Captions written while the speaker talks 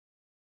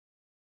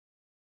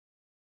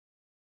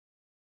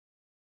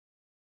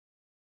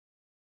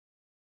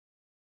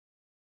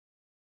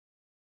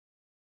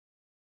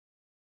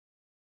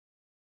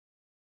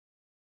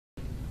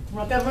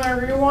Welcome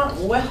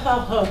everyone.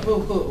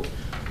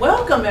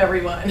 Welcome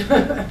everyone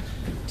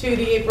to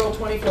the April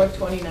 24th,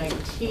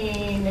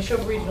 2019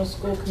 Nashoba Regional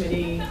School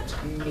Committee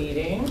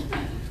meeting.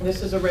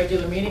 This is a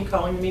regular meeting,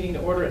 calling the meeting to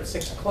order at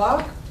 6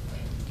 o'clock.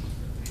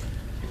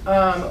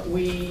 Our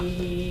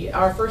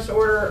first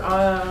order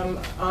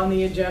on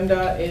the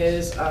agenda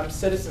is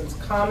citizens'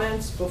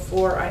 comments.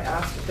 Before I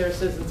ask if there are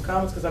citizens'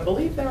 comments, because I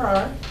believe there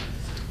are.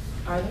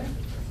 Are there?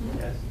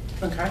 Yes.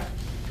 Okay.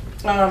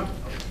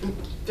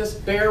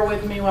 Just bear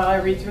with me while I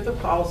read through the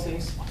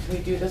policies. We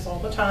do this all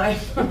the time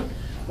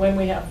when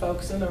we have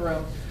folks in the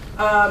room.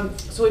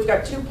 So we've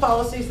got two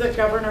policies that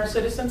govern our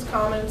citizens'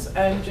 comments,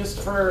 and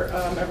just for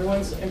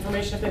everyone's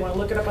information, if they want to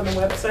look it up on the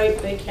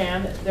website, they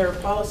can. They're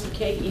policy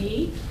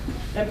KE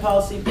and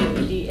policy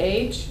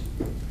BEDH.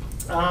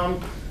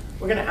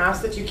 We're going to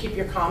ask that you keep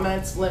your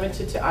comments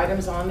limited to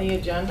items on the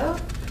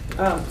agenda.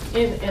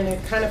 In a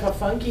kind of a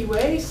funky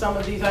way, some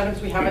of these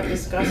items we haven't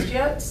discussed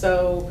yet,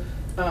 so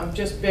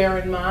just bear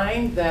in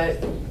mind that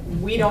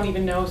we don't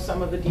even know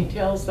some of the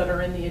details that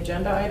are in the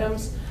agenda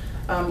items.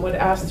 Would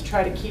ask to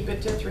try to keep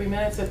it to 3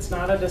 minutes. It's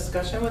not a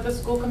discussion with the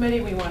school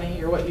committee. We want to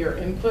hear what your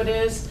input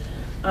is.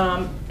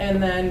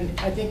 And then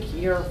I think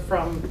you're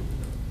from,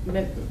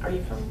 are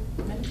you from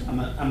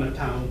Minuteman? I'm a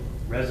town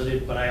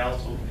resident, but I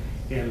also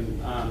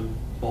am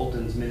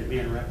Bolton's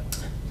Minuteman rep.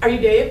 Are you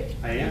Dave?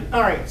 I am.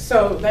 All right,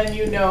 so then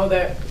you know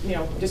that,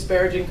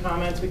 disparaging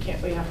comments, we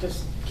have to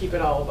keep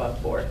it all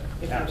above board.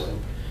 Absolutely.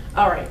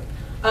 All right.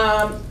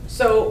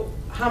 So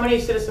how many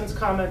citizens'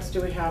 comments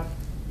do we have?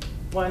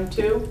 1,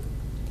 2?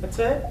 That's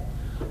it?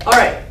 All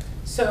right.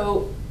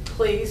 So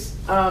please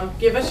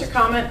give us your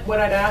comment. What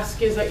I'd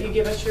ask is that you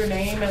give us your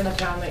name and the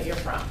town that you're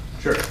from.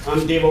 Sure.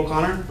 I'm Dave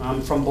O'Connor.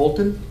 I'm from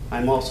Bolton.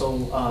 I'm also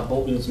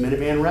Bolton's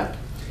Minuteman rep.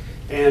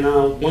 And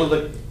one of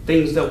the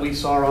things that we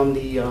saw on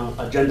the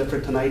agenda for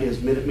tonight is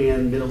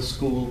Minuteman Middle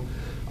School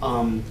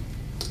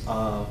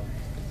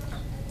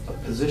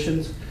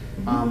positions.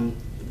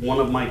 One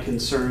of my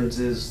concerns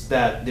is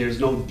that there's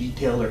no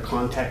detail or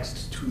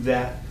context to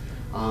that.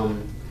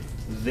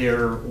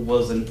 There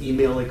was an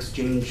email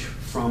exchange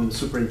from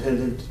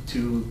superintendent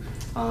to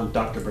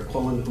Dr.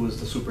 Burquillan, who is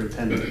the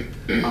superintendent,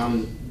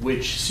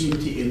 which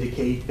seemed to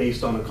indicate,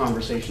 based on a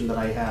conversation that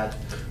I had,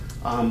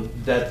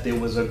 that there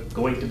was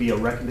going to be a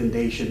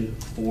recommendation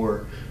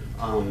for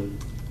an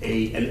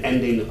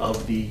ending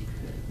of the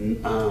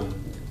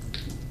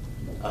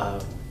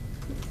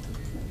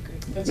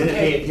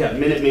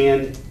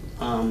Minuteman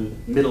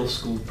middle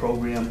school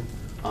program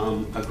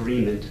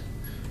agreement.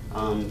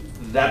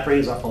 That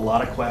brings up a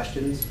lot of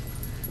questions.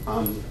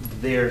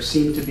 There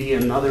seemed to be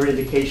another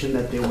indication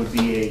that there would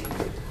be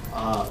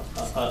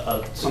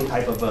some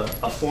type of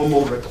a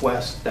formal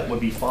request that would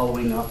be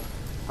following up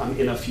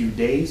in a few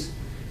days,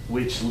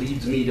 which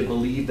leads me to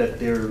believe that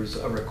there's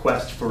a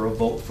request for a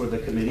vote for the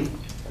committee.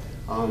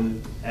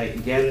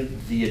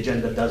 Again, the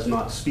agenda does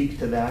not speak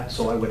to that,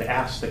 so I would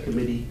ask the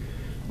committee,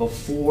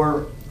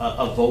 before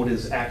a vote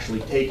is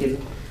actually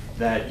taken,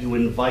 that you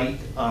invite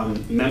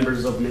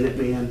members of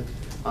Minuteman,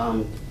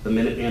 the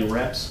Minuteman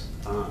reps,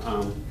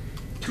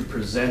 to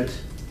present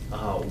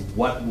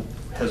what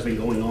has been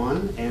going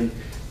on, and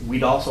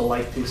we'd also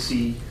like to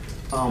see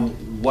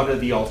what are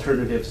the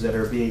alternatives that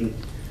are being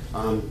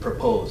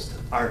proposed.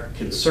 Our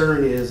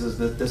concern is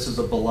that this is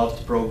a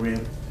beloved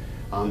program.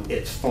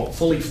 It's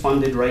fully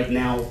funded right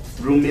now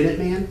through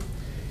Minuteman,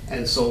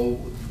 and so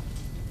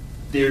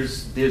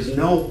there's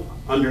no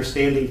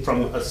understanding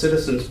from a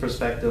citizen's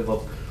perspective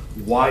of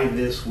why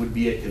this would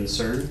be a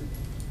concern.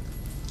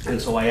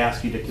 And so I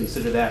ask you to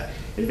consider that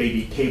and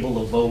maybe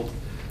table a vote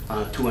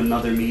to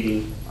another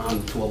meeting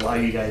to allow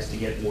you guys to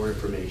get more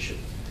information.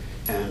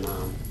 And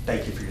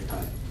thank you for your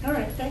time. All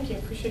right, thank you.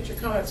 Appreciate your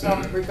comments.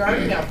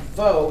 Regarding that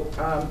vote,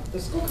 the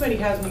school committee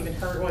hasn't even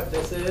heard what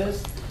this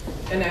is.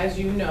 And as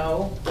you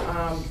know,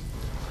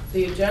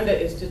 the agenda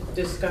is to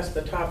discuss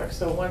the topic.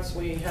 So once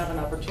we have an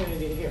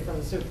opportunity to hear from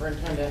the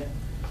superintendent,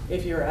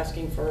 if you're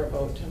asking for a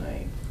vote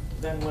tonight,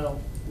 then we'll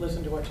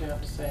listen to what you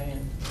have to say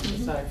and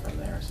decide from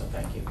there. So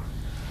thank you.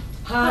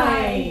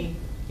 Hi.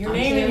 Your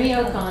name is Debbie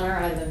O'Connor.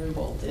 I live in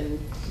Bolton.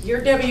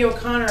 You're Debbie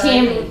O'Connor.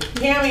 Tammy.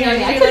 Tammy, are I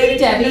you could be related to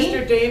Debbie.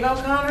 Mr. Dave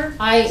O'Connor?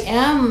 I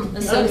am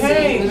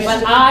associated, Okay,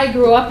 but Mr. I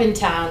grew up in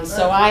town,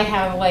 so I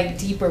have like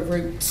deeper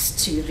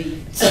roots to the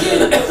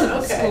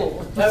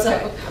school. Okay.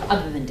 So,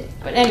 other than Dave,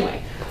 but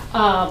anyway,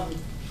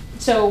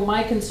 so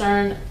my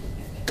concern,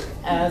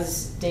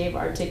 as Dave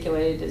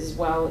articulated as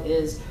well,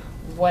 is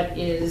what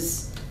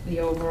is the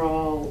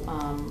overall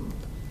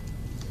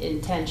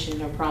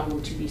intention or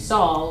problem to be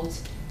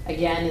solved.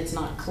 Again, it's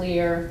not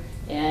clear,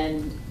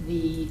 and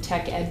the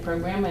tech ed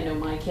program, I know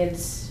my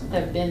kids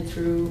have been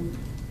through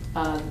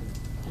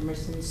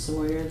Emerson,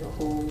 Sawyer, the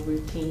whole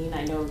routine.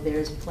 I know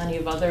there's plenty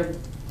of other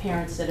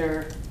parents that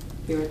are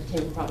here at the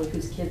table probably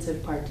whose kids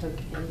have partook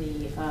in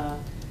the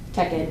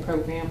tech ed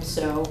program.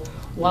 So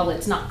while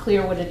it's not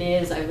clear what it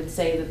is, I would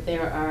say that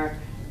there are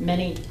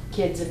many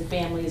kids and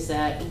families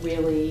that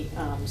really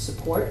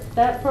support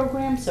that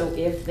program. So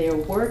if there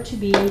were to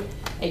be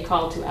a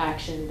call to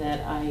action,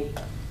 that I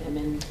am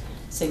in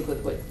sync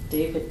with what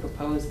Dave had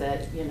proposed,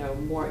 that, you know,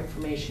 more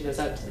information goes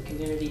out to the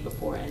community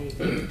before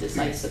anything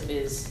decisive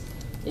is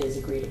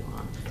agreed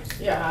upon.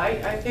 Yeah,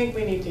 I think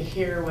we need to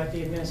hear what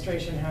the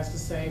administration has to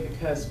say,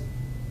 because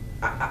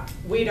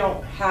we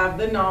don't have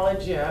the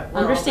knowledge yet. We're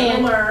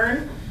Understand. all gonna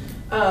learn.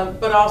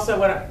 But also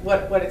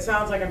what it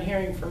sounds like I'm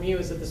hearing from you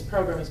is that this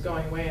program is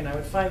going away, and I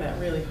would find that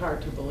really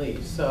hard to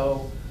believe.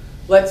 So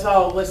let's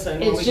all listen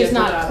when It's we get just to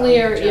that not on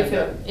clear the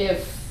agenda.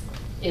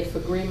 if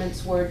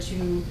agreements were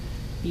to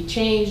be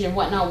changed and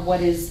whatnot, what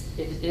is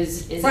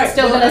it Right,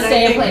 still well, gonna and I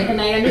stay in think- place? And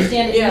I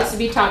understand it Yeah. needs to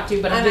be talked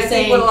to, but I'm And just I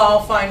think saying. we'll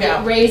all find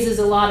out. It raises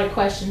a lot of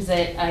questions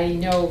that I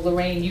know,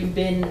 Lorraine, you've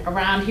been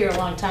around here a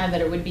long time, that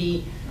it would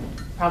be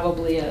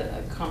probably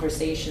a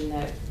conversation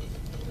that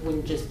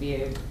wouldn't just be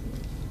a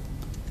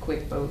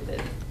quick vote, that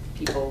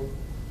people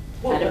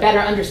had a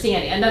better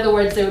understanding. In other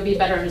words, there would be a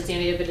better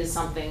understanding if it is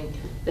something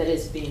that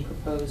is being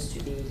proposed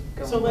to be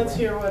going So let's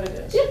away. hear what it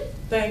is. Yeah.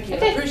 Thank you. I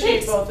Okay,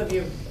 appreciate thanks. both of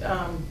you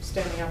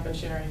standing up and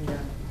sharing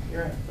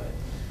your input.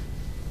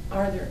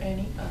 Are there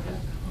any other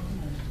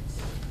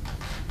comments?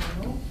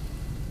 No?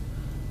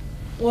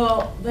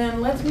 Well,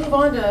 then let's move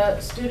on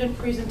to student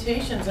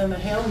presentations in the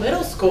Hale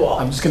Middle School.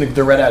 I'm just gonna,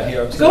 they're right out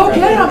here. Go get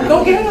them,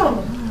 go get them.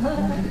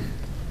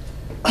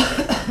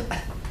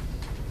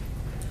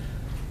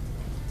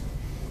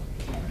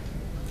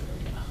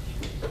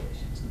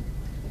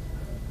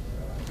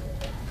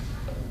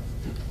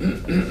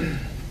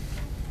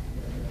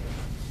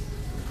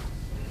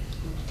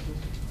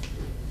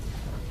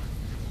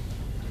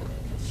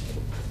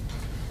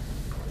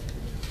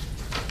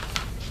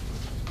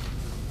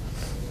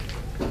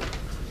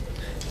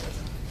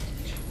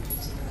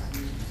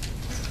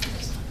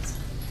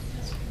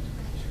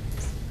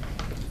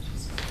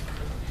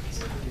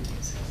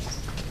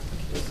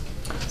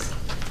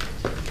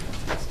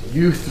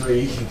 You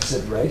three can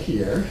sit right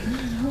here.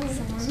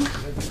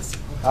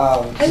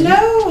 Hello.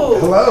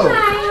 Hello.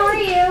 Hi, how are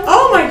you?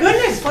 Oh my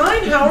goodness,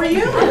 fine, how are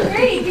you? I'm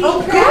great. Thank Oh,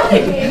 you for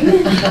having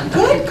me.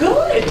 Good,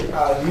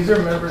 good. These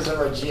are members of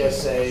our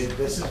GSA.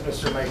 This is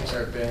Mr. Mike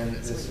Turpin.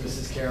 This is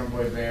Mrs. Karen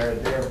Boyd-Bear.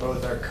 They are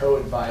both our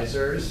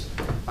co-advisors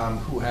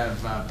who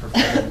have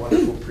prepared a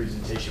wonderful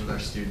presentation with our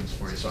students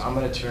for you. So I'm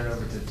going to turn it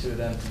over to the two of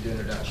them to do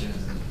introductions.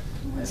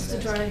 Wants to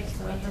drive,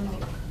 so I don't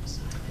know.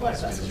 What?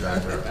 Mr.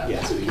 Driver.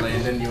 Yeah.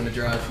 Landon, you want to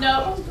drive?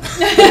 No.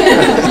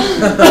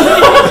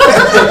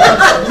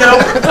 No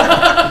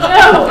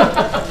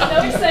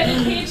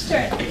second page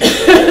turn.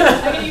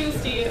 I'm getting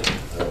used to you.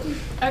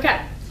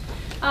 Okay.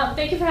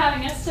 Thank you for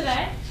having us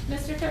today.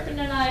 Mr. Turpin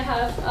and I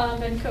have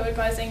been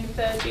co-advising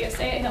the GSA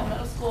at Hale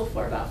Middle School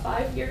for about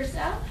 5 years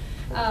now.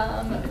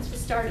 It's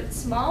started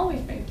small.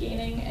 We've been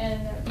gaining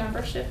in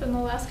membership in the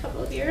last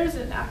couple of years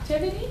and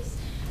activities.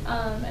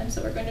 And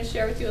so we're going to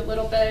share with you a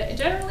little bit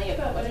generally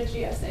about what a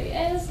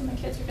GSA is, and the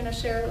kids are going to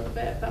share a little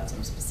bit about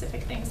some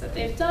specific things that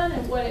they've done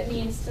and what it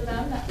means to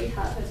them that we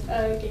have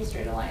a Gay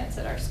Straight Alliance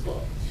at our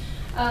school.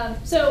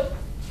 So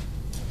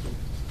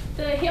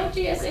the Hale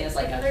GSA is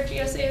like other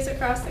GSAs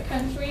across the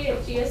country. A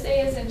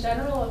GSA is in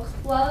general a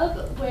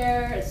club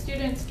where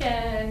students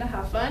can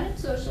have fun and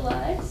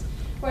socialize,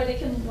 where they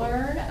can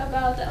learn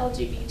about the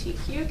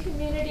LGBTQ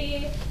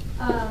community,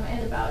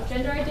 and about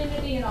gender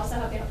identity, and also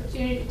have the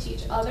opportunity to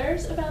teach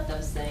others about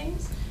those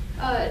things.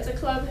 It's a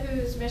club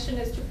whose mission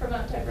is to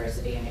promote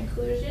diversity and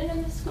inclusion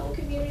in the school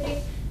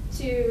community,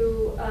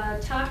 to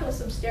tackle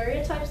some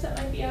stereotypes that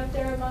might be out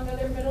there among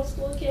other middle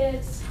school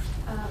kids,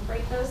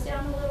 break those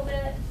down a little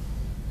bit.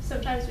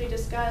 Sometimes we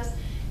discuss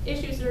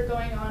issues that are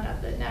going on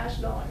at the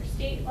national or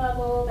state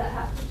level that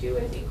have to do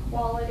with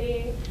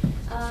equality.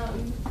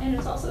 And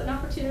it's also an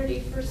opportunity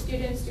for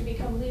students to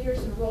become leaders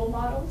and role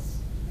models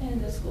in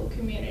the school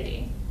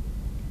community.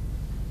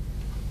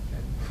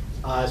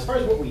 As far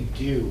as what we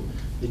do,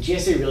 the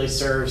GSA really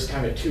serves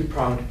kind of a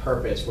two-pronged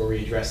purpose where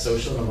we address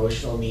social and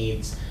emotional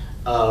needs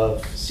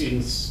of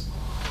students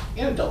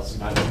and adults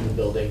sometimes in the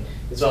building,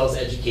 as well as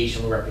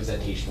educational and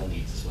representational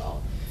needs as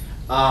well.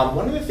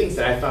 One of the things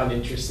that I found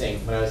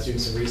interesting when I was doing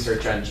some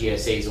research on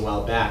GSAs a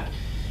while back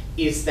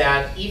is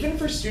that even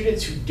for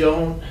students who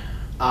don't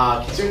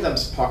consider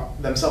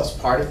themselves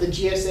part of the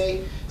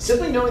GSA,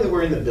 simply knowing that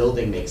we're in the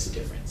building makes a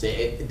difference.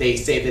 They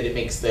say that it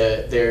makes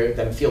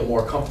them feel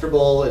more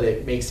comfortable, and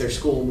it makes their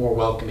school a more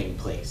welcoming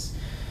place.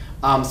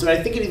 So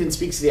I think it even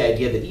speaks to the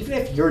idea that even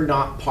if you're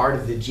not part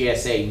of the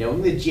GSA,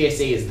 knowing the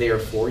GSA is there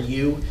for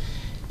you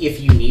if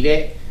you need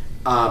it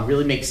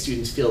really makes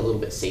students feel a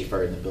little bit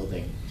safer in the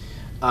building.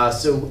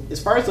 So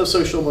as far as those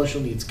social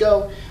emotional needs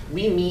go,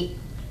 we meet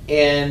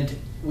and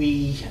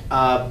we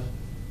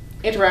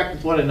interact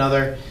with one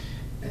another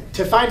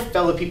to find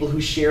fellow people who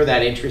share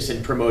that interest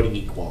in promoting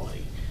equality.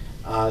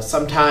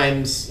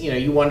 Sometimes,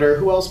 you wonder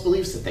who else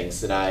believes the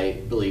things that I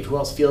believe, who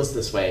else feels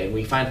this way, and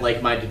we find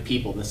like-minded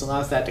people, and this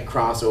allows that to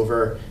cross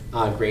over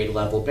grade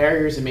level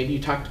barriers, and maybe you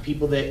talk to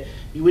people that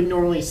you wouldn't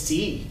normally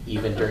see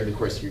even during the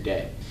course of your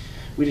day.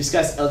 We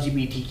discuss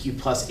LGBTQ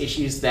plus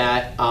issues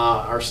that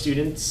our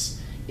students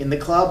in the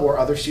club or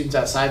other students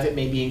outside of it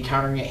may be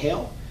encountering at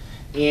Hale,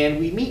 and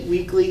we meet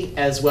weekly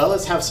as well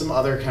as have some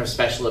other kind of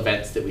special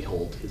events that we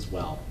hold as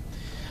well.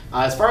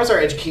 As far as our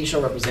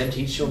educational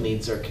representational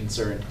needs are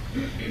concerned,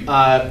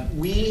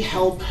 we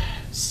help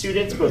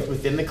students both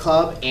within the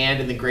club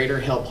and in the greater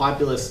Hill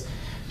populace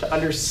to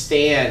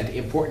understand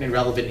important and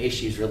relevant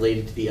issues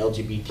related to the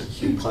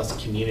LGBTQ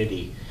plus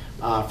community.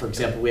 For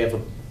example, we have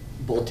a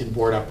bulletin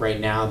board up right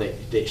now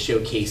that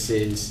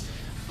showcases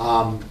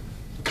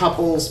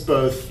couples,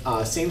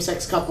 both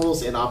same-sex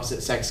couples and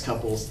opposite-sex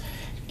couples,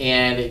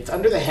 and it's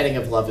under the heading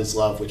of Love is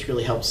Love, which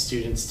really helps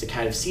students to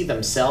kind of see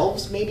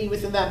themselves maybe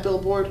within that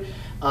bulletin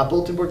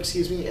board,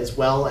 as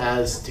well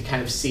as to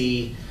kind of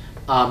see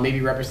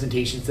maybe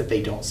representations that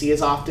they don't see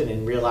as often,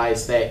 and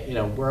realize that, you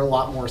know, we're a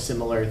lot more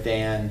similar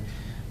than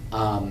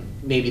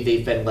maybe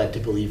they've been led to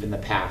believe in the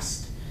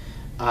past.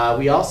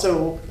 We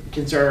also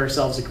consider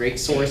ourselves a great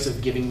source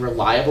of giving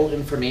reliable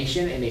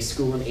information in a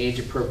school and age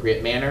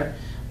appropriate manner.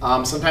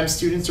 Sometimes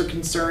students are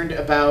concerned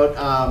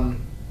about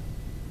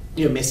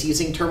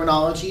misusing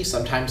terminology.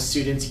 Sometimes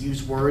students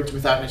use words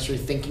without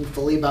necessarily thinking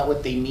fully about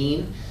what they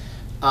mean.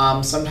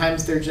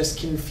 Sometimes they're just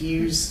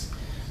confused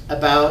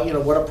about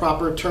what a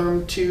proper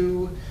term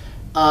to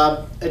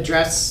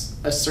address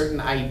a certain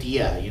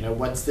idea.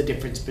 What's the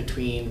difference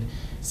between,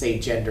 say,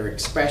 gender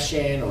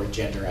expression or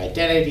gender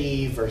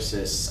identity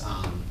versus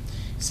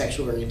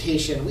sexual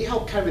orientation. We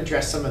help kind of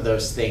address some of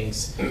those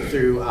things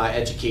through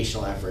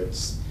educational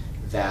efforts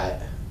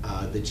that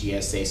the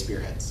GSA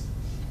spearheads.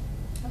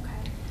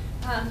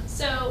 Okay.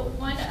 So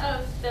one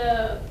of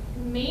the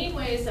main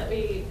ways that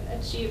we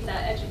achieve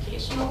that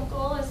educational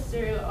goal is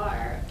through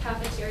our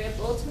cafeteria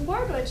bulletin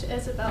board, which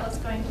Isabel is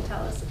going to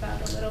tell us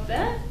about a little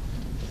bit.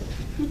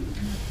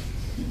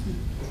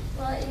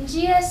 Well, in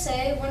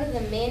GSA, one of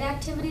the main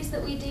activities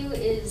that we do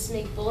is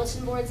make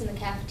bulletin boards in the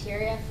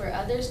cafeteria for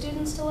other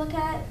students to look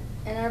at.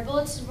 And our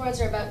bulletin boards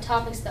are about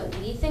topics that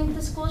we think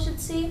the school should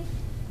see.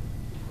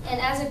 And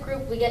as a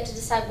group, we get to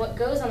decide what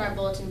goes on our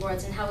bulletin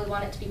boards and how we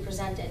want it to be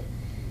presented.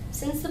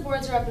 Since the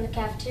boards are up in the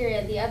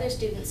cafeteria, the other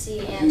students see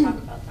and talk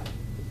about them.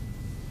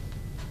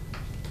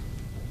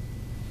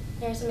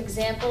 Here are some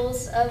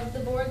examples of the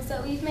boards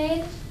that we've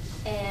made.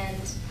 And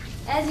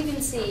as you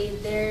can see,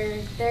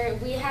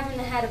 we haven't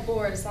had a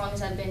board as long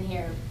as I've been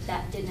here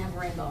that didn't have a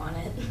rainbow on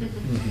it.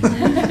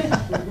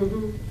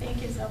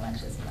 Thank you so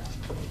much, Isabel.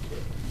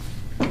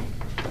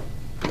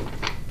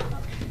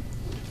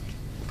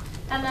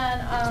 And then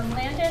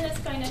Landon is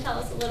going to tell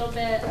us a little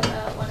bit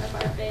about one of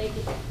our big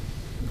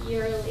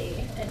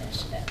yearly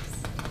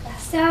initiatives.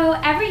 So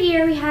every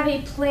year we have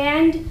a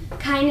planned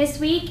kindness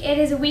week. It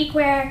is a week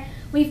where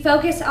we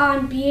focus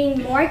on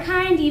being more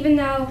kind, even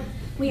though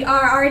we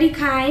are already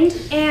kind,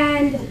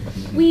 and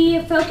we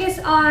focus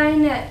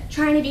on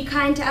trying to be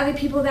kind to other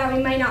people that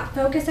we might not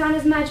focus on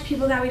as much,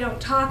 people that we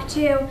don't talk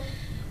to.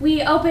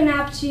 We open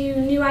up to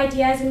new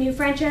ideas and new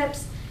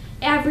friendships.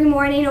 Every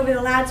morning over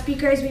the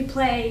loudspeakers we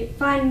play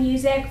fun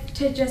music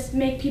to just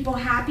make people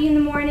happy in the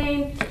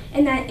morning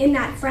and in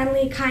that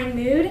friendly, kind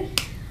mood.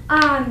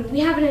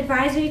 We have an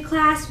advisory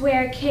class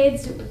where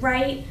kids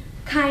write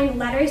kind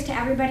letters to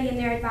everybody in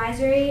their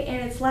advisory,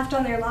 and it's left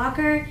on their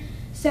locker.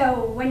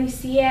 So when you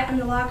see it on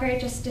the locker,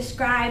 it just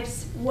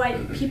describes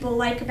what people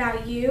like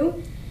about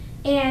you.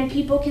 And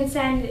people can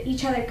send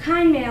each other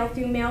kind mail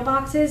through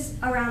mailboxes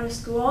around the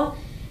school.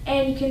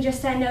 And you can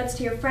just send notes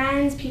to your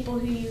friends, people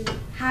who you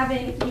have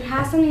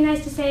something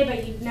nice to say,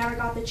 but you've never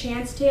got the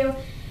chance to.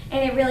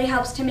 And it really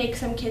helps to make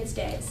some kids'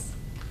 days.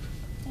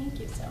 Thank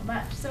you so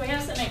much. So we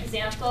have some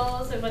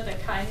examples of what the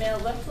kind mail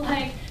looked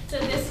like. So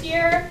this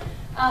year,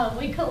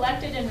 we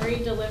collected and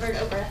re-delivered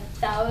over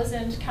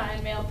 1,000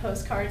 kind mail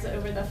postcards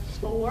over the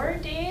 4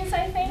 days,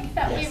 I think,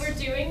 that we were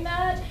doing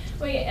that.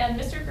 And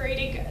Mr.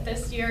 Grady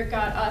this year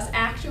got us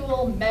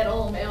actual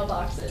metal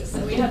mailboxes. So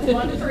we had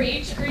one for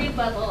each grade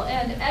level.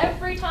 And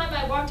every time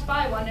I walked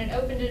by one and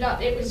opened it up,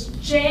 it was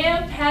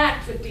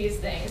jam-packed with these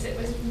things. It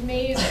was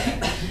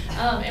amazing.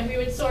 And we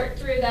would sort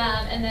through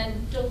them and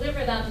then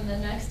deliver them. And the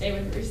next day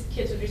when the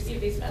kids would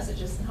receive these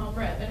messages in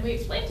homeroom. And we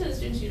explained to the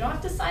students, you don't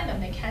have to sign them.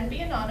 They can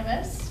be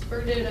anonymous.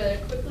 We're going to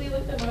quickly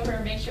look them over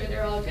and make sure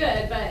they're all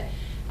good. But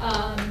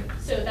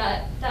so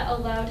that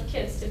allowed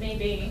kids to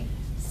maybe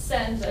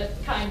send a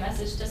kind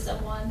message to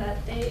someone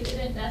that they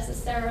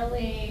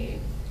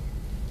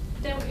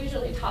don't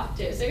usually talk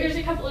to. So here's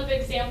a couple of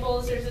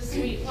examples. There's a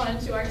sweet one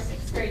to our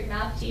 6th grade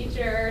math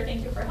teacher.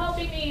 Thank you for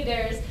helping me.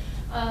 There's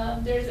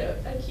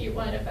a cute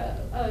one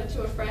about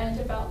to a friend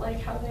about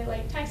like how they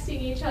like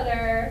texting each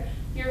other.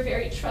 You're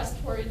very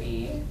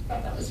trustworthy.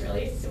 Thought that was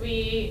really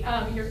sweet.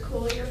 You're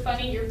cool, you're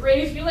funny, you're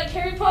brave. You like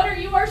Harry Potter,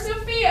 you are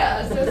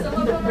Sophia. So some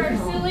of them are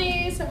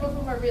silly, some of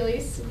them are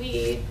really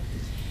sweet.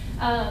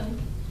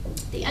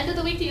 The end of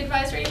the week, the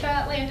advisory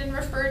that Landon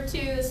referred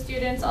to, the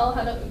students all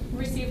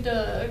received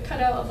a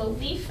cutout of a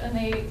leaf, and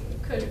they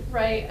could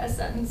write a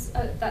sentence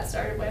that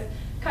started with,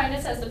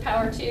 kindness has the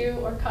power to,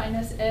 or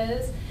kindness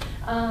is.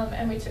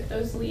 And we took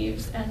those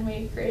leaves and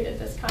we created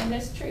this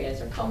kindness tree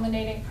as our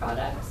culminating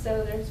product.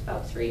 So there's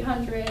about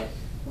 300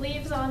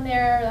 leaves on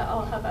there that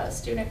all have a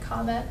student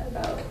comment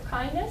about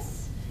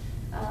kindness,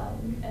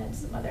 and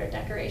some other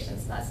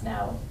decorations. And that's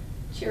now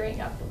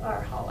cheering up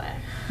our hallway.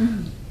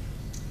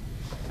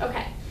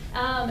 Okay,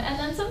 And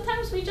then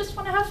sometimes we just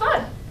want to have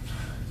fun.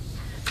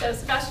 So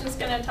Sebastian's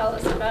going to tell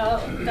us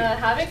about the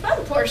having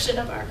fun portion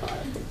of our club.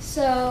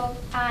 So,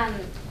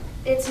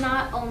 it's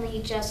not only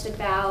just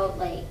about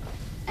like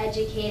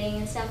educating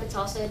and stuff, it's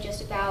also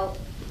just about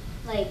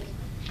like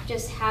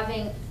just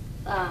having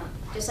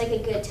just like a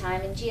good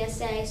time in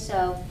GSA.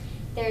 So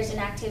there's an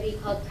activity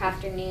called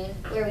Crafternoon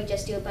where we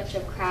just do a bunch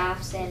of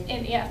crafts and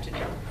In the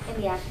afternoon.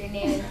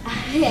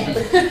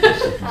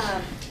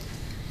 and,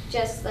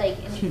 just like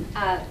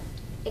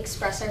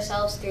express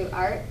ourselves through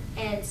art.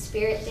 And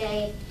Spirit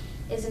Day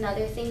is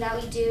another thing that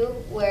we do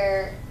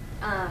where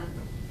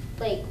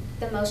like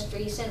the most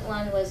recent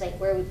one was like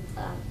where we,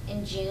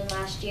 in June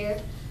last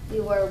year we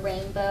wore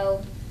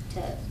rainbow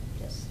to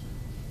just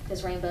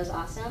because rainbow's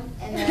awesome,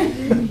 and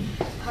then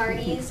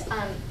parties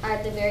are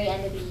at the very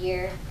end of the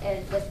year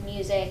and with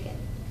music and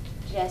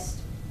just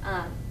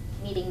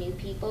meeting new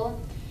people,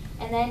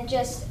 and then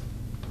just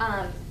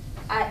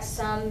at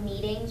some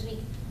meetings we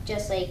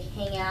just like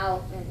hang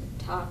out and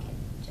talk and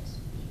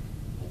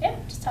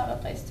Just have a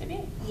place to be.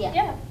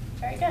 Yeah.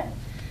 Very good.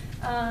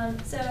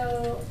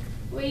 So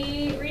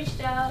we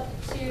reached out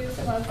to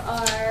some of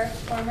our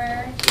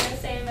former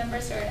GSA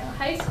members who are now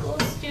high school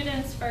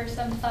students for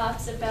some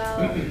thoughts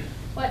about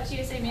what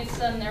GSA means to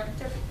them. They're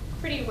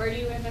pretty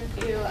wordy. We have a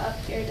few up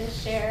here to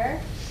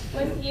share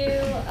with you.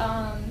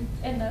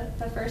 In the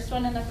first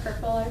one in the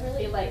purple, I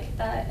really like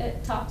that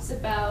it talks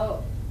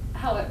about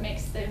how it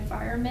makes the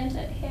environment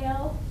at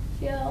Hale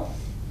feel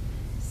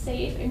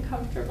safe and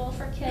comfortable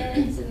for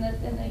kids. In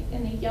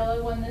the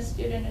yellow one, the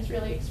student is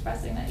really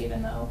expressing that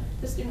even though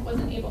the student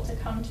wasn't able to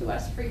come to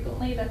us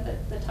frequently,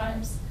 that the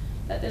times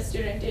that the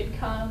student did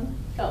come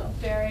felt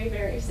very,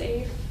 very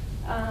safe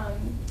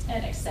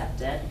and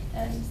accepted,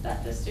 and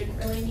that the student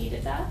really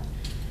needed that.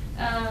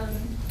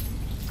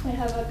 We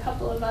have a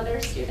couple of other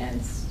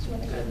students. Do you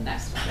want to go to the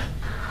next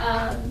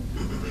one?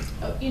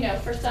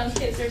 For some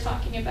kids, they're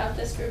talking about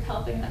this group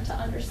helping them to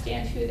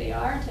understand who they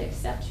are, to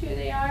accept who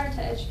they are,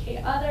 to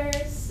educate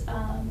others,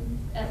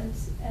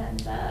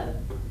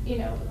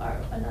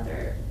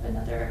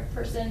 another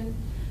person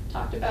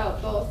talked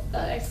about both the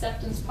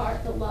acceptance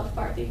part, the love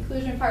part, the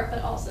inclusion part,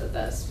 but also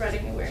the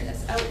spreading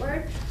awareness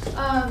outward.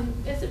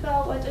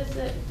 Isabel, what does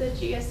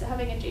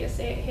having a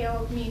GSA at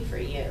Hale mean for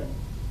you?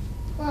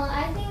 Well,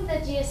 I think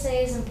that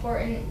GSA is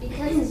important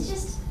because it's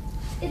just,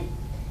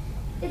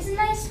 it's a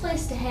nice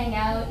place to hang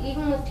out,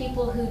 even with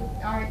people who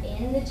aren't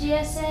in the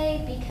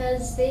GSA,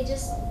 because they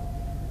just,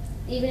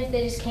 even if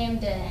they just came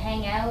to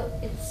hang out,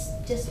 it's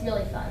just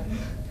really fun.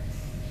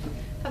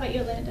 How about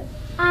you, Landon?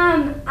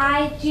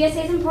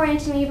 GSA is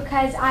important to me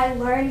because I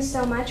learned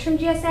so much from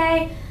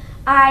GSA.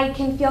 I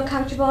can feel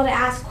comfortable to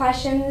ask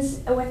questions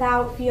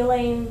without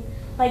feeling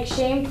like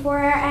shamed for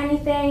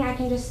anything. I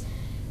can just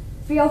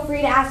feel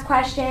free to ask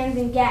questions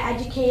and get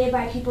educated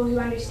by people who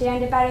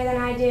understand it better than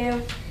I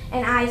do.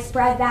 And I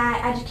spread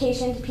that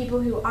education to people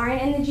who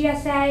aren't in the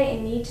GSA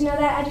and need to know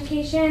that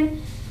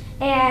education.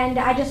 And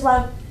I just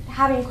love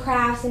having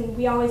crafts, and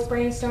we always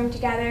brainstorm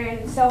together, and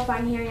it's so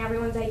fun hearing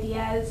everyone's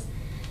ideas.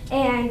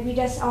 And we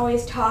just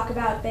always talk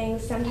about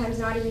things, sometimes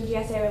not even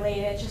GSA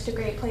related. It's just a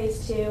great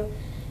place to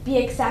be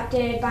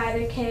accepted by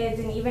other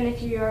kids, and even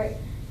if you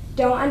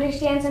don't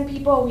understand some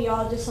people, we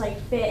all just like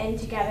fit in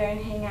together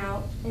and hang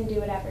out and do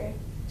whatever.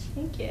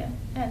 Thank you.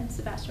 And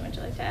Sebastian, would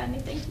you like to add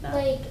anything to that?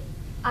 Like,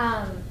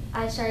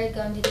 I started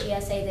going to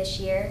GSA this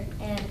year,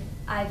 and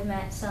I've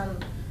met some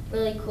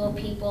really cool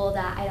people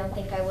that I don't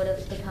think I would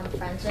have become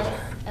friends with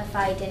if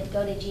I didn't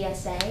go to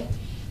GSA.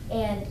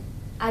 And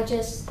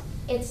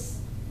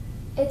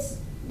it's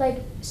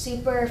like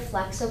super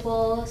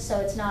flexible, so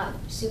it's not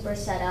super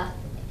set up,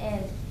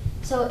 and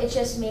so it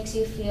just makes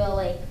you feel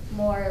like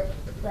more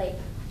like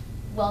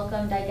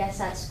welcomed, I guess,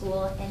 at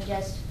school, and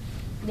just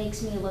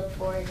makes me look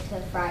forward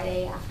to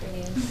Friday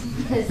afternoons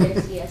because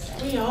there's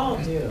GSA. We all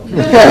do.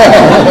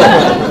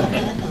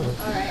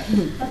 All right.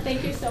 Well,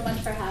 thank you so much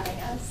for having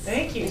us.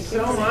 Thank you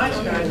so much,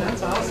 guys.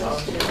 That's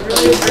awesome.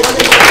 Really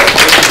appreciate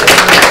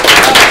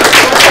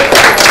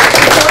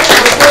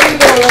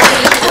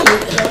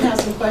Don't have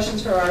some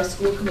questions for our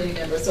school committee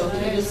members, so if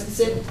you just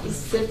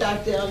sit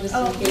back down just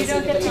in case you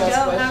don't get anybody to has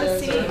go. Have a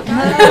questions. seat.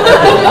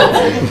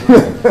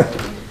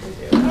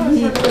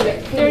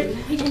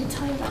 He didn't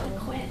tell you about the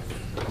quiz.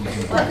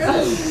 You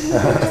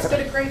guys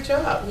did a great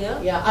job.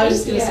 Yeah, I was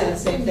just gonna say the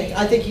same thing.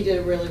 I think you did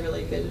a really,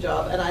 really good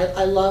job, and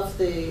I love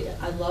the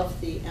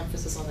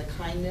emphasis on the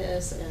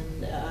kindness,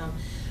 and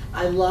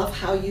I love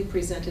how you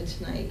presented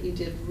tonight. You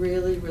did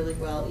really, really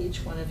well,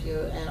 each one of you,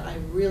 and I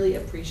really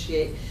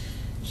appreciate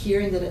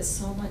hearing that it's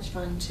so much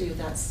fun too.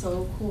 That's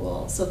so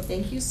cool. So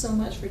thank you so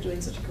much for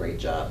doing such a great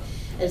job.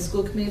 And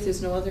school committee, if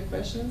there's no other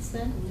questions,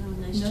 then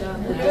Nice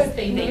job. Good.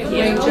 Thank you.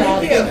 Great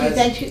job.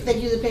 Thank you.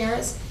 Thank you, the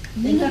parents.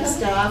 Thank you,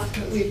 staff.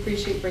 We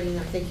appreciate bringing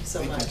them. Thank you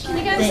so much. Can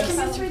you guys, Thanks.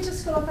 can you three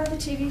just go up by the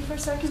TV for a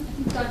second?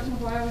 Dr.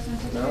 McGuire was going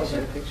to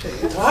take a picture.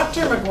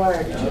 Dr.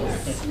 McGuire, did you?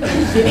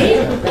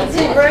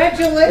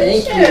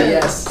 Congratulations, Thank you,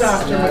 yes.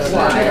 Dr.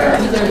 McGuire.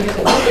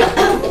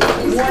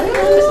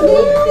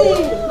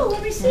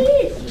 Let me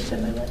see.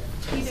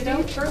 Eat it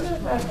out. turn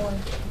that bad boy.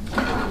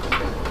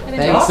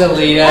 Thanks, I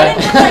Alita.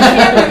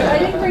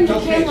 didn't bring the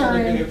camera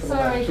in,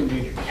 sorry.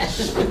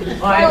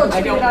 I don't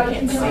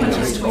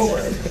see.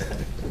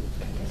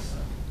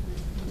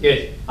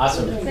 Good,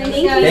 awesome. Thank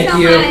you Thank so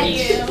you. much. Thank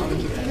you.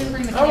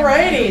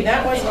 Alrighty,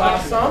 that was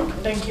awesome.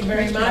 Thank you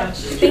very much.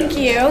 Thank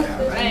you.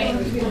 Right.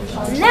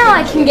 Now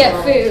I can get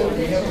food.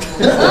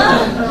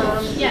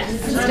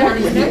 Yes.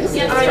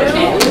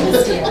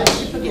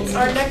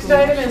 Our next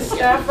item is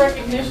staff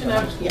recognition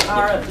of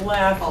our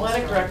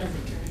athletic director.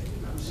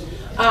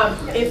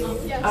 If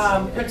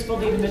Principal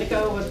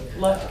DiDomenico would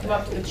love to come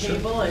up to the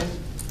table, and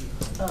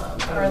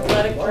our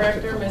athletic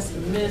director,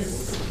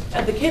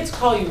 the kids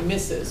call you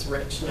Mrs.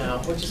 Rich now,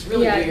 which is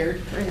really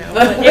weird. I know,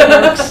 but it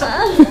works.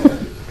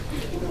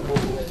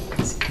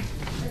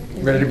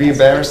 Ready to be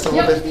embarrassed a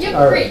little bit? Yep,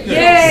 All great.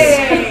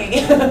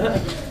 Yay!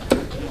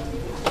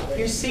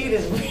 Your seat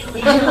is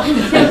really.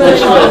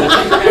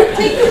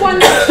 Take the one.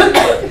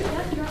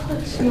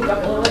 Move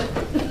up a little bit.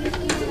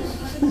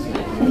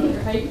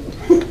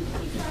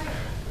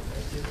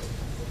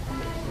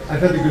 I've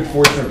had the good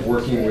fortune of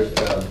working with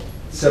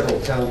several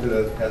talented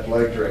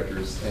athletic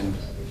directors, and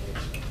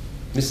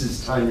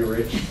Mrs. Tanya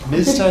Rich,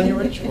 Ms. Tanya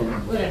Rich, or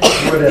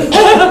whatever.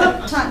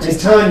 And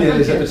Tanya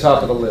is at the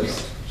top of the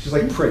list. She's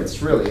like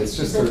Prince, really. It's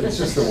just the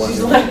one.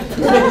 She's like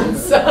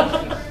Prince.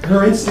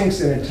 Her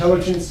instincts and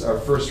intelligence are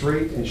first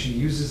rate, and she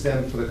uses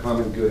them for the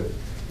common good.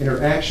 In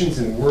her actions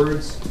and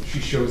words, she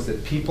shows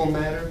that people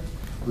matter,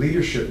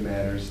 leadership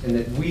matters, and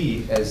that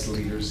we, as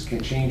leaders,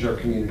 can change our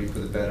community for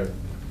the better.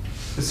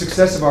 The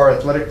success of our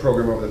athletic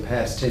program over the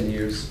past 10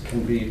 years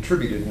can be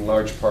attributed in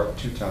large part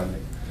to Tanya.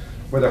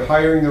 Whether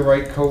hiring the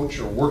right coach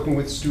or working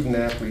with student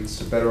athletes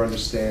to better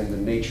understand the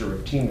nature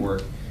of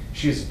teamwork,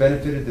 she has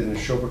benefited the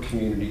Nashoba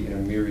community in a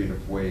myriad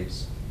of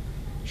ways.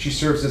 She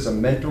serves as a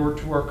mentor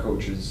to our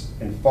coaches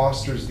and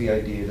fosters the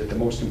idea that the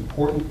most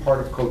important part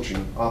of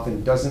coaching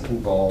often doesn't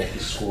involve the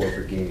score of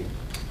a game.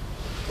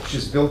 She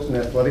has built an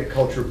athletic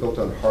culture built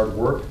on hard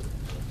work,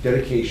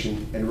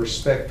 dedication, and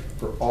respect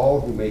for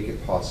all who make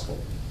it possible.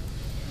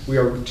 We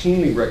are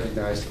routinely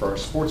recognized for our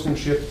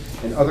sportsmanship,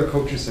 and other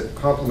coaches have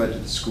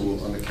complimented the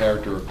school on the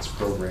character of its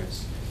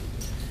programs.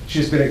 She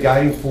has been a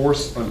guiding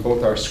force on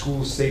both our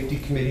school safety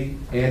committee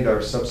and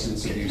our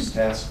substance abuse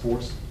task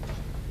force.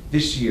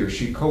 This year,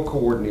 she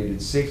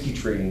co-coordinated safety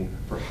training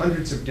for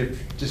hundreds of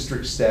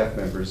district staff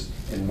members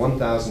and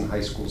 1,000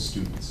 high school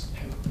students.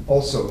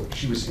 Also,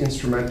 she was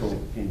instrumental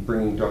in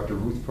bringing Dr.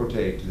 Ruth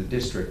Prote to the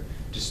district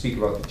to speak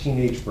about the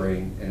teenage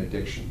brain and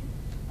addiction.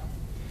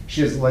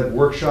 She has led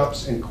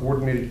workshops and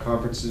coordinated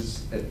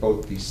conferences at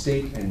both the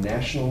state and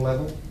national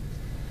level.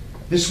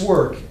 This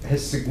work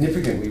has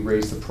significantly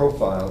raised the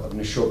profile of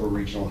Nashoba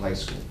Regional High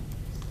School.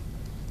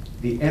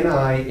 The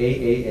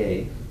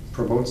NIAAA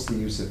promotes the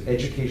use of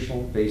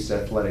educational-based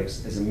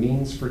athletics as a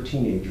means for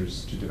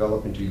teenagers to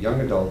develop into young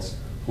adults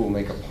who will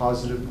make a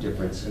positive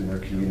difference in their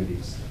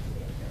communities.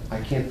 I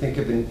can't think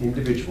of an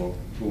individual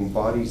who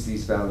embodies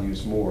these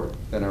values more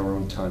than our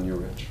own Tanya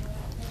Rich.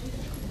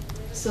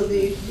 So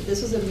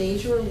this was a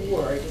major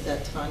award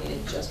that Tanya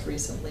just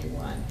recently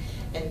won.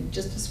 And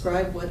just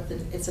describe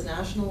it's a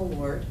national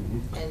award,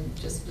 and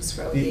just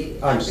describe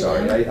the I'm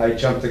sorry, I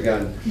jumped the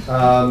gun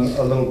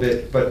a little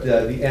bit, but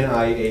the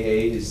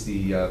NIAA is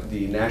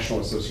the National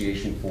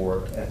Association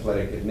for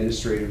Athletic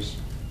Administrators.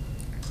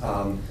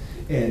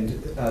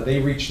 And they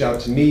reached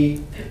out to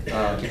me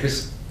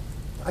because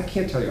I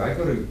can't tell you, I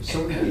go to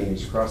so many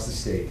games across the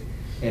state,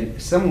 and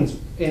someone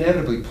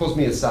inevitably pulls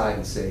me aside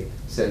and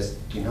says,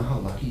 do you know how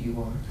lucky you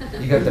are?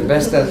 You got the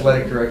best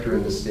athletic director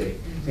in the state.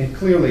 And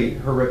clearly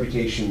her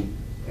reputation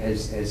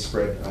has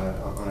spread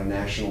on a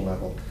national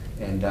level.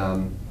 And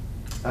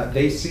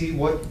they see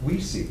what we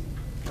see.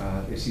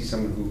 They see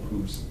someone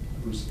whose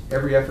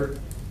every effort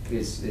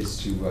is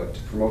to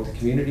promote the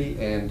community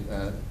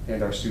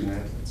and our student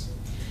athletes.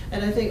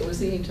 And I think it was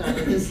thinking,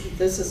 Tanya,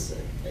 this is,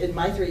 in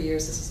my 3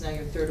 years, this is now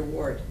your third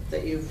award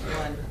that you've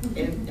won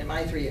in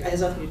my 3 years. It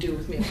has nothing to do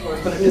with me, of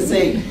course, but I'm just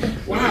saying,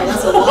 wow,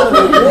 that's a lot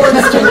of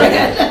awards to win.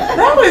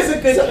 That was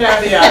a good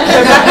caveat,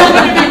 because I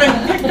haven't even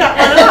picked that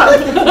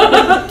one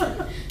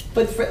up.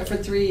 But for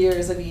 3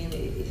 years, I mean,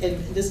 and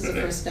this is the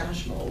first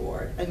national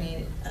award. I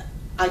mean,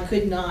 I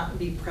could not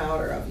be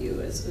prouder of you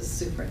as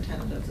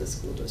superintendent of the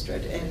school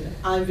district. And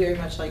I'm very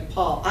much like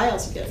Paul. I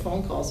also get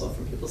phone calls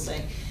from people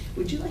saying,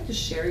 would you like to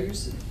share your...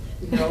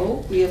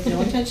 No, we have no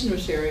intention of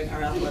sharing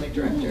our athletic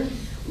director.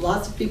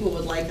 Lots of people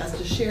would like us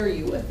to share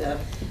you with them,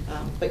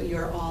 but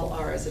you're all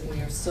ours, and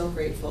we are so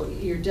grateful.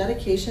 Your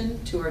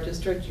dedication to our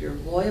district, your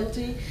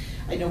loyalty.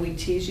 I know we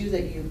tease you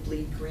that you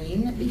bleed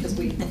green, because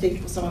I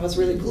think some of us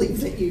really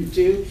believe that you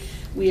do.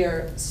 We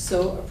are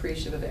so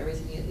appreciative of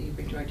everything that you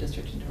bring to our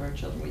district and to our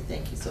children. We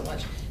thank you so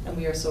much, and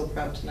we are so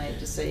proud tonight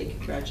to say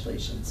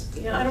congratulations.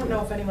 Yeah, I don't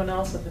know if anyone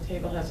else at the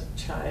table has a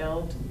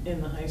child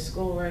in the high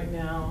school right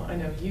now. I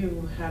know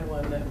you had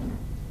one that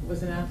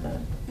was an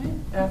athletics.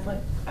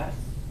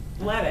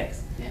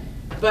 Yeah.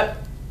 But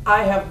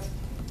I have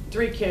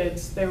 3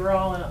 kids. They were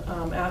all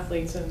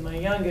athletes, and my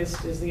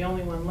youngest is the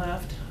only one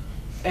left,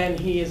 and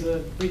he is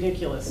a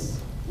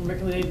ridiculous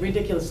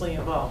ridiculously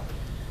involved.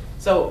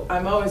 So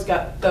I'm always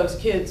got those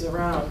kids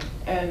around,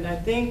 and I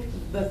think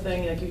the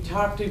thing, like you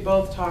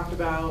both talked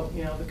about,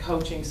 you know, the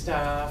coaching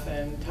staff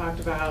and talked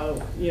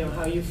about, you know,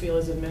 how you feel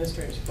as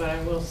administrators, but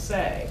I will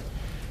say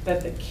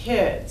that the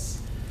kids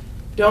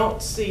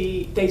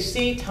they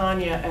see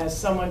Tanya as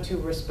someone to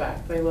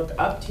respect. They look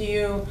up to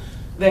you,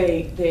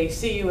 they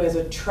see you as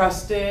a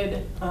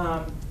trusted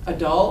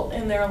adult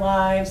in their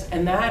lives,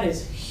 and that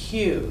is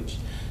huge.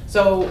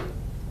 So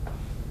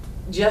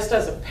just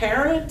as a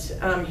parent,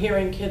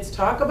 hearing kids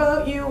talk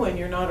about you when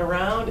you're not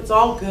around, it's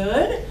all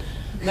good.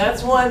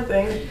 That's one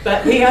thing.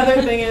 But the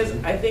other thing is,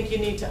 I think you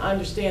need to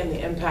understand the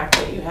impact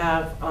that you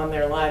have on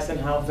their lives and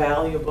how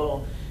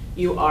valuable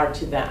you are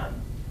to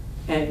them.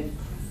 And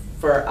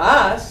for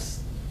us,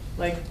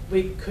 like,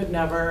 we could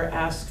never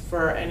ask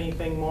for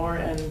anything more,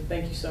 and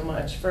thank you so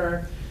much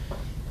for,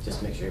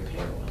 just make sure you pay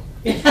her well.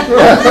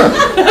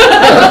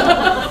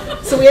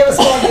 So we have a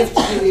small gift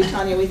to give you,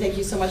 Tanya. We thank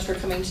you so much for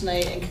coming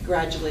tonight, and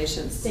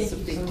congratulations. It's a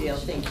big deal.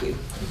 Thank you.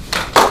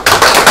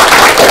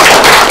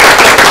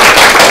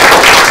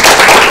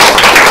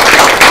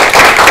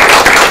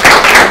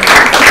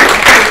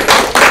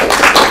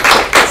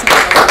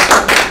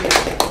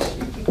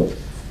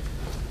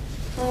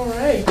 All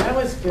right, that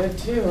was good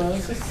too. I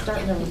was just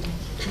starting to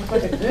look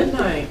like a good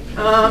night.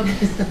 All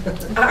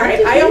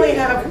right, I only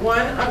have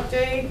one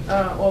update,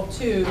 well,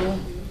 two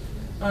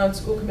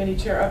school committee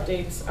chair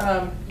updates.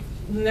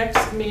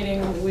 Next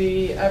meeting,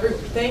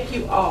 thank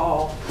you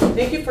all.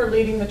 Thank you for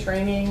leading the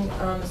training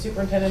on the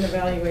superintendent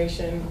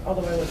evaluation,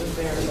 although I wasn't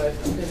there, but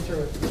I've been through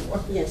it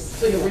before. Yes.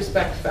 So you'll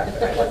respect the fact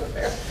that I wasn't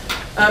there.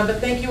 But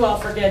thank you all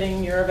for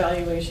getting your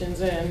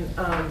evaluations in.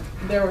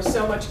 There was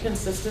so much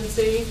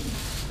consistency,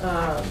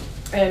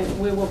 and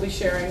we will be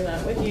sharing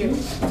that with you.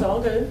 It's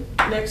all good.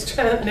 Next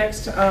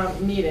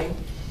meeting.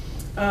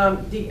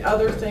 The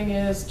other thing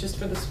is, just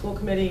for the school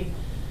committee,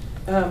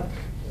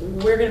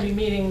 we're going to be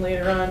meeting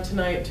later on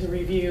tonight to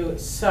review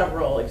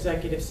several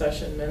executive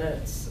session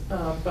minutes,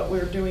 but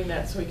we're doing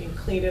that so we can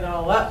clean it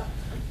all up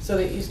so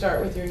that you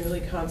start with your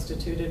newly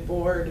constituted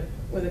board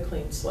with a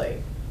clean slate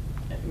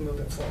and move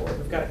it forward.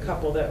 We've got a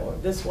couple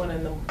this one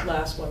and the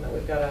last one that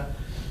we've got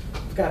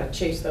to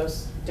chase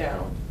those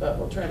down, but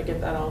we'll try to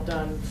get that all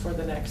done for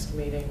the next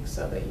meeting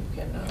so that you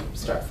can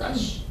start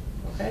fresh,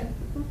 okay?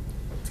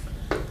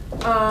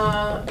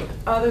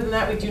 Other than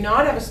that, we do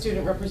not have a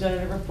student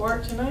representative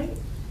report tonight.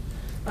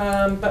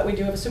 But we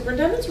do have a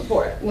superintendent's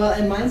report. Well,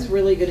 and mine's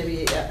really going to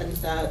be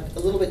a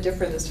little bit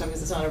different this time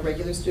because it's not a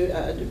regular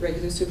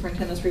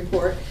superintendent's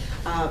report.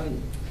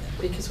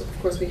 Because of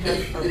course we had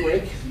our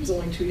break. It was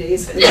only 2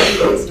 days into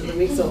the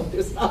week, so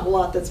there's not a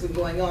lot that's been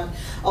going on.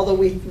 Although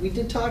we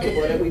did talk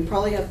about it. We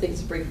probably have things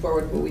to bring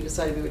forward, but we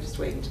decided we would just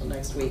wait until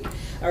next week,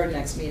 or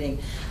next meeting.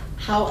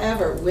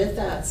 However, with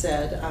that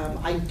said,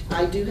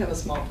 I do have a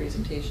small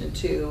presentation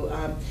too.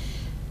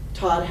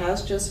 Todd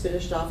has just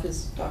finished off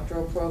his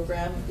doctoral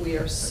program. We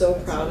are so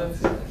proud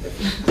of you.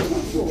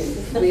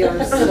 We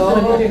are so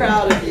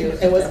proud of you.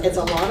 It's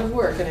a lot of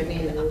work, and I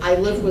mean, I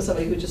lived with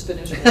somebody who just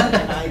finished one,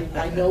 and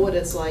I know what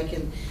it's like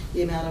and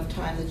the amount of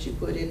time that you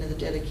put into the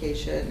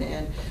dedication,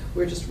 and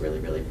we're just really,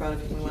 really proud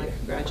of you. We want to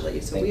congratulate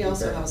you. So we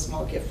also have a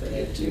small gift for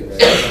you too. Oh,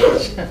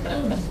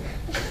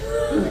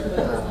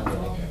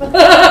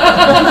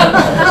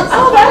 that's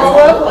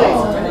lovely.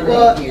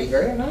 Well, Thank you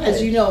very much.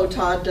 as you know,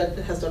 Todd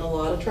has done a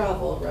lot of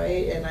travel,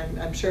 right? And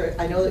I'm sure,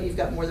 I know that you've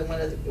got more than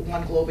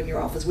one globe in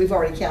your office. We've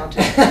already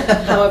counted.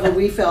 However,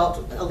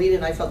 Alita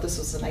and I felt this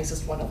was the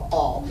nicest one of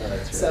all. Oh,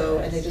 that's So,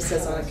 really and nice. it just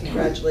says on it,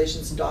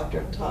 congratulations,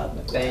 Dr. Todd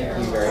McLaren.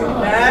 Thank you very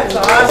much. That's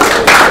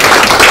awesome.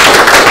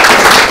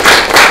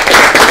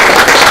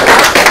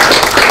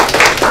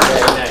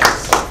 Very nice.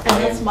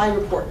 And that's my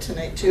report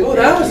tonight too. Oh,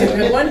 that was a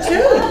good one too.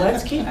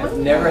 Let's keep I've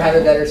moving. never had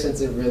a better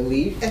sense of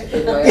relief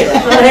in my life.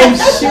 I'm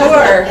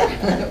sure.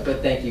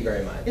 But thank you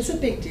very much. It's a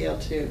big deal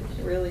too.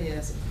 It really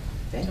is.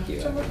 Thank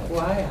you.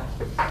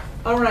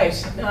 All right,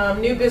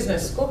 new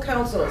business, school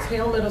councils,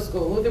 Hale Middle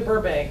School, Luther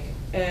Burbank,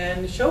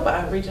 and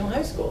Nashoba Regional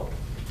High School.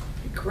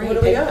 Great.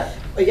 What do we got?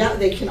 Yeah,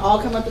 they can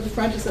all come up to the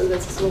front. So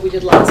this is what we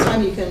did last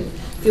time. You can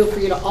feel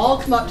free to all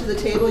come up to the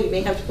table. You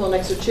may have to pull an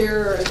extra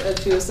chair or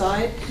two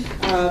aside.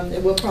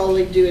 And we'll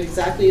probably do it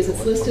exactly as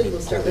it's listed. We'll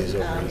start with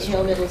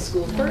Hale Middle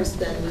School first,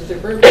 then Luther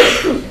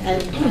Burbank,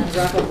 and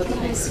wrap up with the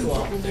high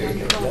school. And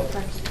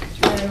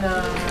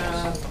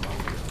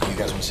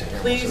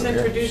please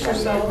introduce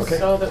yourselves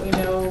so that we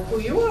know who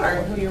you are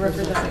and who you're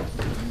representing.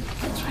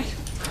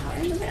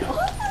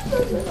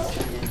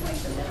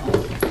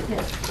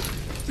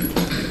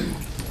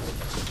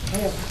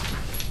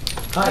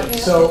 Hi,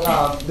 so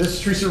this is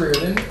Teresa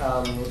Reardon.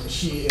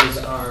 She is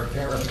our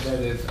parent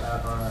representative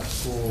on our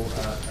school,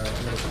 our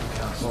middle school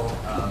council.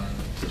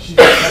 She's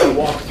going to kind of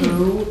walk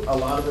through a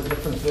lot of the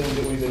different things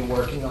that we've been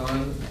working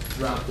on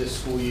throughout this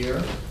school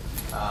year.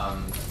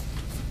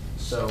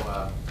 So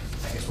I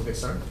guess we'll get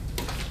started.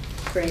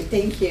 Great,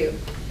 thank you.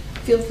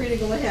 Feel free to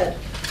go ahead.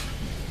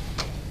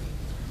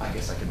 I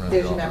guess I can run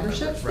There's through your all our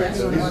membership? members, right? Yes,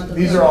 So we want the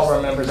these are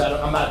all members. our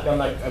members. I'm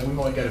not, we've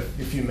only got a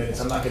few minutes.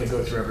 I'm not gonna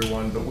go through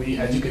everyone, but we,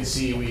 as you can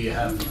see, we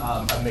have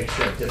a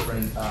mixture of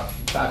different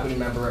faculty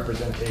member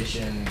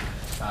representation,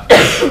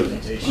 parent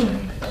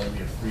representation, and we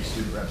have 3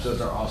 student reps.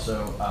 Those are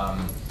also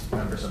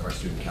members of our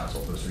student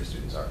council. Those 3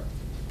 students are.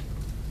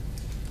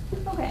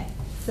 Okay,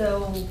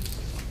 so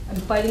I'm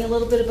fighting a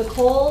little bit of a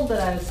cold, but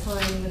I was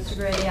telling Mr.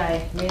 Grady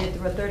I made it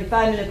through a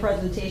 35-minute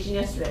presentation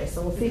yesterday,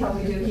 so we'll see how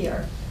we do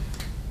here.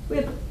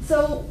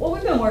 So what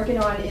we've been working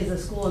on is a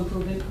school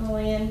improvement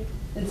plan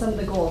and some of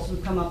the goals.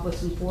 We've come up with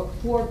some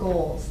four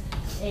goals.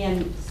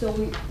 And so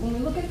when we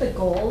look at the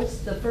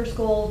goals, the first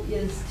goal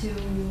is to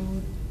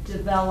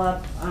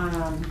develop,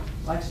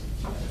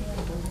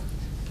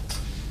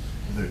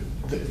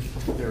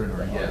 They're in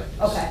order, yeah.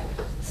 okay,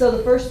 so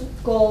the first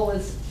goal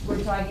is,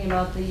 we're talking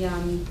about the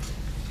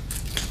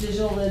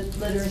digital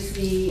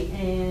literacy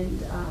and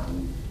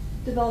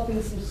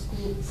developing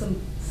some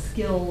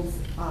skills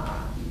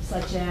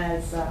such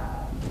as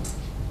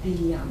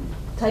the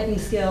typing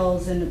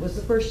skills, and it was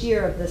the first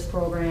year of this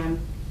program,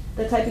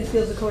 the typing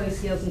skills, the coding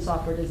skills, and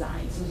software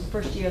design. So it was the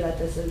first year that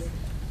this has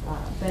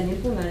been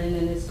implemented,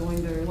 and it's going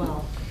very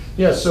well.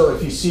 Yeah, so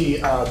if you see,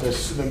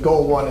 the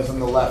goal 1 is on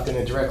the left, and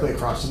then directly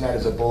across from that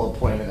is a bullet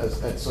point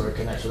that sort of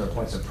connects with our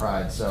points of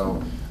pride.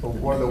 So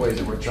one of the ways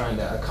that we're trying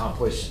to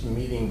accomplish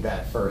meeting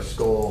that first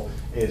goal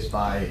is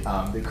by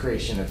the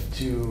creation of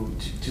two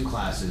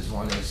classes.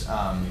 One is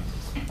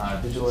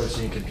digital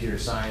literacy and computer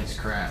science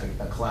class.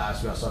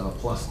 We also have a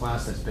plus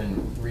class that's been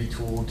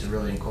retooled to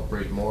really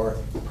incorporate more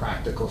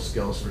practical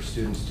skills for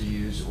students to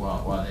use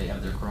while they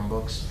have their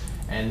Chromebooks.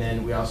 And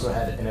then we also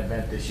had an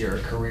event this year,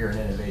 a Career and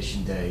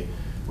Innovation Day,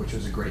 which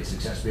was a great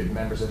success. We had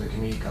members of the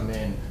community come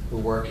in who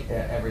work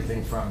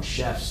everything from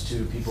chefs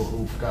to people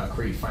who've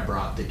create fiber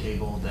optic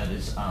cable that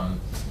is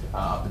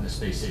up in the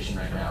space station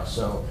right now.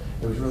 So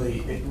it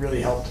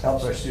really helps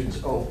our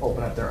students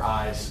open up their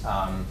eyes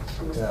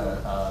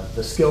to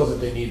the skills that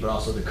they need, but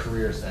also the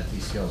careers that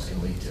these skills can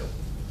lead to.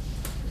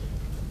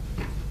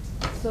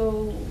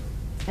 So,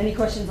 any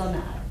questions on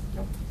that?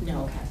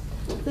 No. Okay.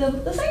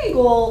 The second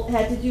goal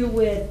had to do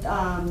with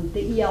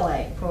the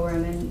ELA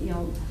program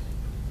and,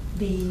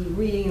 the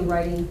reading and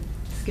writing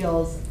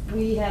skills.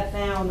 We have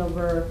found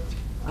over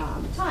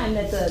time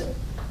that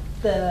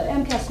the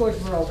MCAS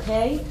scores were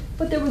okay,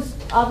 but there was,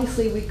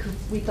 obviously,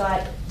 we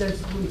thought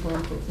there's room for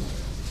improvement.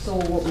 So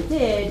what we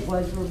did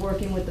was we're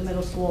working with the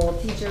middle school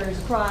teachers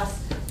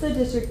across the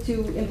district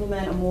to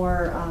implement a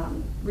more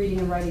reading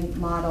and writing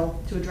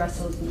model to address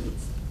those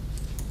needs.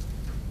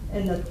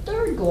 And the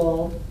third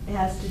goal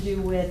has to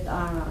do with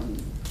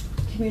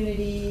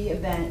community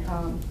event,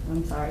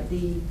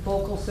 the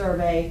vocal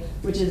survey,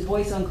 which is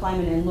Voice on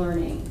Climate and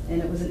Learning.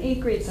 And it was an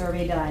 8th grade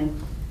survey done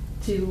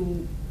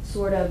to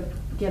sort of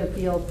get a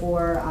feel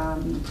for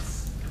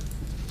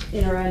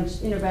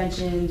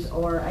interventions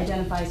or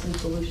identify some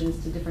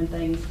solutions to different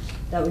things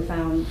that we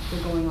found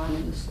were going on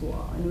in the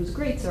school. And it was a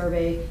great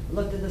survey,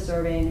 looked at the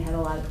survey and had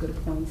a lot of good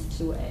points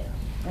to it.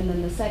 And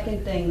then the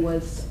second thing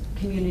was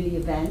community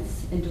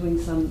events and doing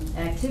some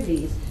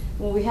activities.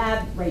 What we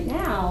have right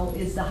now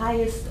is the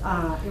highest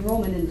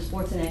enrollment in the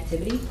sports and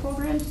activity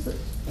programs,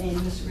 and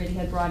Mr. Grady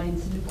had brought in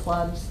some new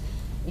clubs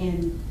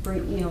and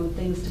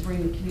things to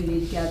bring the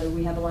community together.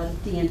 We have a lot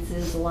of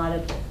dances, a lot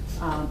of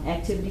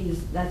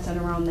activities that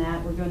center around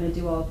that. We're going to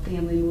do a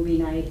family movie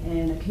night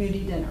and a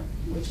community dinner,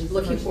 which is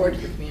Looking forward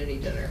to the community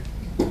dinner.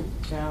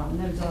 Yeah, and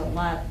there's a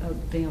lot of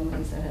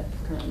families that have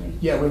currently.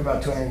 Yeah, we have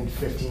about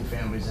 215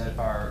 families that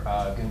are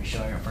going to be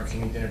showing up for our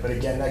community dinner. But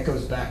again, that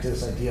goes back to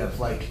this idea of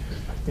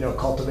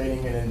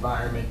cultivating an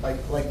environment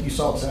like you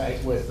saw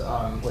tonight with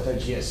our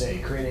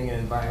GSA, creating an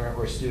environment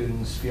where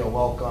students feel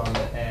welcome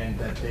and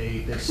that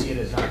they see it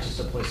as not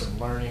just a place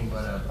of learning,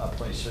 but a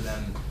place for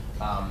them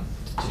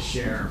to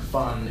share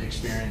fun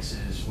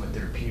experiences with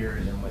their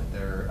peers and with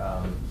their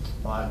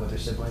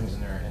siblings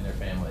and their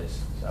families.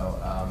 So.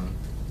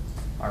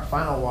 Our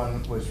final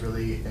one is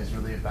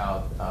really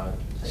about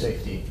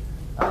safety,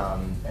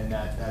 and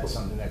that's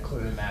something that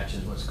clearly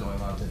matches what's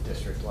going on at the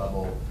district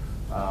level.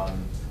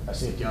 A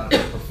safety audit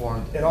was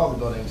performed in all the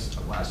buildings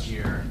last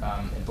year,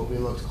 but we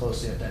looked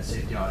closely at that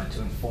safety audit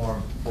to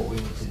inform what we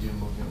need to do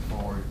moving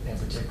forward, in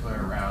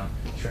particular around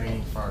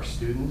training for our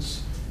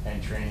students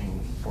and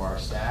training for our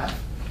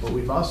staff. But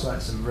we've also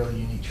had some really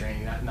unique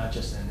training, not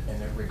just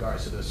in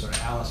regards to the sort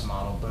of Alice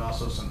model, but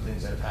also some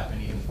things that have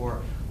happened even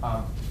for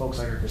folks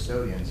like our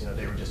custodians.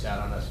 They were just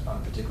out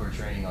on particular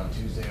training on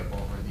Tuesday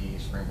over the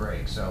spring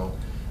break. So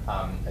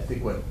I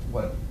think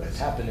what has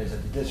happened is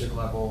at the district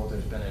level,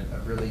 there's been a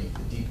really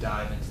deep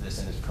dive into this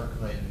and it's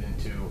percolated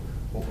into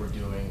what we're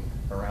doing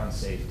around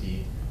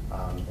safety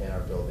in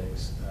our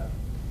buildings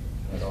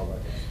at all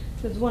levels.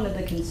 Because one of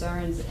the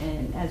concerns,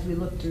 and as we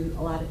look through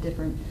a lot of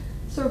different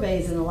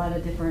surveys and a lot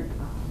of different,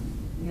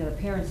 the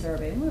parent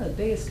survey, one of the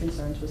biggest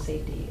concerns was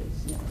safety.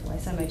 Is I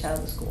send my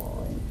child to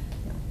school, and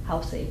how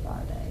safe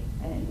are they?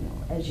 And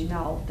as you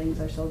know, things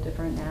are so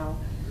different now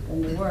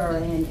than they were,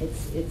 and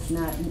it's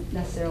not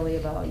necessarily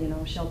about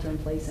shelter in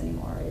place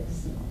anymore.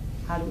 It's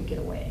how do we get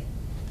away?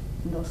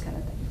 and those kind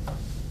of things.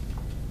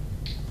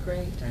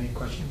 Great. Any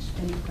questions?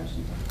 Any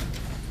questions?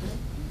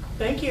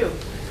 Thank you.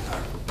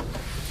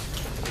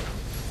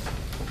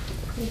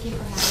 Thank you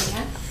for having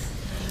us.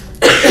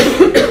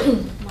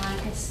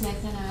 Monica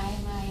Smith and I,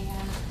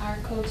 our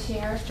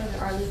co-chair for the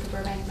Arlington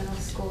Burbank Middle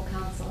School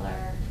Council,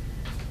 are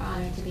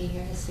honored to be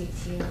here to speak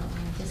to you,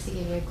 just to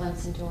give you a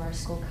glimpse into our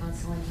school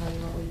council and tell you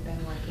what we've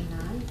been working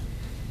on.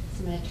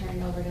 So I'm going to turn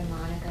it over to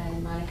Monica,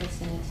 and Monica's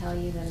going to tell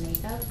you the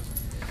makeup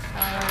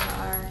of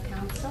our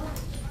council.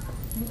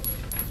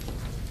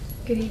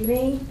 Good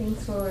evening.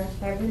 Thanks for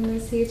having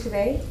us here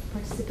today,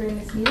 participating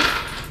in this meeting.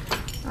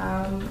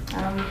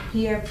 I'm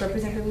here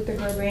representing Luther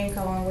Burbank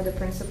along with the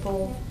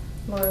principal,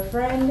 Laura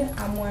Friend.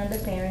 I'm one of the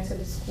parents of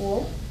the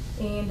school,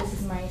 and this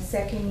is my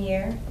second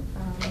year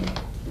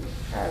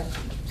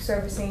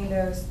servicing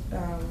the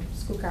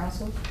school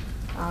council.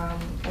 Our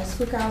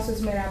school council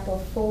is made up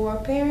of 4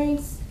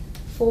 parents,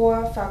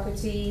 4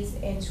 faculties,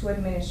 and 2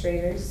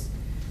 administrators.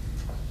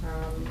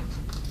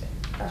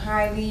 A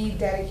highly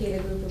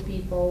dedicated group of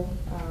people.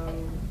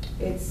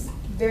 It's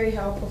very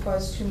helpful for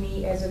us to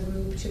meet as a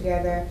group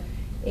together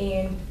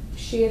and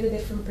share the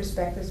different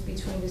perspectives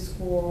between the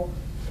school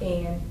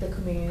and the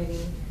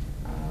community.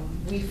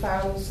 We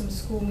follow some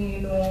school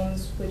meeting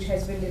norms which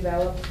has been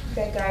developed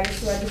that guide us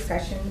to our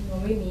discussion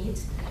when we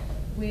meet.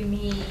 We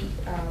meet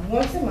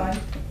once a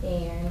month,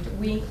 and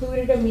we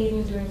included a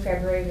meeting during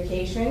February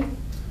vacation,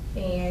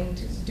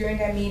 and during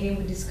that meeting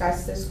we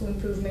discussed the school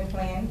improvement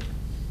plan.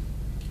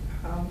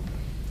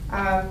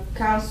 Our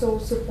council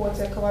supports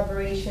a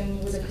collaboration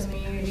with the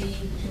community,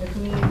 between the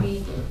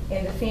community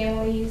and the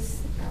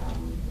families.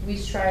 We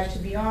strive to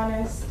be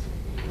honest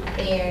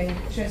and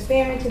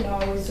transparent in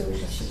always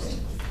solution seeking.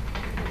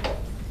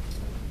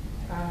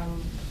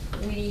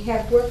 We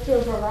have worked through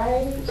a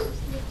variety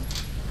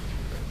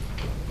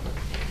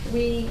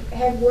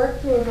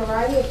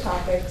of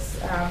topics.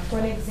 For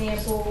an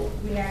example,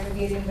 we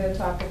navigated the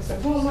topics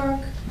of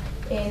homework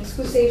and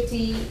school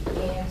safety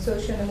and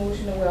social and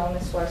emotional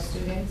wellness for our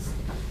students.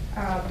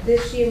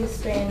 This year we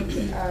spent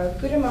a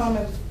good amount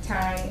of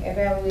time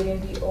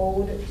evaluating the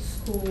old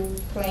school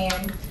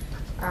plan,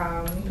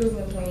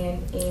 improvement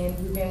plan, and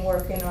we've been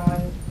working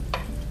on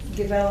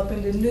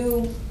developing the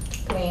new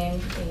plan,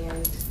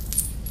 and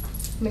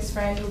Ms.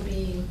 Friend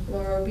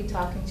Laura will be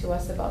talking to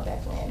us about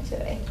that plan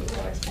today.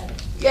 Laura's better.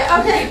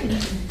 Yeah, okay.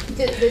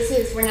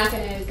 We're not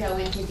going to go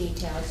into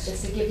details,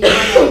 just to give you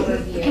an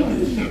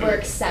overview. We're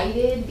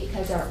excited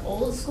because our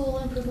old school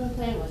improvement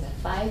plan was a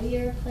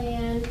 5-year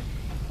plan,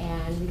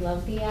 and we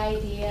love the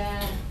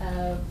idea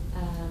of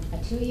a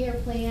 2-year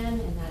plan,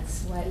 and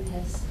that's what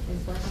is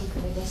working for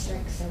the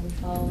district, so we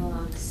follow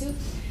along suit.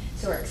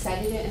 So we're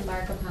excited to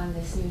embark upon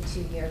this new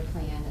 2-year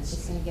plan. It's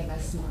just going to give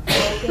us more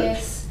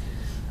focus,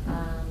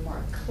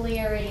 more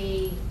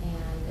clarity,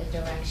 and a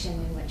direction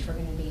in which we're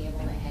going to be able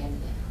to head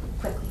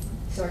quickly.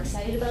 So we're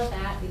excited about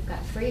that. We've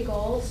got 3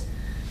 goals.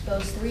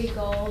 Those 3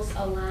 goals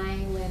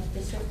align with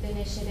district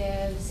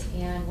initiatives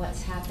and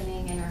what's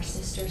happening in our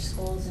sister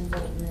schools in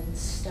Bolton and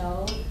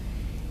Stowe.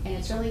 And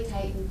it's really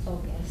tight and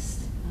focused.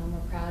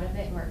 We're proud of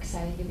it, and we're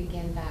excited to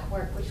begin that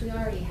work, which we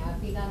already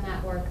have begun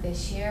that work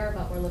this year,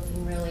 but we're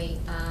looking really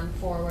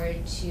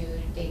forward to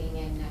digging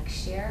in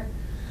next year.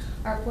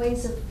 Our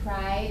points of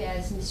pride,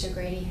 as Mr.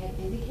 Grady had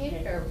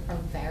indicated, are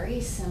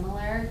very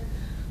similar.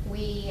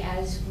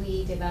 As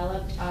we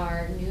developed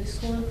our new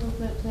school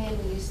improvement plan,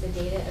 we used the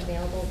data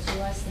available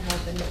to us to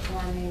help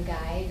inform and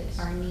guide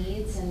our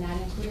needs, and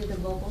that included the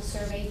vocal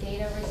survey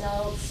data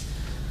results,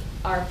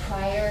 our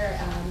prior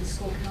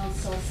school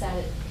council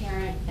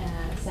parent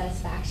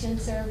satisfaction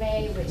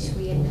survey, which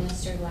we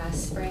administered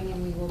last spring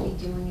and we will be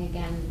doing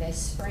again this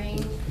spring,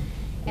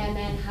 and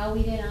then how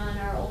we did on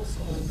our old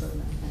school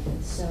improvement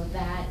plan. So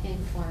that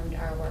informed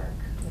our work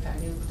with our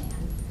new plan.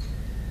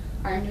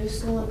 Our new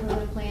school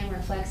improvement plan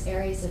reflects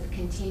areas of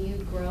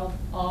continued growth,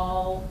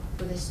 all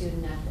with a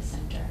student at the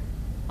center,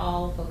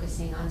 all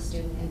focusing on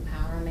student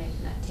empowerment,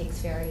 and that takes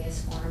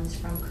various forms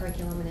from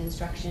curriculum and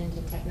instruction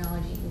to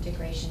technology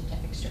integration to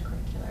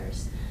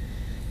extracurriculars.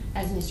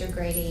 As Mr.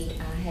 Grady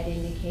had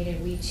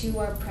indicated, we too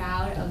are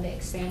proud of the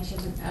expansion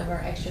of our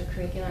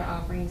extracurricular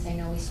offerings. I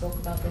know we spoke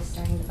about this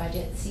during the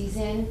budget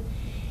season,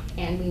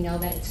 and we know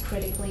that it's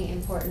critically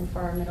important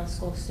for our middle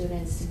school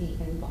students to be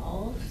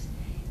involved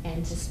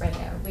and to spread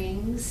their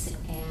wings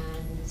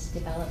and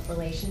develop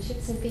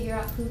relationships and figure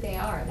out who they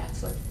are.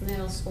 That's what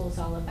middle school is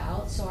all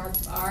about. So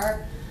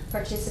our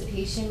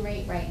participation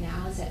rate right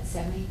now is at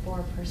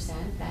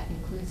 74%. That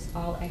includes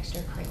all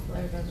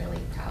extracurriculars. We're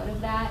really proud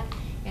of that,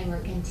 and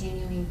we're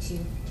continuing to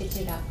pitch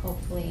it up,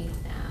 hopefully,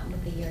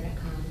 with the year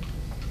to come.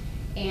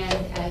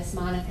 And as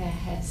Monica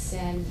has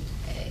said,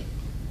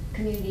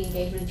 community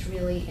engagement is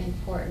really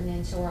important,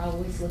 and so we're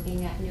always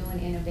looking at new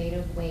and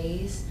innovative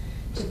ways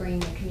to bring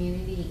the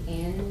community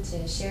in,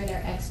 to share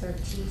their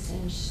expertise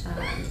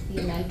and be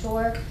a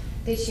mentor.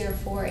 This year,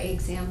 for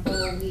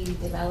example, we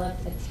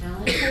developed a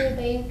talent pool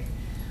bank.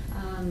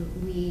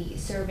 We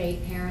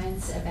surveyed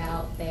parents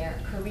about their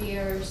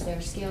careers,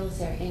 their skills,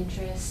 their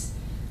interests,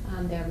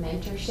 their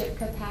mentorship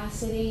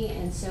capacity,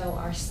 and so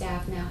our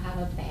staff now have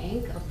a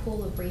bank, a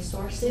pool of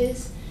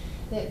resources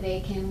that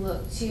they can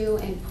look to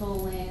and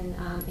pull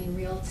in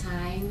real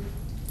time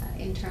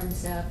in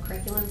terms of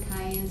curriculum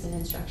tie-ins and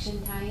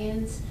instruction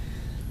tie-ins.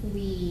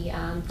 We,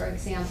 for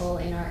example,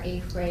 in our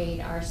 8th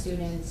grade, our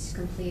students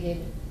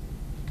completed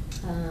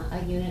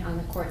a unit on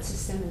the court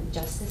system and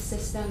justice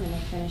system, and they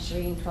finished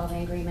reading 12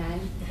 Angry Men.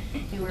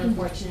 And we're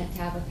fortunate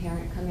to have a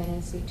parent come in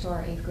and speak to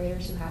our 8th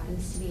graders who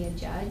happens to be a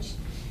judge.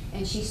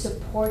 And she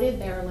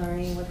supported their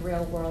learning with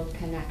real world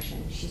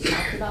connection. She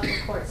talked about the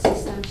court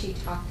system, she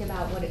talked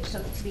about what it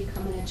took to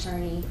become an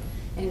attorney,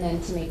 and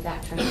then to make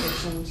that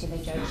transition to the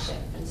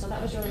judgeship. And so that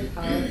was really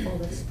powerful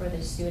for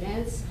the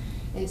students.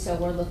 And so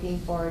we're looking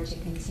forward to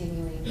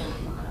continuing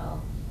that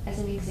model as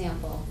an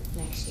example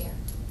next year.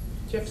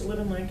 Do you have to live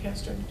in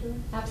Lancaster to do it?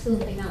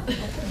 Absolutely not.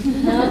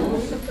 No.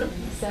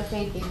 So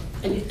thank you.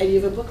 And you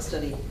have a book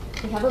study.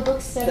 We have a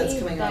book study That's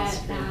coming on that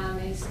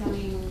screen. is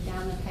coming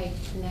down the pipe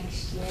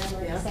next year.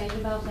 We're Yeah. excited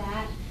about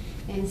that.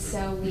 And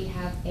so we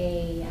have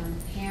a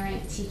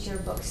parent-teacher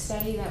book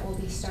study that will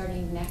be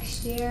starting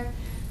next year.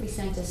 We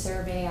sent a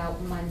survey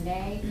out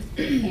Monday,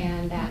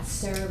 and that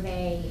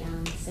survey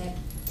said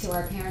to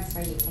our parents,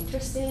 are you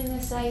interested in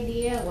this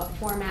idea? What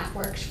format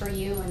works for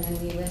you? And then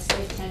we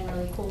listed 10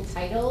 really cool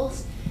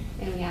titles.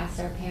 And we asked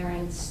our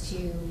parents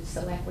to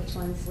select which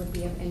ones would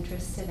be of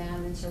interest to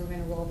them, and so we're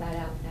going to roll that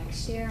out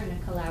next year in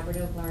a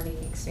collaborative learning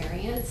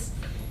experience.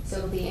 So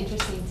it'll be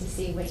interesting to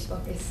see which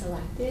book is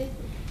selected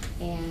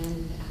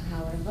and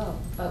how it'll go.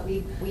 But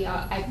we've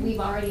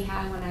already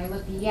had, when I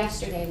looked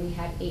yesterday, we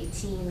had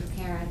 18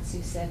 parents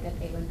who said that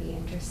they would be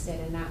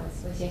interested, and that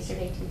was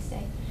yesterday,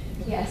 Tuesday?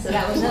 Yeah, so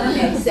that was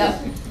Monday. So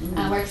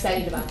we're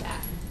excited about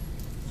that.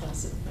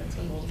 Awesome.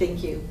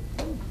 Thank you.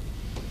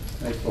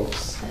 Hi,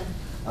 folks.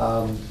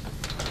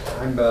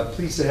 I'm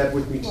pleased to have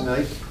with me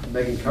tonight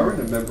Megan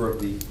Curran, a member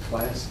of the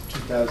class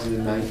of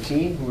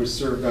 2019, who has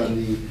served on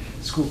the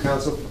school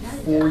council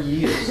for 4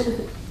 years.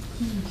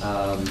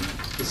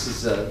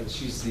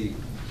 She's the,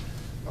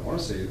 I want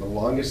to say, the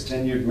longest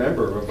tenured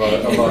member of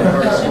our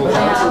current school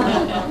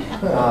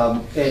council.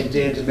 And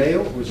Dan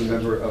DeMayo, who is a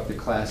member of the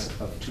class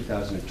of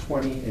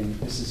 2020, and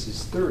this is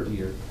his 3rd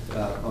year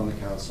on the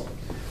council.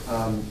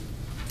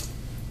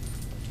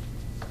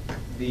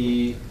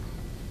 The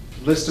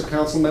list of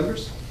council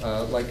members,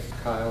 like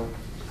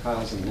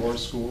Kyle's and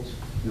Laura's schools,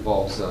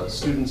 involves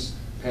students,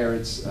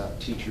 parents,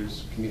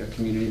 teachers, a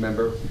community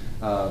member.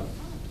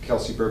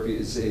 Kelsey Burpee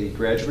is a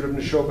graduate of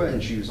Nashoba,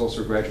 and she was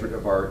also a graduate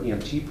of our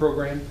EMT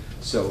program,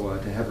 so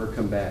to have her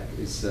come back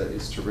is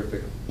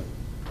terrific.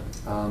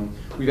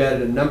 We've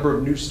added a number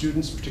of new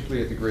students,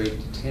 particularly at the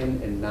grade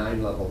 10 and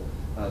 9 level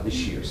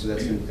this year, so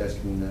that's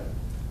been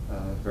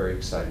very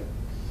exciting.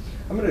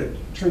 I'm going to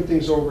turn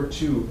things over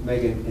to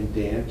Megan and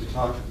Dan to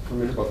talk for a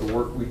minute about the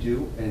work we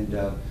do and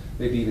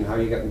maybe even how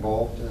you got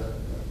involved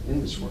in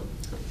this work.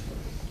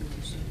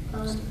 Yeah,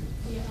 I'll talk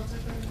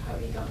about how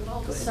we got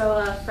involved.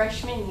 So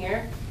freshman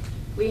year,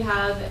 we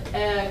have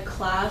a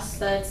class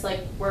that's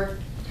like work,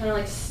 kind of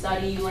like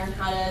study. You learn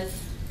how to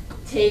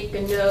take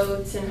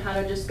notes and how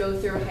to just go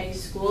through high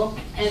school.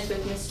 And it's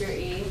with Mr.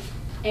 E.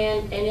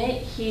 And in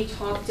it, he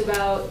talked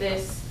about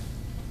this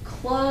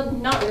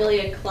club, not really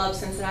a club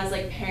since it has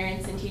like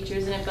parents and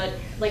teachers in it, but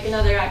like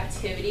another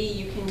activity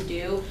you can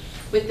do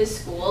with the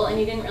school. And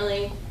he didn't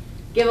really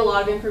give a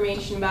lot of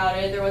information about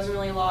it. There wasn't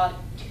really a lot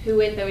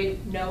to it that we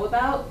know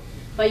about,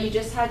 but you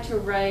just had to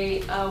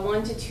write a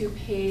 1 to 2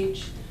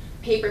 page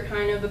paper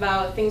kind of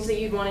about things that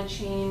you'd want to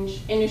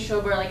change in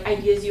Nashoba, or like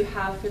ideas you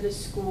have for the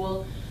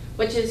school,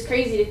 which is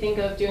crazy to think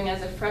of doing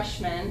as a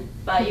freshman,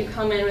 but you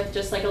come in with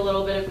just like a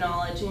little bit of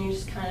knowledge and you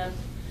just kind of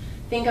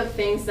think of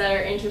things that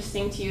are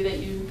interesting to you that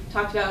you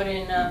talked about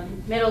in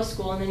middle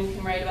school, and then you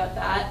can write about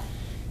that,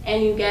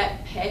 and you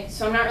get picked.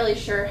 So I'm not really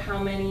sure how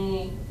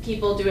many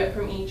people do it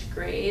from each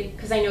grade,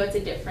 because I know it's a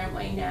different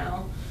way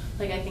now.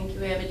 Like I think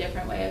we have a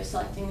different way of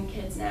selecting the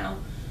kids now.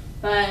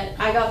 But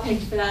I got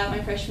picked for that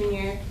my freshman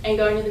year, and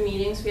going to the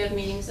meetings, we have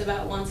meetings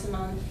about once a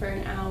month for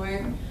an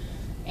hour.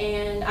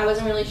 And I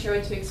wasn't really sure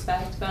what to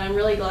expect, but I'm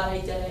really glad I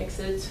did it, because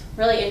it's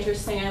really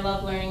interesting. I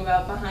love learning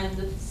about behind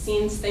the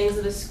scenes things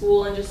of the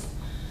school, and just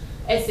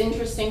it's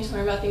interesting to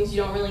learn about things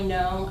you don't really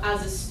know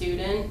as a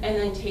student, and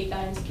then take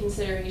that into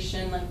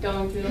consideration, like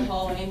going through the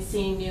hallway and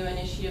seeing new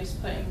initiatives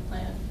put in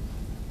plan.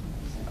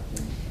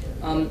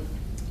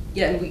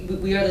 Yeah,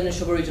 and we are the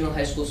Nashoba Regional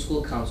High School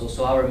School Council,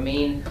 so our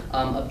main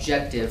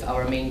objective,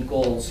 our main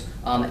goals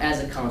as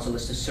a council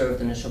is to serve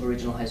the Nashoba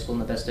Regional High School in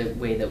the best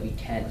way that we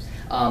can.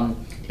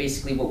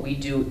 Basically what we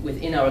do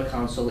within our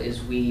council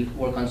is we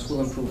work on school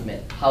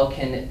improvement. How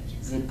can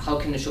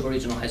Nashoba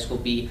Regional High School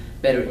be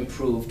better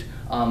improved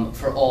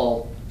for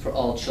all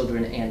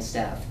children and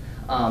staff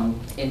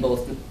in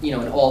both, in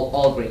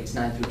all grades,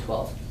 9 through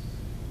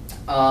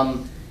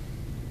 12.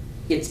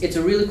 It's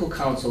a really cool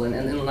council,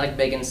 and like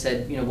Megan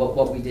said,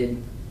 what we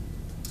did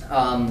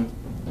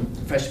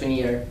freshman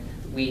year,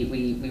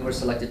 we were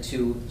selected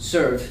to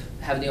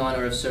have the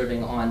honor of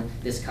serving on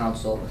this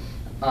council.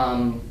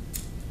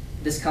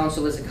 This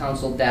council is a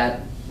council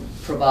that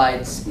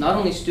provides not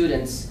only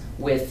students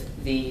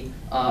with the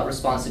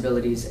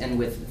responsibilities and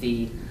with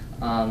the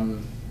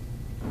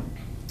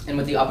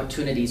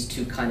opportunities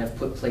to kind of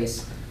put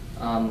place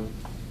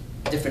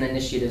different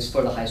initiatives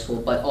for the high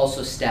school, but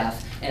also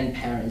staff and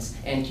parents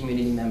and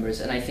community members.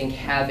 And I think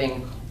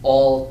having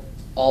all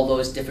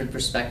those different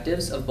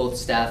perspectives of both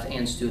staff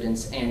and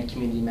students and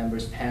community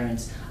members,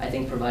 parents, I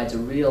think provides a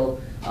real,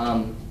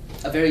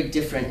 a very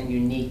different and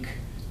unique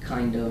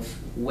kind of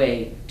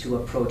way to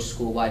approach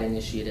school-wide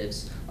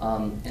initiatives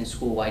and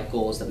school-wide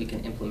goals that we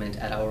can implement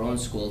at our own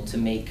school to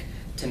make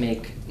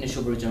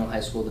Nashoba Regional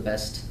High School the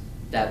best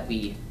that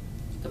we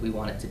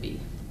want it to be.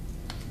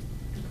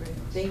 Great.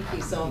 Thank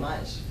you so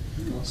much.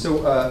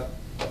 So,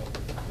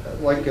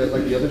 like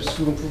the other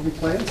school improvement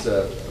plans,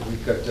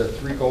 we've got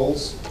 3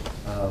 goals.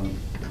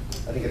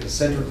 I think at the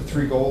center of the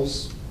 3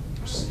 goals,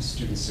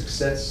 student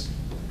success,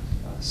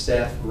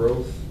 staff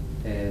growth,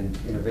 and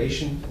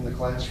innovation in the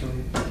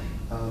classroom,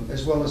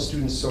 as well as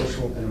student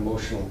social and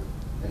emotional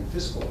and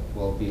physical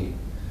well-being.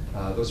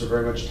 Those are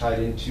very much tied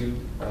into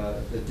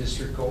the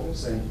district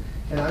goals, and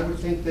I would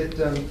think that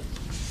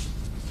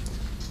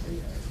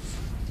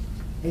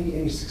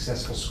any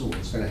successful school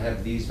is going to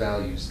have these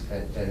values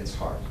at its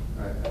heart.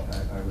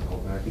 I would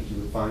hope, and I think you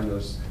would find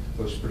those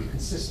pretty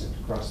consistent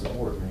across the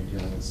board when you're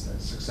dealing with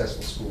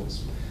successful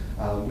schools.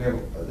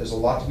 There's a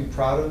lot to be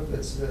proud of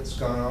that's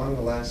gone on in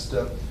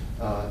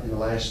the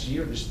last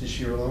year, this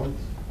year alone.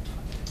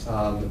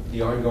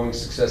 The ongoing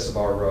success of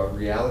our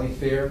reality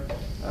fair,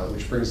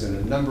 which brings in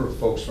a number of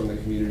folks from the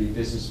community,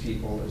 business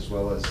people, as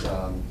well as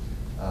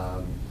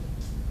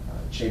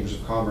chambers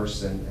of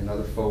commerce and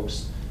other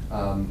folks.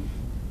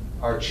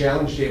 Our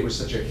challenge day was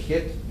such a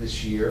hit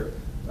this year,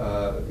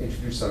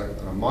 introduced on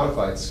a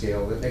modified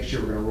scale, that next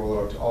year we're going to roll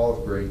it out to all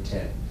of grade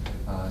 10.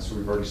 So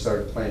we've already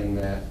started planning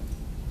that.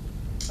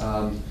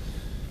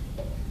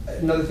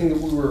 Another thing that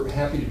we were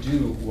happy to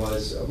do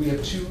was we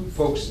have 2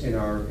 folks in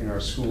our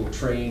school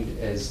trained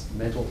as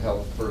mental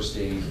health first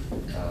aid,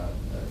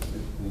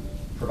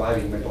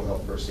 providing mental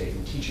health first aid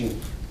and teaching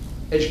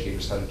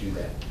educators how to do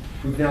that.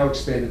 We've now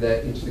expanded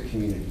that into the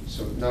community,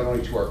 so not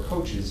only to our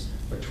coaches,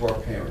 but to our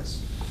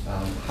parents.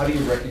 How do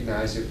you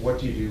recognize it? What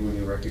do you do when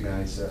you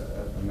recognize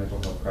a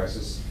mental health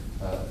crisis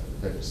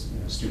that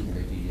a student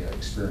may be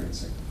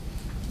experiencing?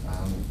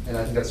 And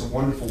I think that's a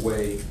wonderful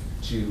way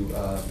to,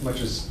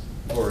 much as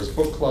Laura's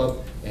book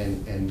club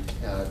and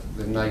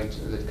the night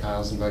that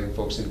Kyle's inviting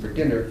folks in for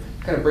dinner,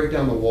 kind of break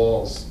down the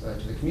walls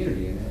to the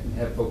community and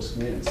have folks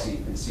come in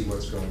and see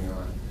what's going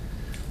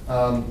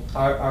on.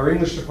 Our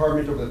English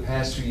department over the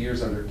past 2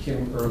 years under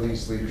Kim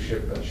Early's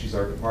leadership, she's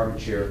our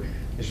department chair,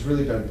 has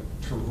really done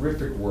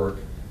terrific work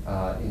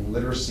in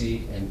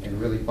literacy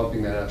and really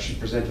bumping that up. She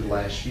presented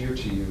last year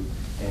to you,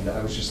 and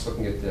I was just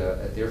looking at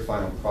their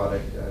final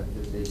product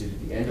that they did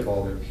at the end of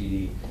all their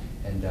PD,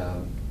 and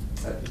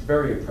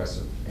very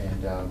impressive.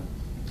 And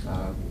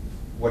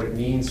what it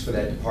means for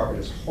that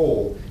department as a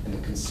whole and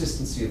the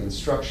consistency of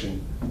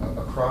instruction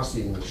across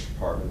the English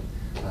department,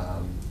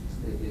 I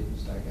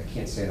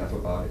can't say enough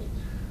about it.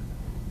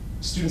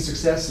 Student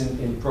success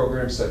in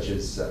programs such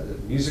as the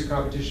music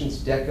competitions,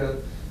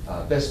 DECA,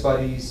 Best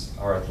Buddies,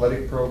 our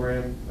athletic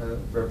program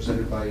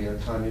represented by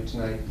Tanya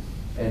tonight,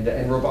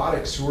 and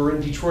robotics, who are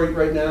in Detroit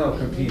right now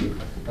competing.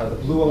 The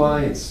Blue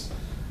Alliance,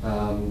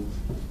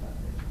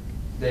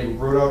 they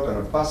rode out on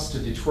a bus to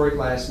Detroit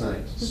last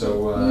night,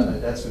 so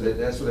that's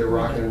where they're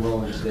rocking and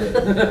rolling today.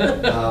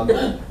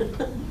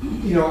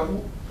 You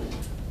know,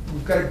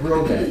 we've got to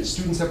grow that.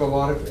 Students have a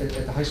lot of,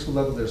 at the high school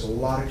level, there's a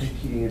lot of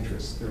competing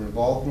interests. They're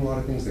involved in a lot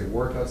of things. They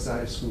work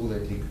outside of school. They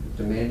take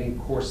demanding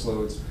course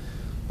loads,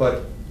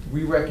 but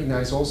we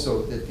recognize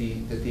also that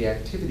the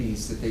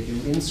activities that they do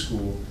in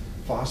school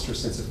foster a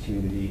sense of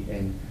community,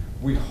 and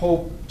we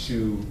hope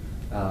to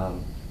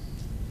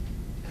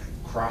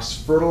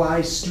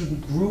cross-fertilize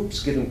student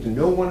groups, get them to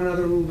know one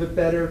another a little bit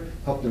better,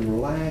 help them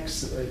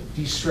relax,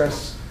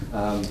 de-stress.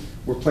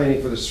 We're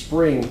planning for the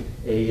spring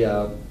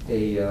a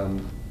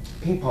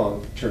ping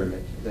pong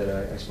tournament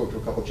that I spoke to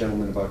a couple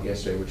gentlemen about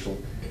yesterday, which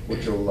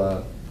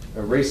will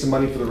raise some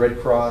money for the Red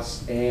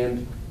Cross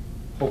and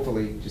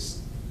hopefully just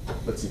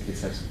let some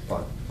kids have some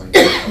fun.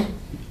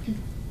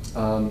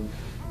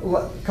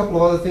 A couple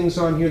of other things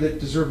on here that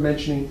deserve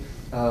mentioning.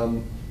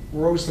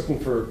 We're always looking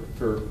for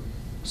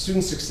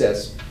student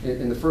success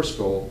in the first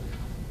goal.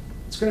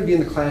 It's going to be in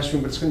the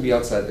classroom, but it's going to be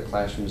outside the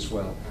classroom as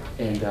well.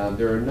 And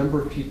there are a number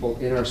of people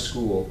in our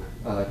school,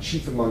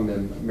 chief among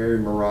them, Mary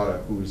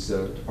Murata, who's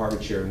the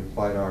department chair in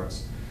applied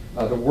arts.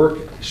 The work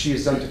she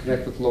has done to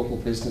connect with local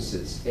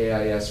businesses,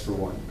 AIS for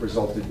one,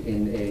 resulted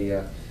in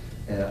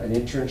an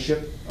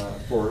internship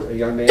for a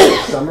young man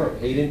this summer, a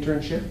paid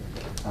internship.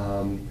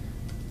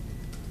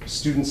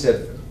 Students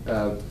have,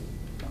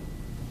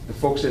 the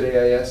folks at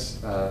AIS,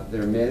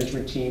 their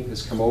management team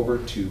has come over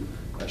to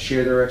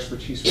share their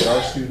expertise with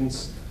our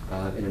students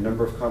in a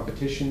number of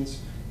competitions,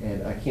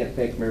 and I can't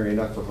thank Mary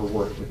enough for her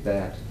work with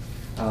that.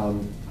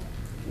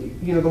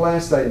 You know, the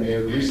last item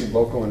there, the recent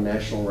local and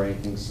national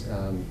rankings,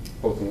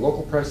 both in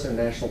local press and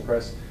national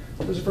press,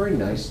 those are very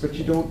nice, but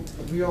you don't,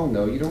 we all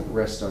know, you don't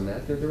rest on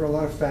that. There are a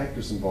lot of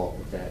factors involved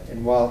with that.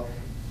 And while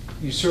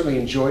you certainly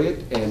enjoy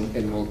it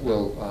and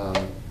will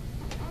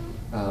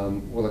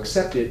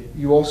accept it,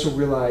 you also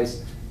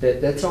realize that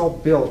that's all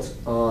built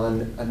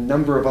on a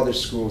number of other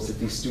schools that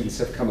these students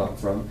have come up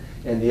from,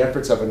 and the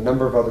efforts of a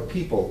number of other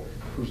people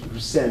who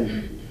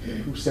send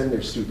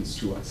their students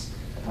to us.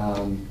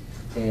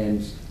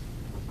 And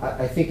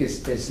I think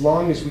as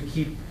long as we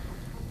keep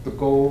the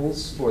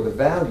goals or the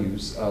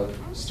values of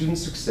student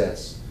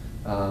success,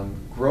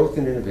 growth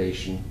and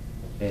innovation,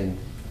 and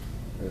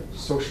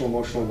social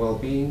emotional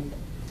well-being,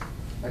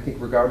 I think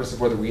regardless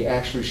of whether we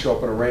actually show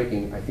up in a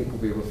ranking, I think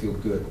we'll be able to feel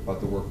good about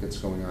the work that's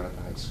going on at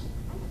the high school.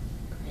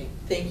 Great,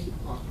 thank you,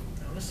 Paul.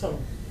 Awesome.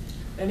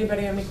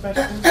 Anybody have any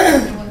questions?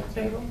 Anyone at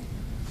the table?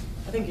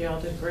 I think you all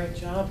did a great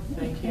job.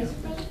 Thank you.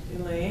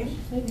 Elaine?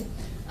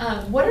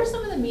 What are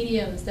some of the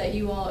mediums that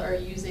you all are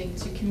using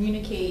to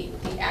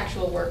communicate the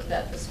actual work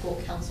that the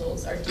school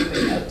councils are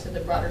doing out to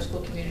the broader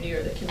school community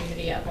or the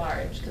community at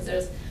large?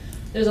 Because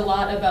there's a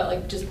lot about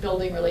like just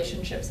building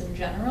relationships in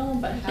general,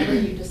 but how are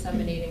you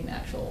disseminating the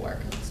actual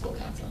work of the school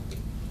council?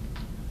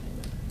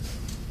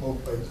 Well,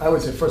 I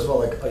would say, first of all,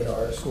 like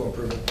our school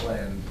improvement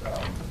plan,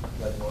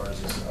 like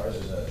Laura's, ours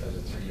is a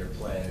 3-year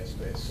plan.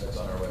 It's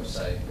on our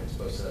website. It's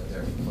posted up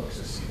there for folks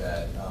to see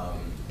that.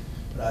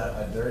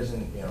 But there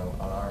isn't, on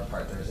our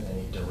part, there isn't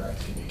any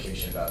direct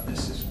communication about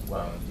this is,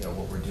 what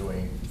we're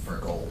doing for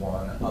goal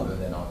 1, other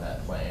than on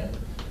that plan.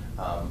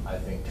 I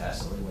think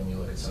tacitly, when you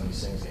look at some of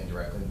these things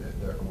indirectly,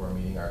 we're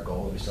meeting our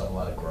goals. We still have a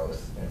lot of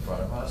growth in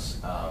front of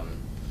us.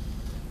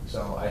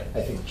 So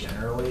I think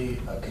generally,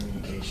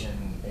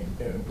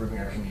 improving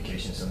our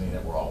communication is something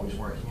that we're always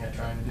working at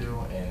trying to do,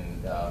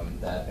 and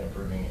that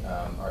improving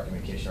our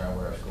communication around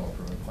what our school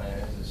improvement plan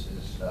is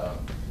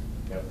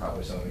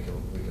probably something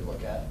we could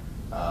look at.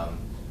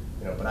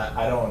 But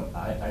I know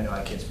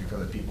I can't speak for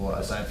other people.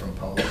 Aside from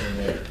publishing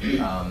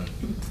it on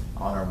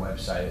our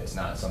website, it's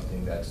not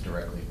something that's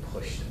directly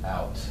pushed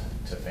out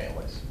to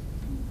families.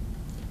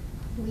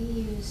 We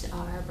use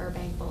our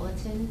Burbank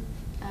Bulletin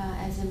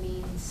as a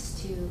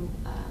means to,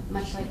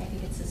 much like I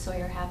think it's the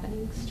Sawyer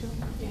Happenings, true?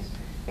 Yeah.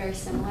 Very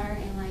similar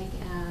in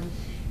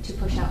to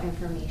push out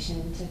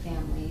information to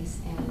families,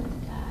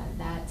 and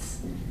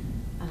that's,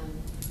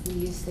 we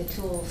use the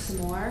tool some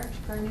more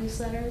for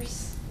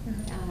newsletters.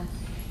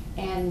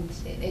 And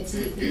it's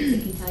neat because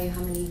it can tell you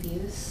how many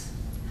views,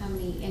 how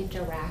many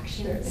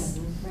interactions,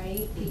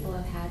 right, people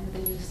have had with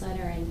the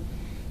newsletter,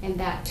 and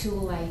that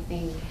tool, I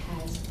think,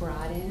 has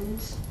broadened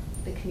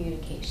the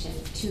communication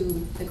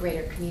to the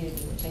greater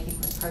community, which I think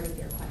was part of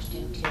your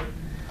question too.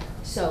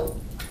 So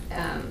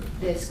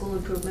the school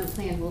improvement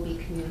plan will be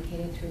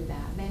communicated through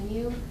that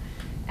venue.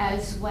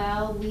 As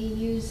well, we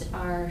use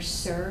our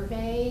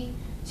survey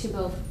to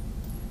both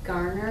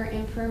garner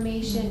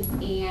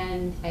information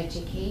and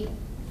educate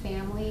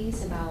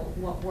families about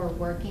what we're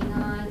working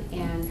on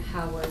and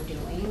how we're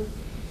doing.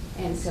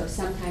 And so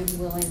sometimes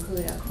we'll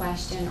include a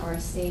question or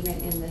a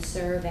statement in the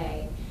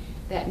survey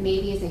that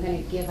maybe isn't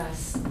going to give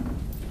us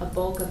a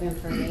bulk of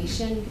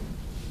information,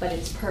 but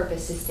its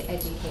purpose is to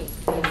educate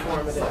families.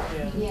 Informative,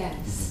 yeah.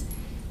 Yes,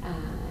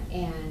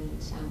 and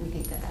we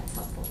think that that's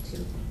helpful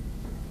too.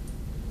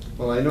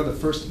 Well, I know the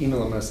first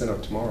email I'm going to send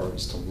out tomorrow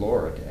is to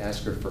Laura to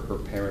ask her for her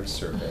parents'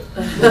 survey.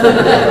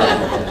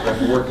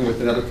 I'm working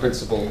with another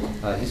principal.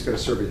 He's got a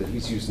survey that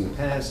he's used in the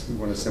past. We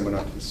want to send one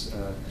out this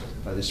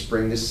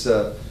spring.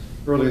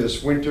 Earlier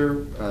this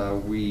winter,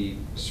 we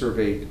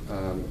surveyed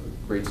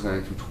grades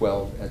 9 through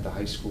 12 at the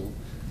high school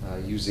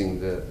using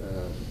the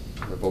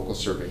vocal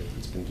survey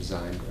that's been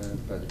designed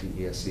by the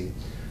BESE.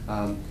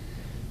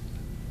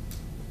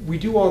 We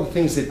do all the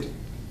things that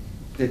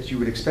you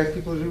would expect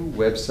people to do,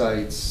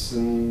 websites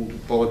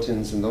and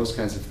bulletins and those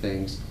kinds of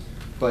things.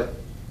 But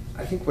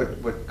I think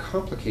what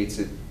complicates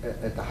it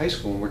at the high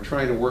school, and we're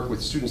trying to work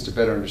with students to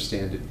better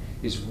understand it,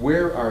 is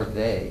where are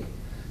they?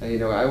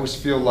 I always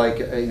feel like,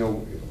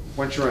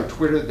 once you're on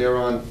Twitter, they're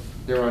on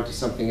to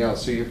something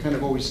else. So you're kind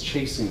of always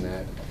chasing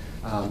that.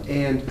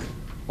 And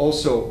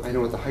also, I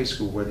know at the high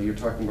school, whether you're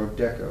talking about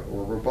DECA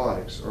or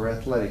robotics or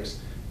athletics,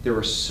 there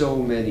are so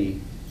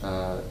many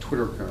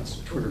Twitter accounts,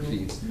 Twitter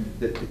feeds,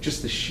 that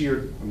just the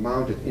sheer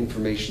amount of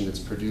information that's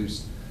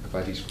produced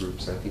by these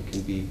groups, I think,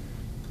 can be,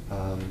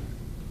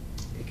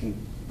 it can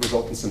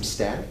result in some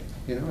static.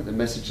 The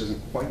message doesn't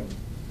quite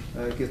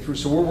get through.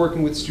 So we're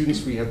working with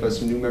students. We have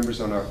some new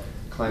members on our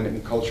Climate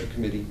and Culture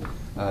Committee,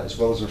 as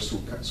well as our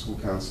school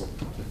council,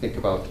 to think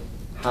about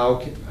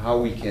how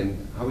we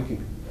can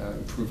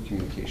improve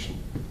communication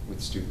with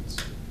students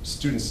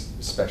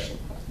especially.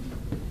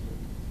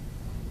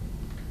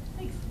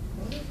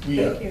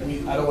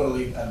 I don't want to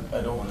leave.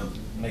 I don't want to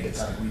make it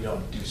sound like we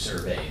don't do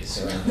surveys.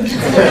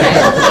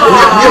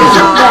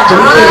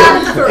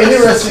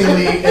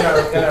 Interestingly, in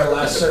our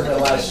last survey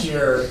last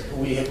year,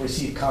 we had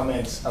received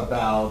comments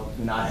about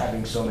not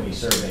having so many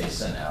surveys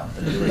sent out.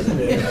 That there was a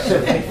bit of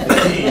survey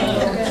fatigue,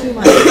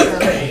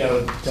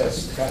 to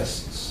kind of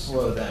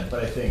slow that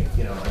but I think,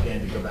 you know,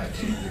 again, to go back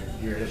to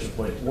your initial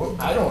point,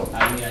 I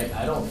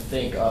don't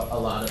think a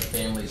lot of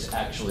families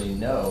actually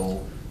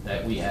know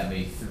that we have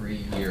a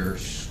 3-year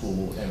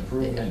school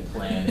improvement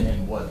plan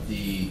and what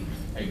the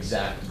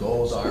exact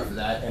goals are for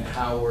that and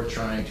how we're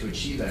trying to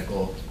achieve that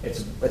goal.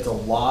 It's a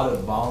lot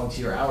of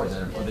volunteer hours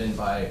that are put in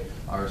by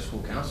our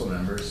school council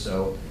members,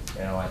 so,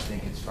 you know, I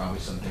think it's probably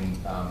something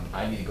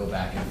I need to go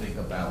back and think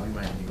about. We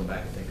might need to go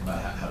back and think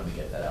about how do we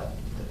get that out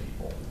to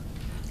people.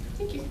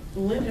 Thank you.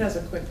 Lynn has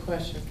a quick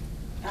question.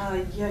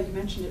 Yeah, you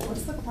mentioned it.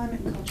 What's the climate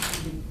and culture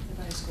committee at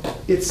the high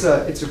school? It's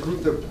a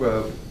group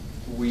that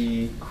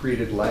we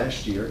created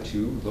last year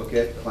to look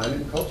at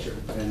climate and culture,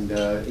 and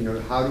you know,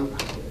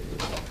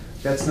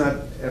 that's not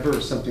ever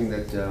something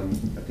that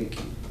I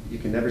think you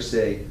can never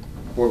say,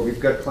 boy, we've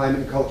got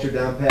climate and culture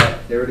down pat,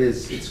 there it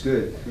is, it's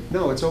good.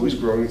 No, it's always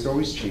growing, it's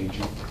always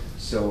changing.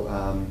 So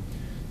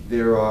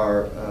there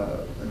are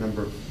a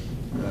number of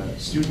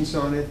students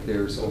on it.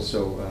 There's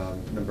also a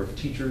number of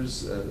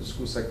teachers,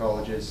 school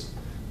psychologists,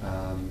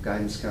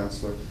 guidance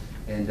counselor,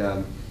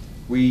 and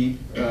we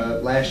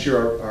last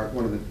year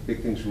one of the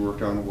big things we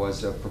worked on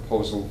was a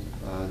proposal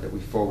that we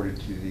forwarded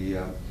to the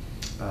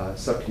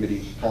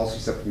subcommittee, policy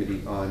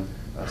subcommittee on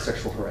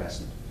sexual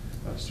harassment,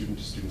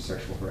 student-to-student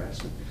sexual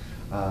harassment.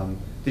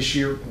 This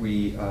year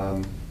we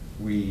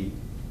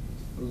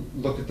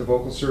looked at the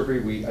vocal survey.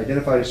 We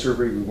identified a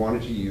survey we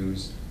wanted to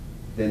use,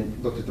 then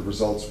looked at the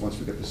results once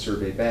we got the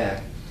survey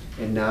back,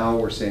 and now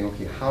we're saying,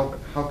 okay, how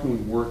can we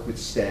work with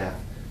staff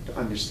to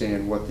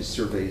understand what this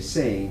survey is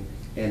saying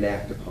and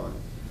act upon it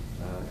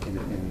in a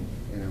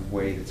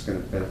way that's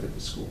going to benefit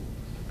the school.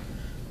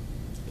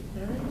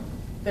 All right.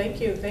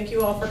 Thank you. Thank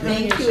you all for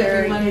coming and Thank you,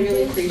 sharing. everyone. We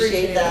really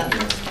appreciate that.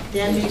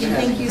 Dan,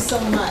 thank you so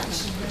much.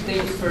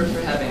 Thank you for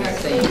having us.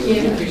 Thank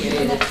you.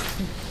 Appreciate it.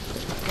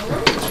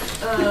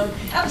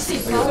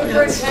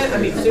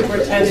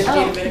 Superintendent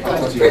DiDomenico.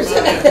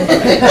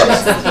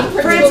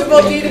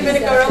 Principal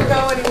DiDomenico, don't go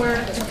anywhere.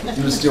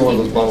 You were still one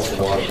of those bottles of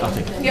water.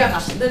 Yeah,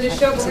 the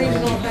Nashoba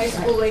Regional High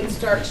School late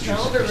start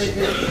calendar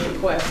review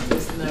request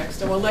is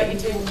next, and we'll let you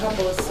take a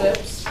couple of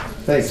sips.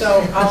 Thanks.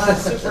 So I'll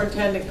ask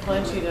Superintendent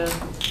Clenchey to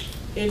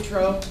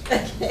intro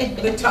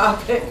the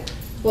topic.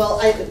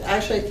 Well, I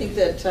think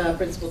that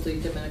Principal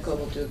DiDomenico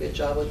will do a good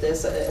job with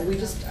this. We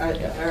just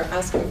are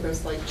asking for a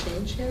slight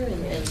change here,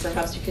 and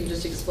perhaps you can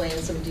just explain in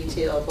some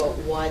detail about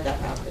why that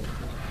happened.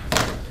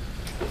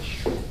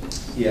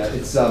 Yeah,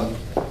 it's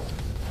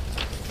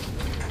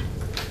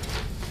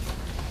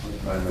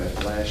find my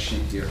last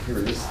sheet here. Here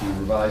it is, the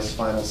revised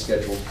final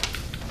schedule,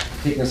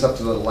 taking us up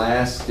to the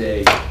last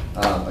day.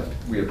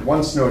 We had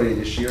one snow day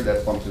this year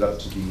that bumped it up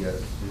to the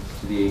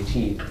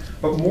 18th.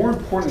 But more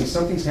importantly,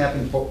 something's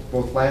happened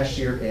both last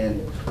year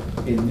and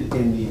in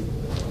the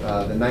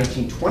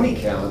 1920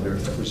 calendar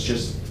that was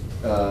just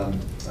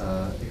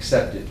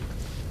accepted.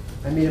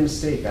 I made a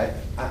mistake.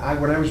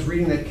 When I was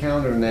reading that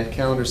calendar and that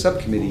calendar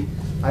subcommittee,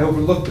 I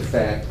overlooked the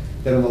fact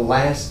that on the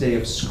last day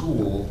of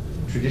school,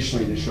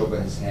 traditionally Nashoba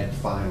has had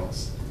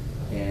finals,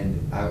 and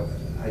I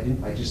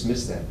just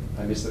missed that.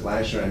 I missed it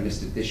last year, and I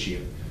missed it this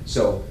year.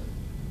 So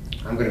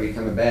I'm going to be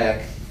coming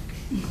back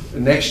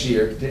next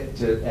year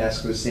to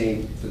ask for the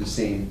same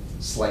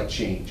slight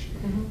change.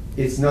 Mm-hmm.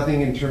 It's nothing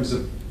in terms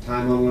of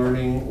time on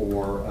learning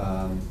or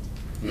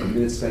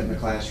minutes spent in the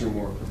classroom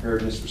or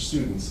preparedness for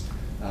students.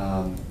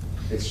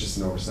 It's just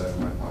an oversight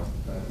on my part.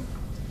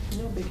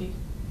 No biggie.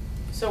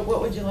 So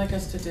what would you like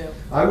us to do?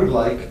 I would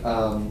like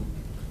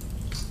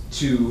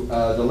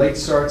the late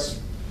starts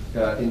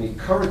in the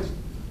current,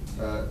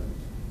 well,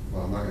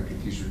 I'm not going to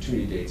confuse you with too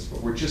many dates,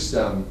 but we're just,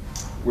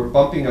 we're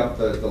bumping up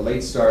the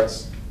late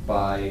starts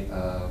by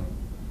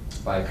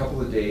a couple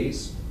of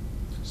days,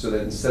 so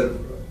that instead of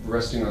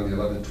resting on the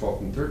 11th, 12th,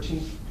 and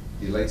 13th,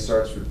 the late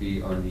starts would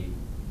be on the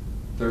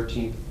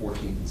 13th, 14th,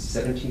 and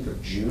 17th of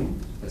June.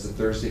 That's a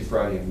Thursday,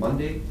 Friday, and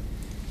Monday.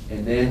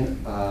 And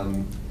then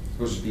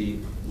those would be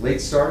late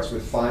starts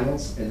with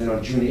finals, and then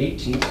on June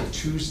 18th, a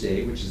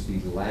Tuesday, which is the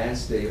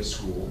last day of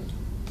school,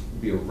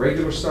 would be a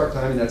regular start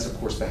time, and that's of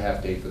course the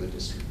half day for the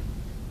district.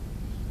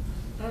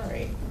 All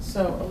right,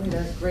 so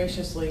Alina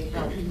graciously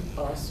helped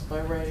us by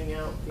writing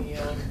out the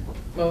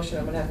motion.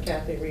 I'm going to have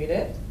Kathy read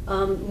it.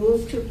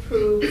 Move to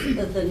approve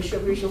the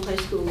Nashoba Regional High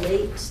School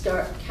late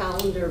start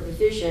calendar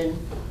revision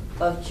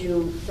of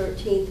June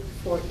 13th,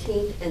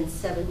 14th, and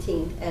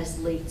 17th as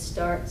late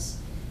starts,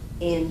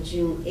 and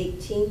June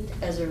 18th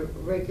as a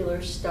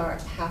regular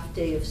start half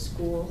day of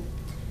school.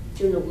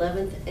 June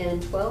 11th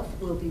and 12th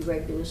will be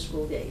regular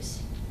school days.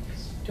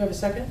 Do you have a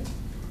second?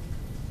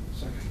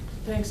 Second.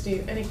 Thanks,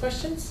 Steve. Any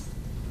questions?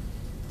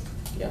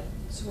 Yep.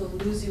 So we're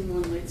losing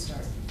one late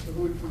start. We're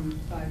going from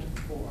 5 to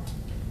 4.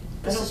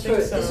 I don't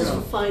think so. This is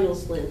for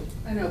finals, Lynn.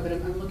 I know, but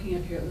I'm looking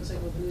up here. It looks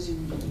like we're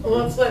losing one.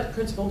 Well, let's let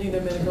Principal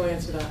DiDomenico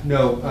answer that.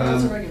 No.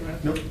 That's a regular.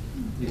 Nope.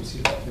 You can see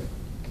that.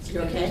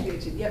 You okay?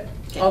 Yep.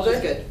 Okay, all she's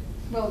good? good.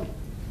 Well,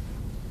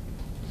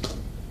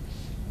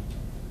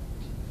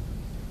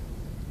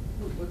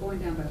 we're going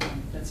down by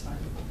 1. That's fine.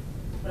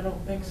 I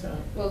don't think so.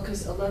 Well,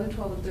 because 11,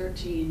 12, and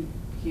 13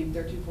 became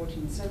 13, 14,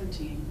 and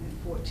 17, and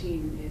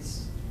 14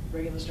 is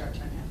regular start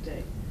time, half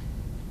day.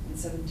 And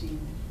 17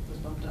 was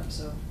bumped up,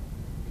 so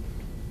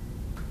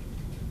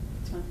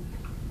it's fine.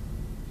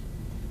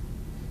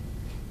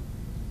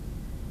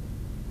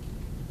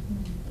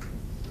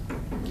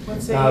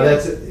 What's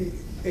That's,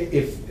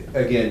 if,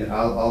 again,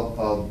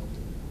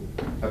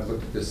 I've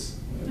looked at this,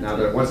 now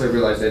that, once I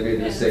realized I made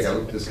a mistake, I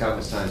looked at this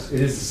countless times. It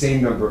is the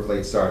same number of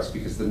late starts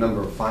because the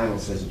number of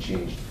finals hasn't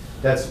changed.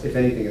 That's, if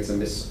anything, it's a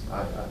miss,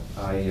 I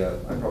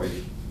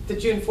probably. The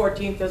June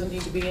 14th doesn't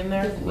need to be in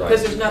there? Right.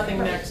 Because there's nothing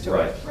next to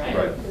it.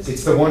 Right.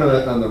 It's the one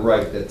on the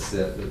right that's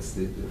the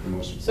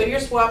most. So you're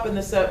swapping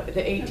the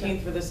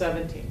 18th for the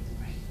 17th?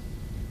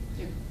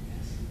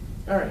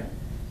 All right.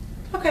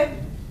 Okay.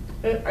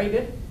 Are you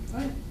good?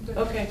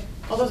 Okay.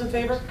 All those in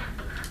favor?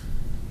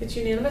 It's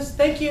unanimous.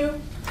 Thank you.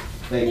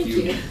 Thank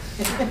you.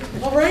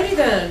 Alrighty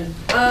then.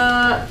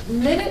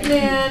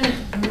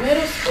 Minuteman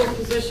middle school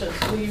positions.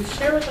 Will you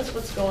share with us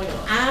what's going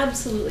on?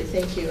 Absolutely,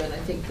 thank you, and I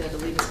think that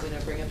Alita's going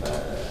to bring up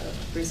a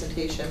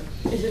presentation.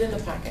 Is it in the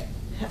packet?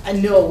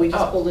 No, we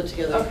just pulled it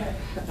together. Okay.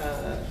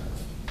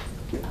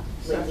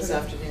 Late this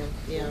afternoon,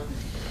 yeah.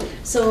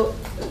 So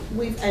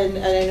and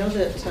I know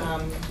that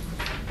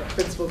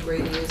Principal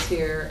Grady is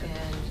here,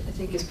 and I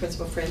think his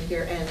Principal Friend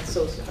here, and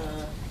so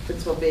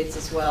Principal Bates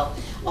as well.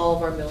 All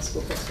of our middle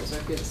school principals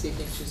are here this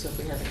evening too, so if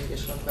we have any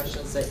additional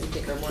questions that you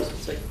think are more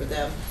specific for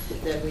them,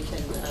 then we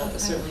can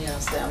certainly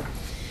ask them.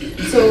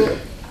 So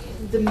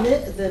the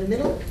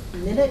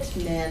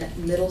Minuteman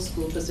middle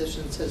school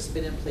positions has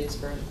been in place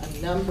for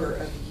a number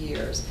of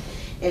years.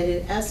 And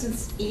in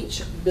essence,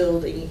 each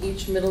building,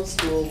 each middle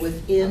school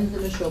within the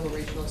Nashoba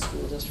Regional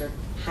School District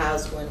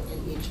has one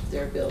in each of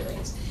their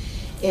buildings.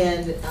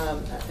 And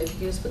if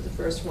you just put the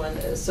first one,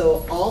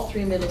 so all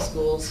 3 middle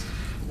schools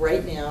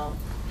right now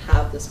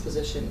have this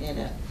position in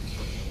it.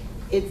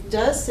 It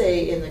does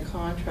say in the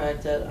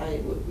contract that I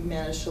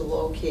managed to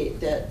locate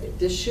that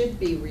this should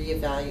be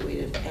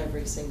reevaluated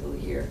every single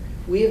year.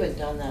 We haven't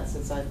done that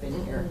since I've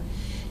been here.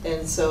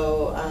 And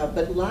so,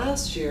 but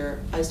last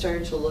year I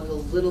started to look a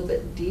little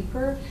bit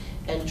deeper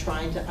and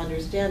trying to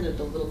understand it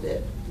a little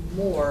bit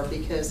more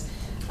because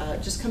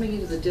just coming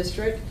into the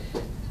district,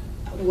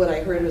 what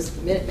I heard was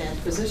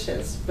Minuteman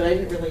positions, but I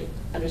didn't really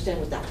understand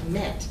what that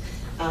meant,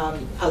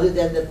 other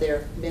than that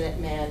they're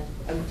Minuteman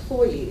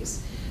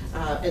employees.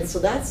 And so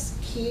that's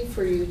key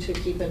for you to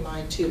keep in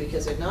mind too,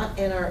 because they're not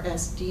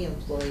NRSD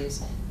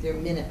employees, they're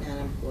Minuteman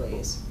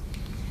employees.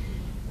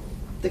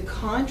 The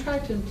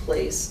contract in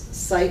place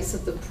cites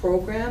that the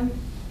program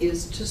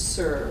is to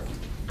serve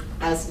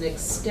as an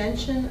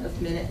extension of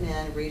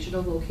Minuteman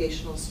Regional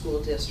Vocational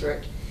School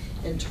District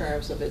in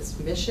terms of its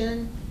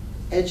mission,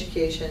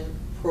 education,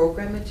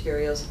 program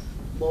materials,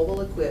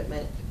 mobile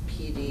equipment,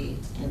 PD,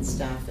 and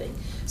staffing.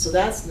 So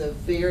that's the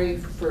very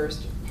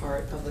first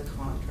part of the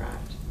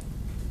contract.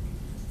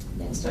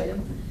 Next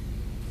item.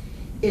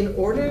 In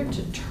order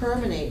to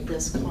terminate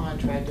this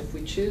contract, if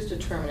we choose to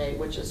terminate,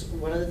 which is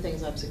one of the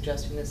things I'm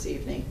suggesting this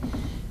evening,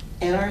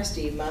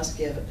 NRSD must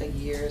give a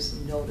year's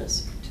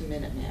notice to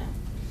Minuteman.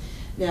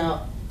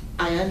 Now,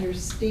 I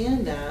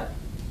understand that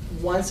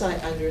once I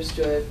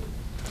understood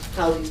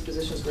how these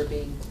positions were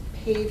being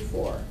paid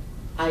for,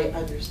 I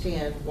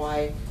understand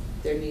why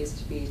there needs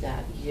to be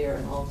that year,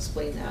 and I'll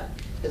explain that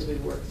as we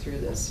work through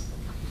this.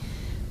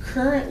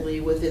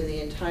 Currently, within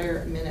the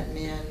entire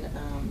Minuteman,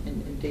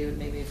 and David,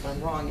 maybe if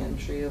I'm wrong, I'm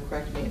sure you'll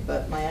correct me,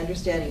 but my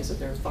understanding is that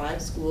there are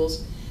 5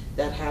 schools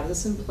that have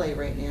this in play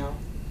right now.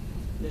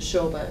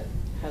 Nashoba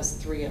has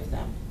 3 of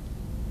them.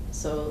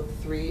 So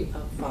 3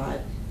 of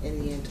 5 in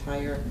the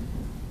entire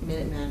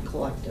Minuteman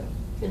collective.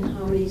 And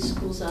how many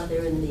schools are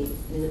there in the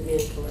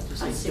Minuteman collective?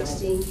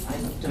 16? I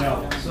don't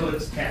No, know. so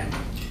it's 10.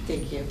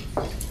 Thank you.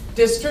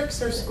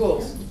 Districts or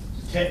schools?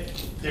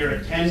 There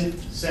are 10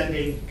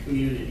 sending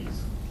communities.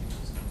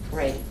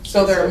 Right.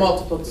 So there are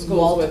multiple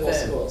schools within?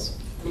 Multiple schools,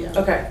 yeah.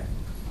 Okay.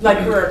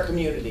 Like we're a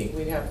community,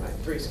 we'd have like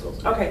 3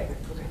 schools. Okay.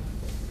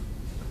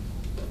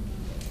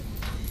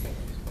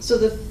 So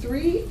the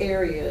 3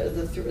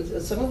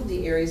 areas, some of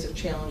the areas of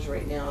challenge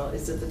right now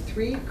is that the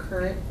 3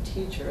 current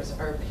teachers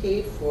are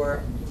paid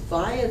for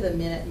via the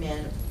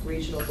Minuteman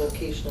Regional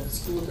Vocational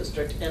School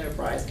District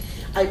enterprise.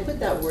 I put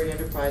that word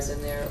enterprise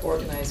in there,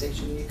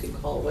 organization, you can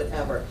call it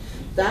whatever.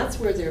 That's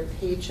where their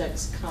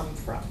paychecks come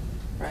from,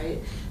 right?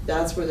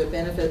 That's where their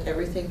benefit,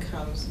 everything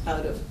comes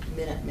out of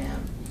Minuteman.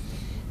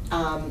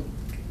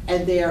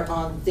 And they are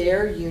on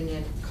their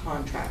union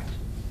contract.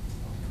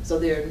 So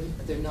they're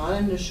not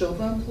a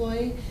Nashoba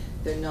employee,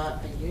 they're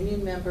not a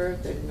union member,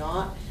 they're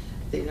not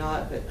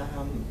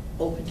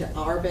open to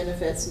our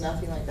benefits,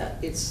 nothing like that.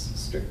 It's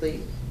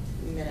strictly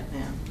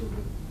Minuteman.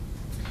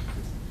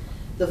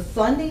 The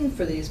funding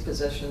for these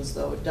positions,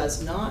 though,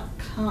 does not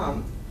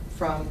come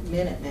from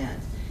Minuteman.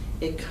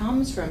 It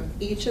comes from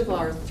each of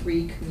our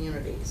 3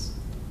 communities.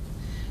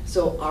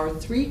 So our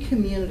 3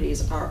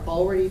 communities are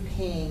already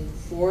paying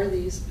for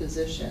these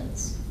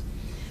positions.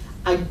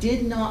 I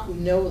did not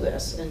know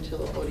this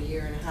until about a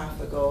year and a half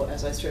ago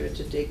as I started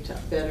to dig to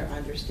better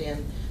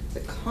understand the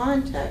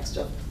context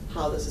of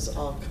how this has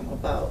all come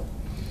about.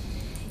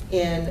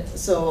 And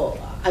so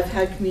I've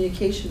had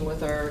communication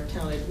with our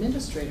town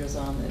administrators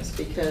on this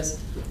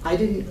because I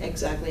didn't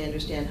exactly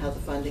understand how the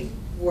funding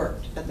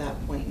worked at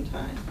that point in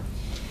time.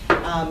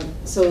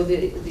 So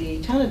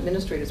the town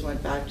administrators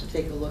went back to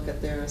take a look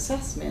at their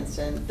assessments,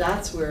 and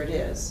that's where it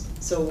is.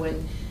 So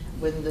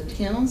when the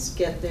towns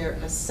get their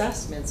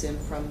assessments in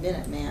from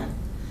Minuteman,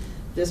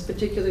 this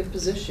particular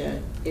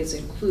position is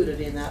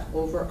included in that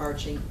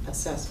overarching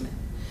assessment.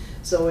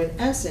 So in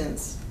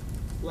essence,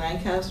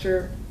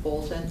 Lancaster,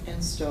 Bolton,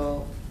 and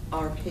Stowe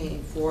are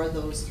paying for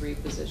those 3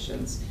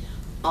 positions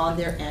on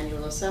their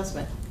annual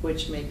assessment,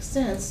 which makes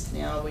sense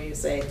now when you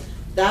say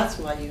that's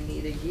why you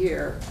need a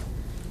year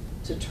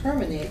to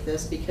terminate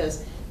this,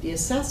 because the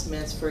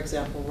assessments, for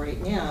example,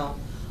 right now,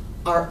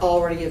 are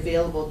already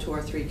available to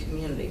our 3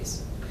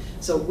 communities.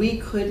 So we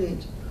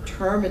couldn't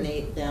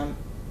terminate them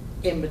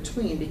in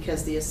between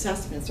because the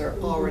assessments are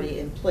already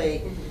in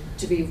play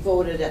to be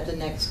voted at the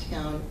next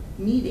town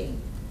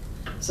meeting.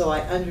 So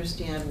I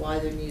understand why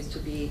there needs to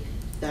be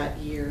that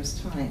year's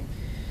time.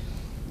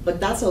 But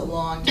that's a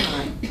long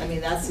time. I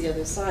mean, that's the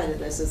other side of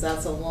this, is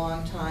that's a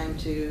long time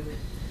to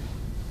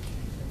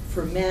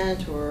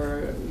ferment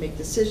or make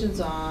decisions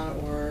on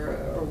or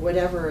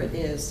whatever it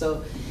is.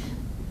 So,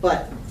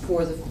 but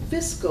for the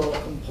fiscal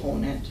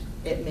component,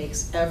 it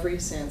makes every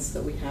sense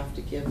that we have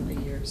to give a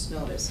year's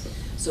notice.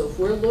 So if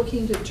we're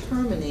looking to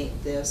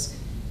terminate this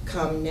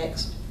come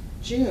next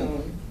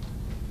June,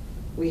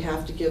 we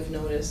have to give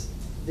notice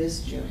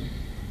this June.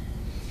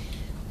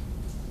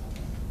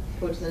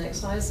 Go to the next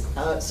slide.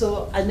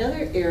 So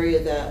another area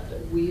that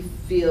we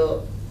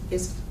feel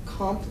is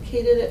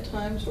complicated at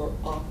times or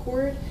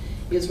awkward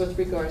is with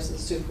regards to the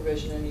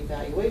supervision and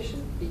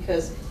evaluation,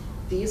 because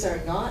these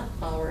are not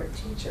our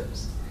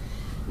teachers.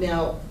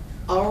 Now,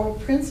 our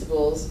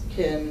principals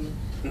can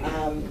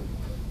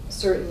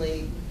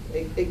certainly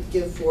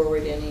give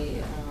forward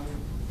any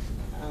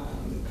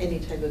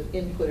type of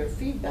input or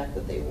feedback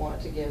that they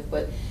want to give,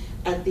 but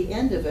at the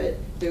end of it,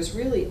 there's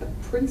really a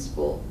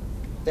principal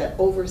that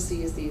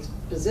oversees these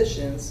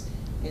positions,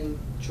 and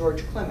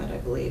George Clement, I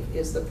believe,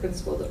 is the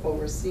principal that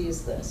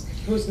oversees this.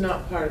 Who's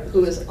not part of the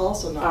Who is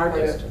also not our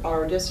part district. of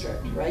our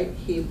district, right?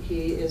 He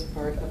is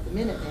part of the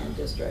Minuteman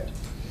district.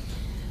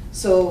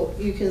 So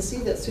you can see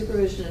that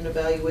supervision and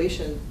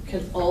evaluation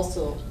can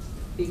also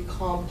be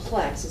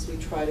complex as we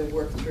try to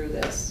work through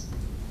this.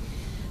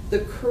 The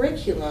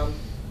curriculum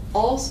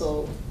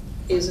also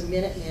is a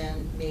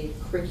Minuteman-made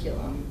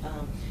curriculum.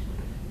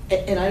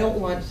 And I don't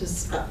want to,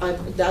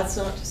 that's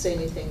not to say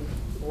anything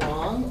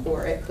wrong,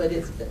 but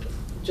it's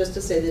just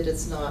to say that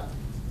it's not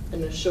a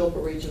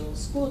Nashoba Regional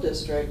School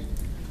District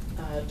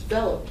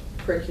developed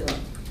curriculum.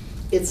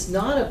 It's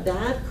not a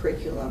bad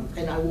curriculum,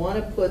 and I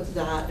want to put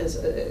that as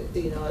a,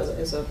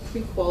 as a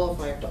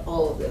pre-qualifier to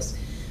all of this.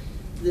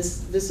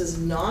 This is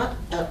not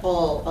at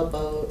all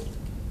about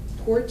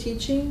poor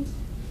teaching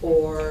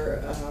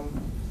or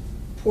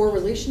poor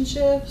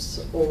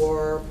relationships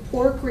or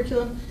poor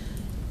curriculum.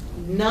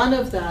 None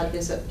of that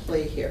is at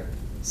play here.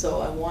 So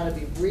I want to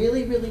be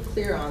really, really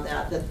clear on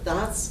that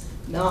that's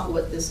not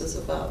what this is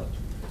about.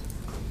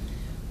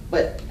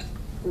 But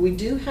we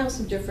do have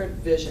some different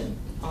vision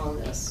on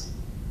this.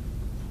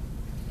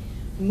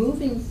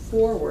 Moving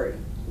forward,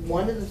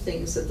 one of the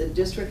things that the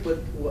district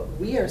what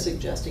we are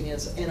suggesting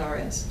as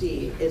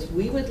NRSD is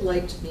we would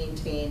like to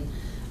maintain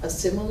a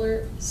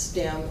similar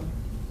STEM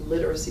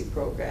literacy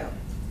program.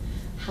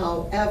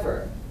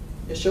 However,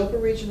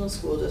 Nashoba Regional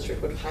School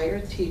District would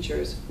hire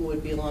teachers who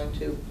would belong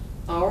to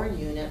our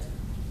unit,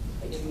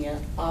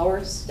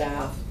 our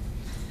staff.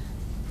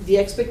 The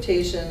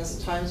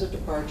expectations, times of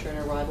departure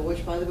and arrival,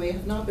 which by the way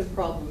have not been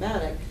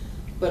problematic,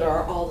 but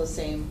are all the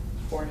same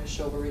for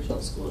Nashoba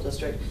Regional School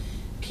District.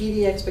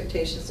 PD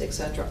expectations,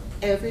 etc.,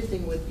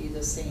 everything would be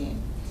the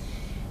same.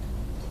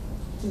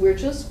 We're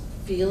just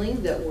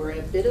feeling that we're in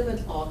a bit of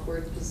an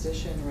awkward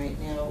position right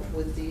now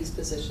with these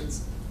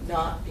positions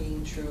not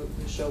being true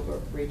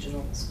Nashoba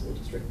Regional School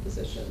District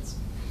positions.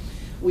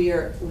 We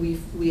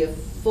have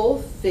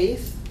full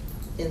faith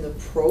in the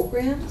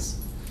programs.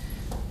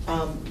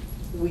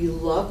 We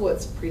love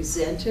what's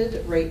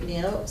presented right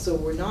now, so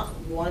we're not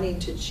wanting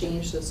to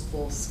change this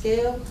full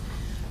scale,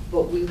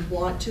 but we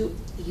want to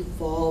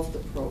evolve the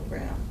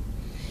program.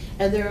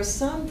 And there are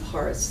some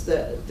parts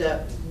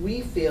that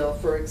we feel,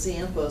 for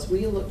example, as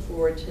we look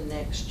forward to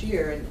next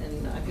year,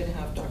 and I'm going to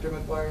have Dr.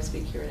 McGuire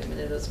speak here in a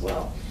minute as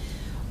well.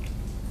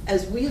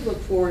 As we look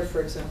forward,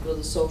 for example, to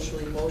the social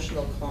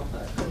emotional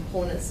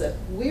components that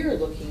we're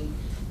looking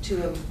to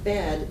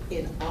embed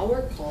in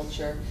our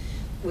culture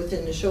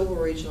within the Nashoba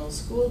Regional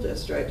School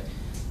District,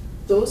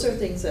 those are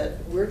things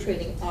that we're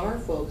training our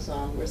folks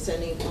on. We're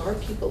sending our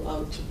people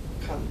out to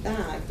come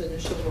back, the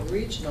Nashoba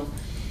Regional.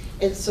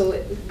 And so,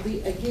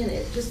 again,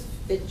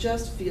 it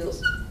just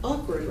feels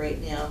awkward right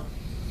now.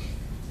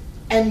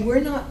 And we're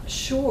not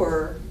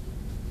sure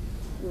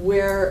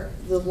where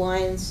the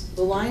lines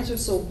are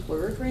so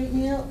blurred right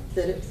now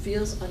that it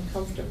feels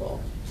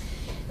uncomfortable.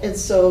 And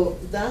so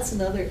that's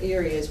another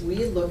area as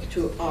we look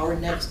to our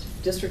next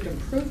district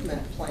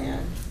improvement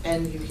plan,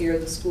 and you hear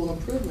the school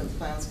improvement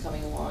plans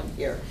coming along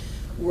here.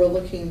 We're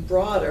looking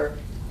broader,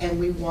 and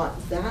we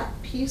want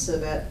that piece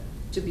of it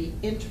to be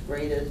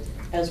integrated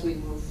as we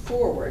move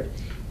forward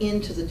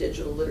into the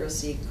digital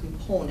literacy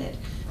component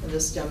and the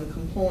STEM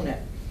component.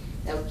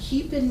 Now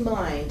keep in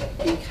mind,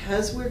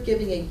 because we're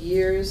giving a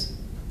year's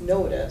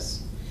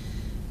notice,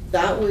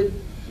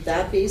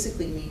 that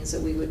basically means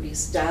that we would be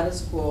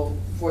status quo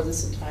for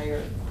this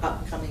entire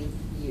upcoming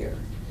year.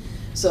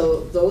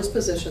 So those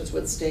positions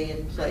would stay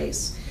in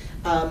place.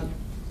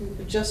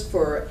 Just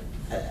for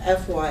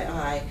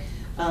FYI,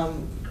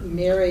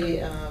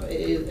 Mary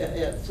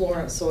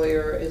Florence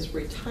Sawyer is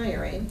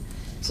retiring,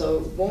 so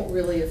it won't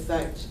really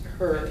affect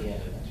her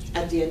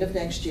at the end of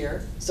next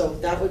year. So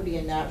that would be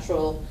a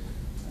natural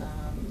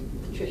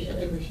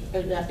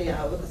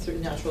through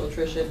natural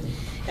attrition.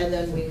 And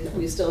then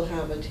we still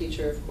have a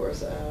teacher, of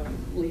course,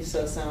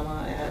 Lisa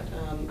Sama at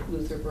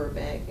Luther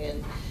Burbank,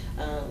 and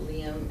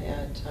Liam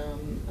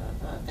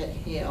at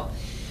Hale.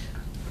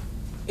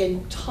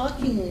 In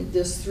talking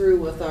this through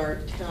with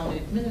our town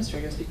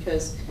administrators,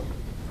 because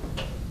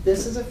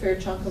this is a fair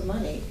chunk of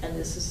money, and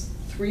this is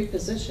 3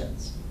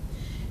 positions.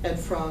 And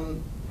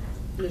from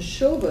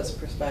Nashoba's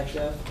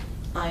perspective,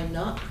 I'm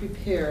not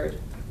prepared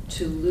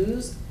to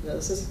lose,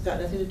 this has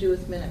got nothing to do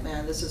with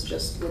Minuteman, this is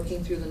just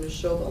looking through the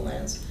Nashoba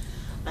lens.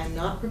 I'm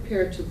not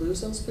prepared to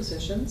lose those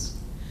positions,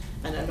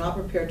 and I'm not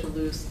prepared to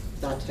lose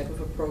that type of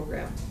a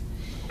program.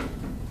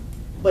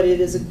 But it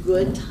is a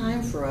good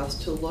time for us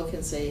to look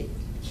and say,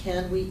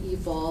 can we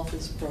evolve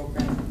this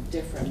program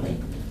differently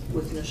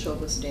with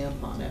Nashoba's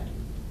stamp on it,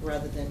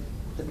 rather than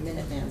the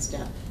Minuteman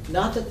stamp?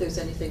 Not that there's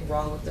anything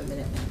wrong with the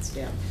Minuteman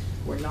stamp.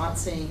 We're not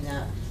saying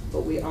that,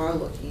 but we are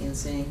looking and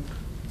saying,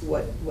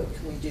 what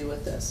can we do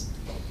with this?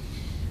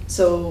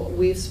 So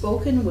we've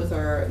spoken with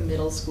our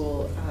middle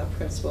school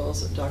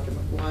principals, Dr.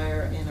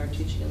 McGuire, and our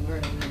teaching and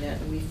learning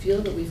unit, and we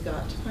feel that we've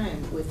got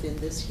time within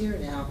this year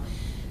now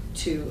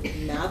to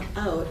map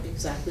out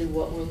exactly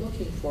what we're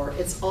looking for.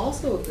 It's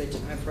also a good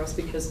time for us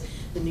because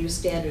the new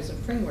standards and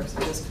frameworks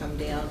have just come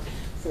down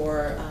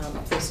for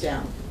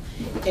STEM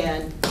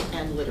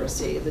and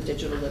literacy, the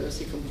digital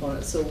literacy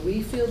component. So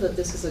we feel that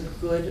this is a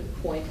good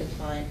point in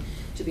time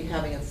to be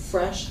having a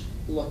fresh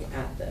look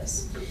at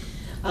this.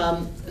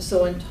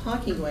 So in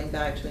talking, going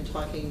back to and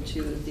talking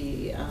to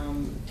the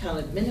town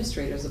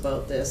administrators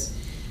about this,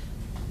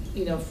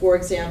 you know, for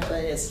example,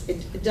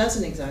 it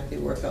doesn't exactly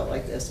work out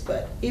like this,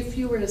 but if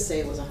you were to say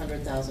it was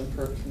 100,000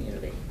 per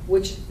community,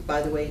 which,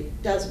 by the way,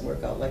 doesn't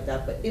work out like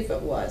that, but if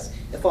it was,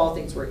 if all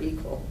things were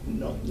equal,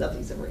 no,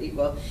 nothing's ever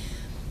equal,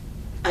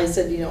 I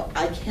said, you know,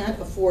 I can't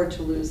afford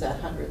to lose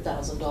that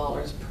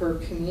 $100,000 per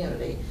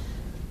community.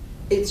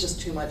 It's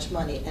just too much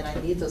money, and I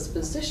need those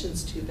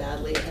positions too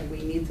badly, and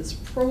we need this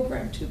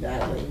program too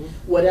badly,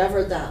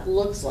 whatever that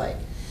looks like.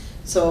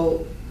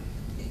 So,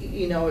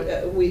 you know,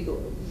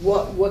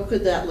 what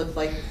could that look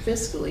like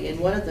fiscally? And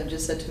one of them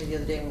just said to me the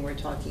other day when we were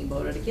talking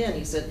about it again,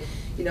 he said,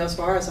 you know, as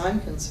far as I'm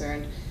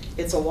concerned,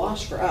 it's a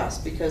wash for us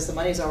because the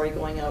money's already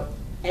going out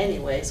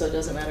anyway, so it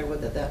doesn't matter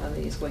whether that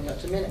money is going out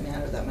to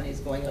Minuteman or that money is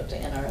going out to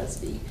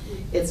NRSD.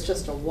 It's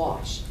just a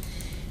wash.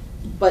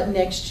 But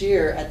next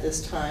year at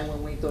this time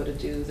when we go to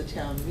do the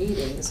town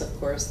meetings, of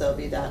course, there'll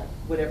be that,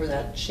 whatever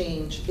that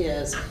change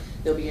is,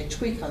 there'll be a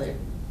tweak on it.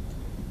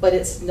 But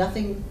it's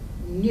nothing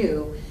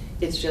new,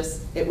 it's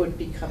just, it would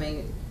be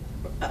coming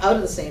out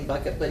of the same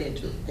bucket but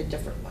into a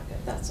different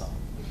bucket, that's all.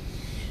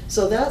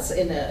 So that's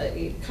in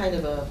a kind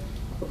of a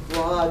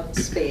broad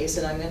space,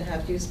 and I'm going to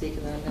have you speak,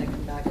 and then I'm going to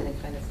come back in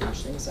and kind of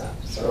finish things up.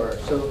 Sure.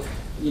 So,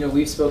 you know,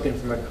 we've spoken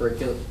from a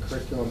curriculum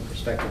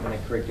perspective and a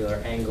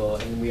curricular angle,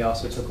 and we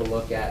also took a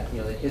look at,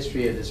 you know, the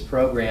history of this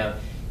program.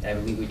 And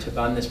I believe we took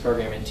on this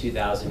program in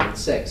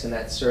 2006, and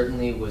that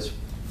certainly was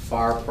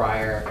far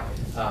prior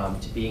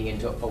to being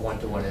into a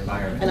one-to-one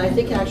environment. And I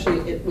think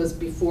actually it was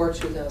before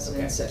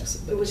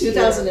 2006. Okay. It was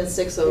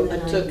 2006, so I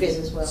took it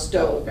as well.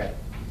 Stowe. Okay.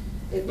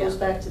 It goes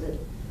back to the,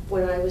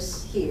 when I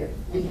was here,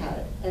 we had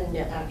it, and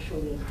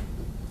actually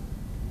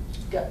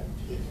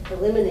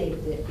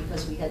eliminated it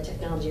because we had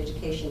technology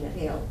education at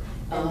Hale.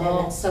 And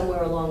then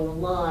somewhere along the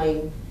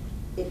line,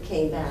 it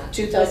came back.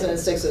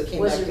 2006, it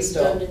came back to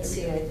Stowe. Was a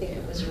redundancy, I think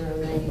it was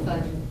around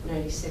 95,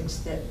 96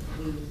 that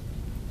we,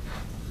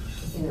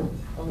 you know,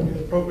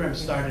 eliminated. The program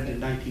started in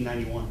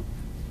 1991.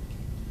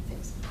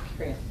 Thanks.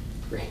 Great.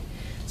 Great.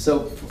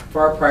 So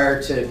far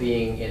prior to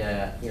being in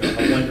a, you know,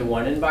 a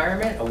one-to-one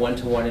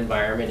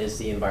environment is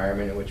the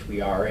environment in which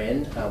we are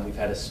in. We've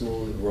had a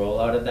smooth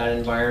rollout of that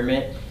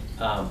environment.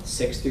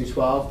 6 through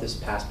 12, this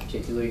past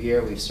particular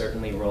year, we've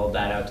certainly rolled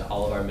that out to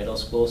all of our middle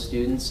school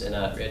students in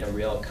a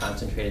real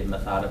concentrated,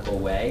 methodical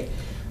way.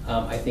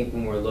 I think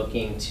when we're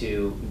looking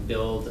to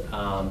build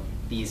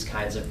these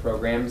kinds of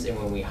programs, and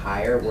when we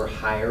hire, we're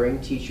hiring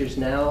teachers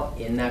now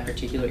in that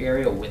particular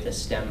area with a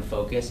STEM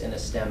focus and a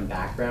STEM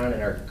background,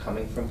 and are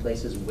coming from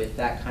places with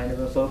that kind of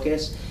a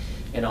focus,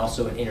 and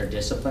also an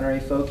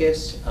interdisciplinary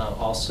focus.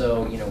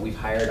 Also, you know, we've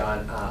hired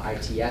on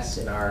ITS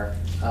in our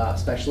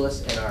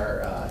specialists in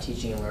our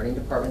teaching and learning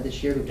department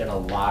this year who've done a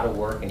lot of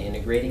work in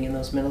integrating in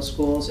those middle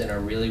schools and are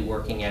really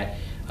working at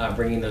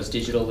bringing those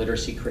digital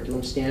literacy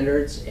curriculum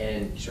standards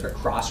and sort of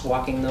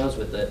crosswalking those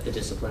with the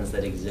disciplines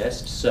that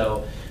exist.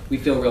 So we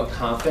feel real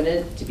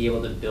confident to be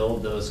able to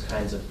build those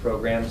kinds of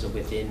programs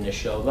within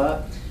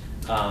Nashoba,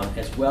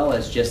 as well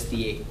as just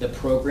the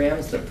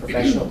programs, the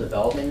professional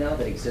development now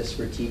that exists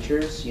for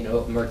teachers. You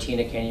know,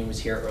 Martina Kenyon was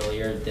here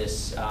earlier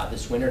this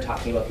winter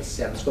talking about the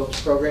STEM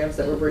Scopes programs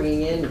that we're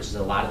bringing in, which is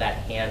a lot of that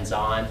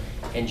hands-on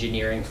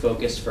engineering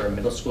focus for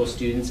middle school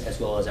students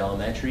as well as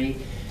elementary.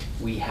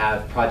 We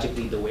have Project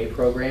Lead the Way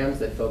programs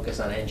that focus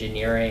on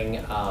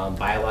engineering,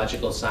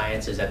 biological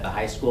sciences at the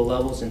high school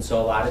levels. And so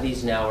a lot of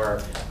these now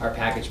are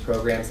packaged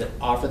programs that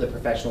offer the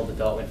professional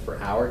development for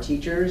our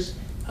teachers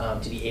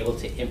to be able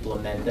to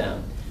implement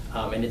them.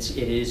 And it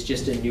is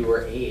just a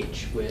newer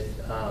age with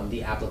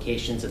the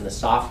applications and the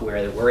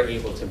software that we're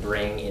able to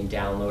bring and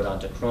download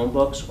onto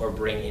Chromebooks or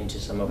bring into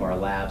some of our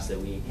labs that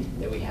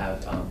we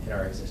have in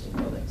our existing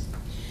buildings.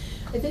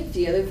 I think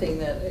the other thing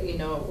that, you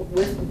know,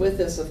 with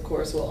this, of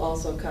course, will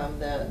also come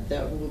that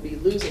we'll be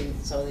losing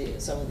some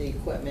of the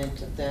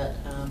equipment that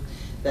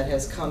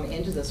has come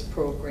into this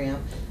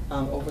program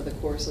over the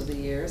course of the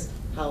years.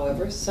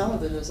 However, some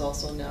of it is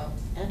also now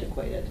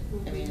antiquated.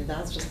 I mean,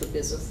 that's just the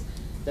business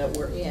that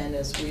we're in,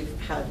 as we've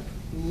had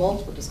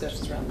multiple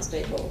discussions around this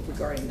table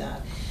regarding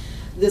that.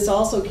 This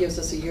also gives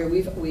us a year.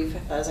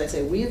 We've, as I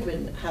say, we've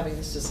been having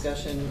this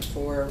discussion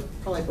for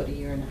probably about a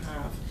year and a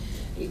half,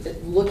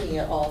 looking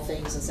at all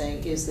things and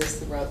saying, is this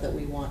the route that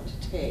we want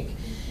to take?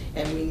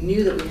 And we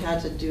knew that we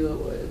had to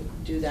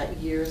do that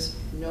year's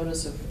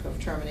notice of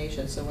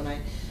termination. So when I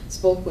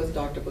spoke with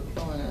Dr.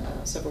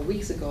 McQuillan several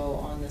weeks ago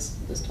on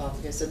this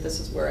topic, I said, this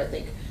is where I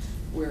think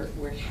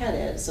we're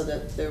headed, so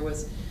that there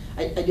was,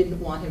 I didn't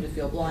want him to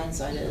feel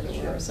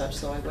blindsided or such,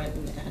 so I went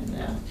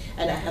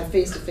and I had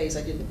face-to-face.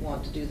 I didn't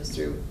want to do this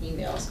through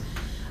emails.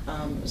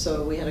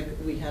 So we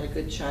had a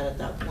good chat at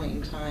that point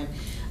in time.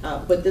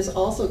 But this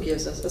also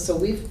gives us, so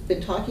we've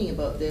been talking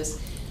about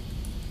this.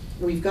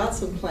 We've got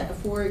some plan,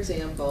 for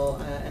example,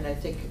 and I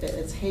think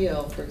it's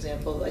Hale, for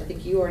example. I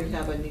think you already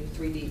have a new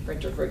 3D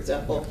printer, for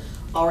example,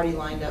 already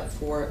lined up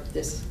for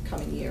this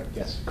coming year.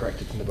 Yes,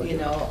 correct. It's in the budget. You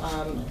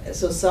know,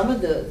 so some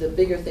of the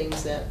bigger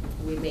things that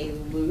we may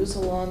lose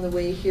along the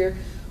way here,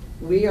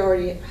 we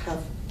already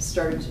have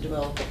started to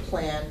develop a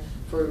plan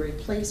for a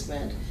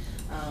replacement,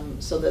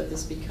 so that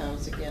this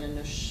becomes again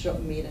a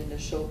made in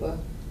Nashoba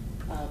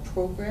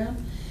program.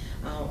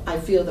 I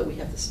feel that we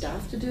have the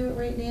staff to do it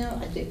right now.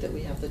 I think that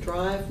we have the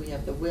drive, we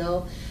have the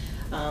will.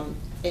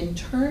 In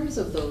terms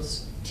of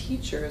those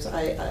teachers,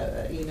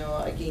 you know,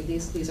 again,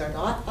 these are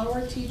not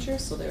our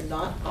teachers, so they're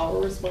not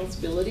our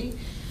responsibility.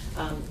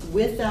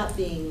 With that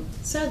being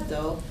said,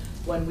 though,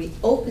 when we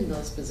open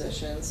those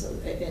positions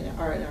in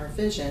our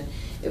vision,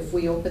 if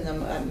we open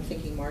them, I'm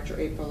thinking March or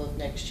April of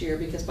next year,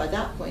 because by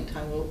that point in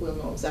time, we'll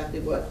know exactly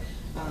what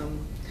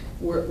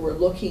we're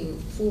looking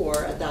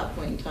for at that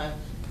point in time.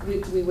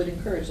 We would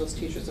encourage those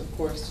teachers, of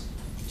course,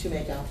 to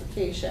make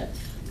application,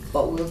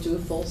 but we'll do a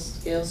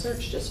full-scale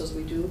search, just as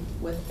we do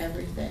with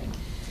everything.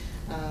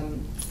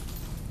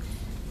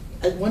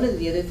 And one of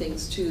the other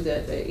things, too,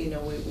 that you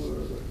know we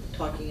were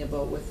talking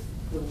about with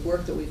the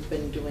work that we've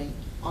been doing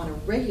on a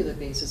regular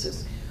basis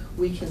is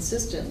we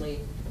consistently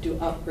do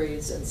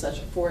upgrades and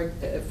such. For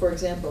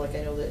example, like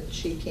I know that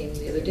she came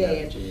the other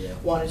day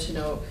and wanted to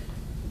know,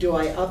 do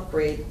I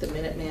upgrade the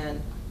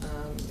Minuteman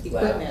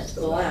equipment,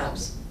 the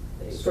labs,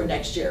 for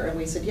next year? And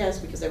we said yes,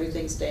 because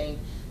everything's staying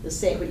the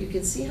same. But you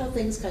can see how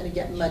things kind of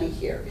get muddy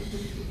here.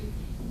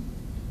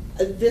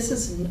 This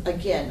is,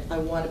 again, I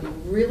want to be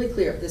really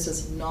clear, this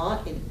is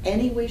not in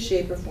any way,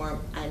 shape, or form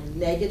a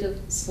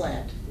negative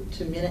slant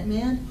to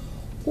Minuteman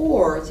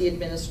or the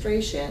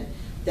administration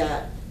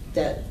that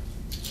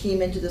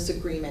came into this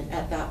agreement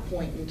at that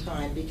point in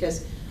time,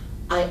 because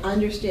I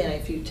understand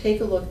if you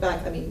take a look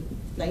back, I mean,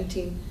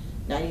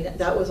 1999,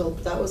 that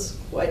was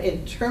what,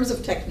 in terms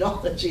of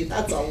technology,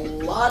 that's a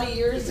lot of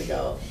years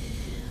ago.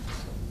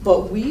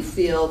 But we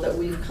feel that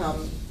we've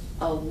come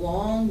a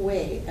long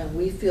way, and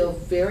we feel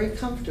very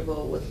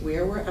comfortable with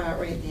where we're at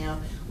right now.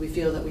 We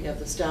feel that we have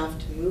the staff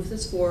to move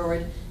this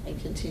forward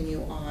and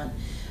continue on.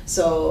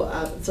 So,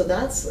 so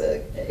that's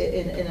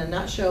in a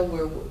nutshell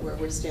where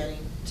we're standing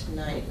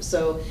tonight.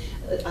 So,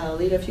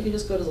 Lita, if you could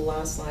just go to the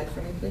last slide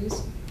for me,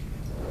 please.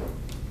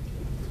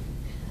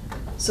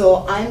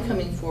 So I'm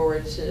coming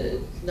forward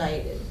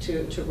tonight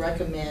to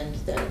recommend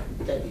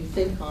that you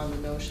think on the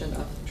notion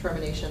of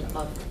termination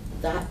of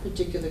that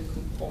particular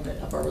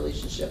component of our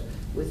relationship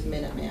with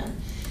Minuteman.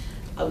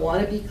 I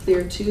want to be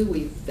clear too,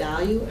 we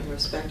value and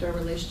respect our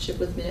relationship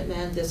with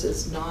Minuteman. This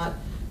is not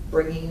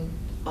bringing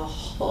a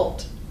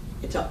halt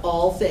to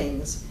all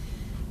things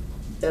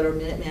that are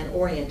Minuteman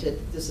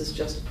oriented. This is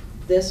just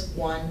this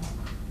one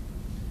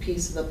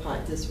piece of the pie,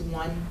 this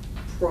one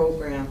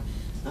program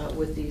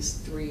with these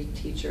 3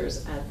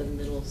 teachers at the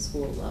middle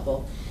school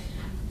level.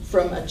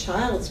 From a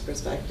child's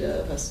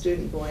perspective, a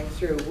student going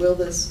through, will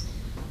this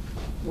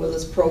will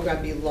this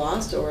program be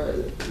lost, or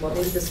well,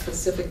 maybe the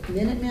specific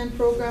Minuteman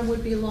program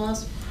would be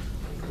lost,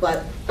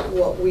 but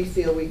what we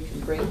feel we can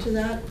bring to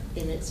that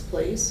in its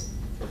place,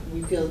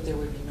 we feel that there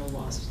would be no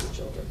loss to the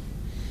children.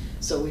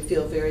 So we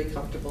feel very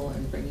comfortable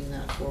in bringing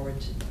that forward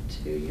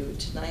to you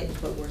tonight,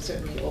 but we're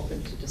certainly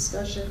open to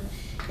discussion.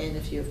 And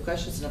if you have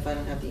questions, and if I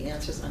don't have the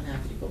answers, I'm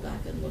happy to go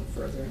back and look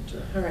further into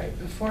it. All right,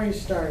 before you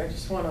start, I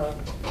just want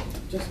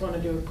to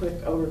do a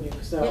quick overview,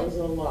 because that was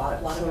a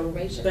lot. A lot of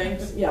information.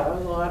 Thanks, yeah, that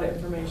was a lot of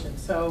information.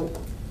 So,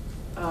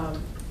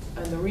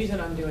 and the reason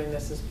I'm doing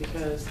this is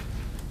because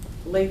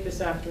late this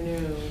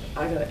afternoon,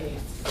 I got a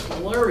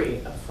flurry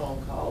of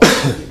phone calls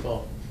from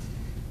people.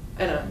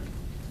 And I'm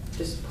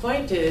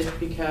disappointed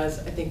because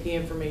I think the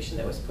information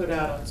that was put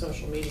out on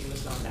social media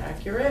was not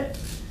accurate,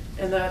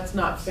 and that's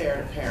not fair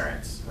to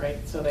parents, right?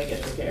 So they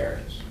get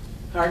scared.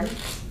 Pardon?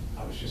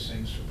 I was just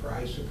saying,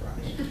 surprise,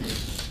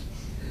 surprise.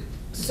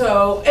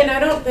 So, and I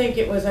don't think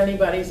it was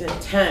anybody's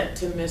intent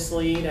to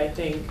mislead, I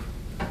think.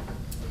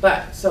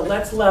 But, so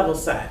let's level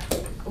set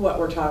what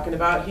we're talking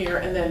about here,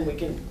 and then we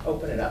can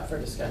open it up for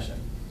discussion.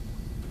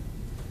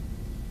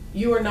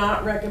 You are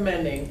not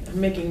recommending,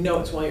 I'm making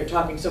notes while you're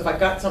talking, so if I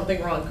got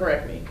something wrong,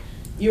 correct me.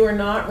 You are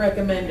not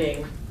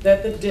recommending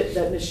that that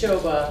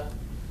Nashoba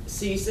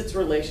cease its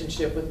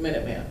relationship with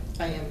Minuteman.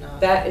 I am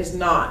not. That is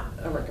not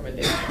a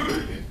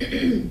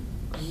recommendation.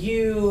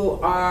 You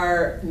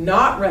are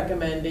not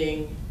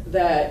recommending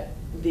that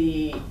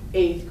the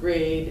 8th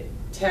grade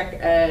tech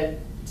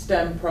ed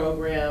STEM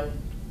program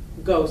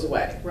goes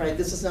away. Right,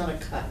 this is not a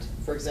cut,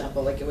 for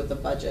example, like with the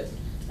budget.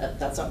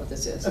 That's not what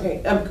this is.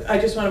 Okay, I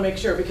just want to make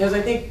sure, because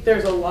I think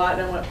there's a lot,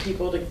 and I want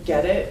people to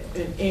get it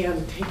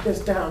and take this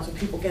down so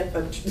people get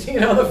the,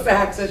 the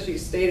facts as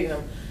she's stating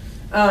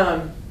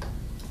them.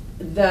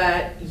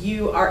 That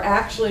you are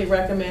actually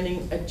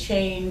recommending a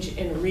change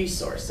in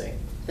resourcing.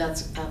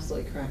 That's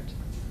absolutely correct.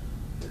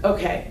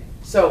 Okay,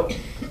 so,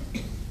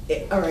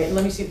 all right,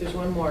 let me see if there's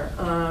one more.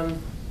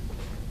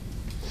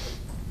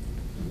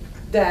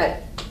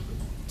 That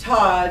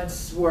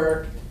Todd's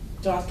work,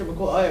 Dr.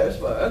 McGuire's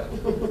work,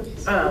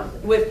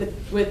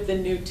 with the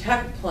new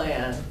tech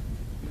plan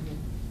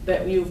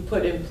that you've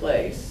put in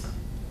place,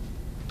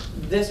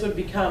 this would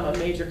become a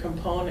major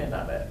component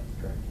of it.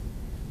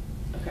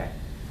 Okay.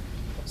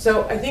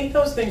 So I think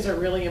those things are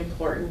really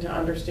important to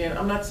understand.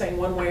 I'm not saying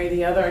one way or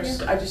the other,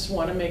 I just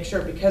want to make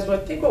sure, because I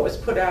think what was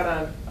put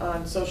out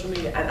on social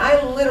media, and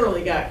I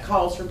literally got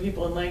calls from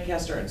people in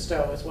Lancaster and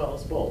Stowe as well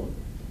as Bolton,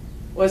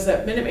 was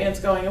that Minuteman's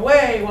going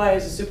away, why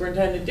is the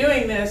superintendent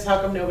doing this, how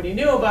come nobody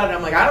knew about it?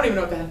 I'm like, I don't even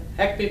know what the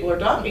heck people are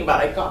talking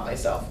about, I caught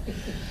myself.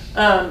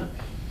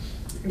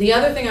 The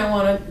other thing I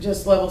want to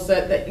just level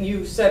set, that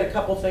you said a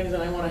couple things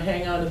and I want to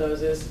hang on to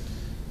those, is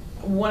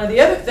one of the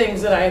other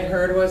things that I had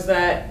heard was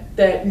that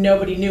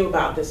nobody knew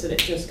about this and it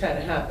just kind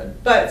of happened.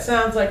 But it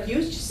sounds like you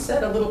just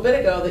said a little bit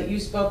ago that you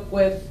spoke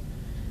with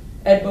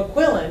Ed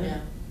Boquillan.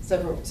 Yeah,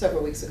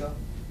 several weeks ago.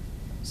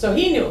 So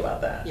he knew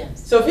about that?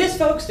 Yes. So if his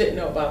folks didn't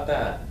know about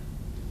that,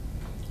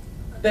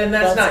 then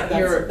that's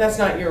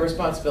not your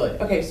responsibility.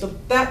 Okay, so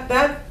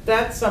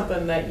that's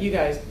something that you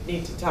guys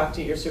need to talk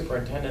to your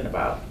superintendent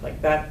about.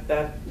 Like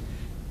that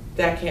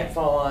can't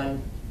fall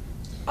on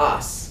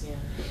us.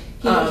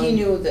 Yeah. He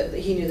knew that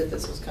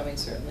this was coming,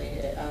 certainly.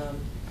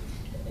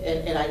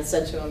 And I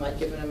said to him, I'd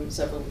given him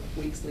several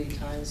weeks lead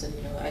times, and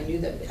I knew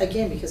that,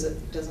 again, because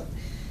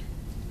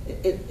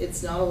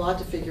it's not a lot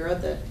to figure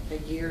out that a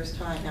year's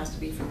time has to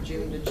be from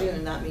June to June,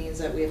 and that means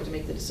that we have to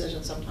make the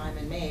decision sometime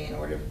in May in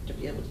order to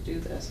be able to do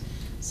this.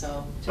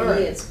 So to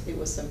me, it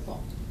was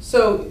simple.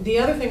 So the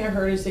other thing I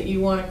heard is that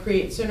you want to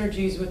create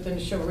synergies with the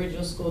Nashoba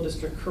Regional School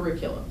District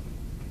curriculum.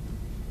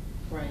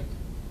 Right.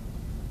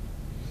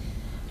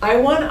 I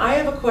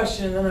have a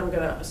question, and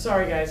then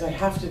sorry guys, I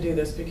have to do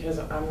this because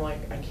I'm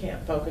like, I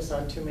can't focus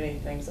on too many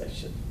things I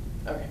should.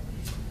 Okay.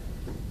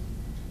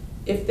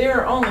 If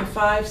there are only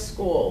 5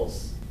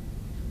 schools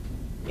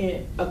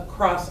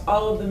across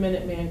all of the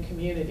Minuteman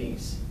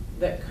communities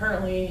that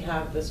currently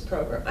have this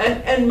program,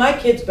 and my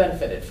kids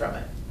benefited from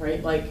it,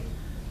 right? Like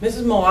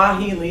Mrs.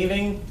 Moahi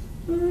leaving,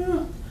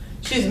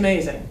 she's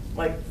amazing,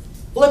 like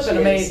flipping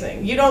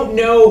amazing. You don't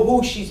know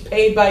who she's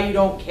paid by, you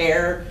don't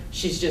care,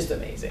 she's just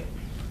amazing.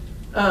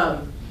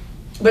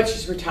 But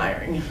she's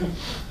retiring.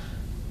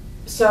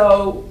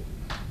 So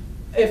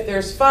if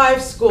there's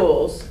 5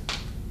 schools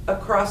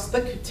across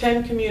the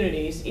 10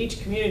 communities,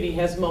 each community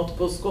has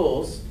multiple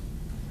schools,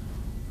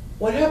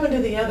 what happened to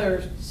the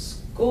other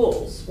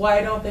schools?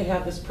 Why don't they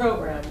have this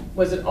program?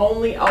 Was it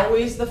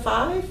always the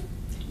 5?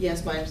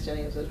 Yes, my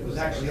understanding is that it was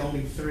actually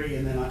only 3,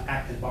 and then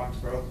Acton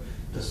Boxborough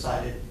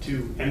decided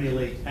to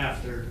emulate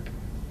after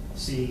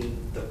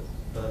seeing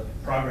the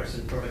progress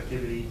and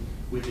productivity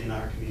within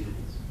our communities.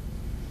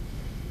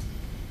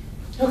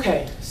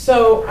 Okay,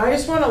 so I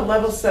just want to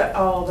level set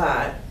all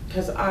that,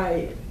 because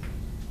I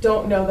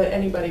don't know that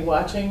anybody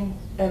watching,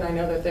 and I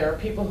know that there are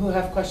people who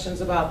have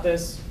questions about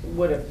this,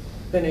 would have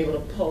been able to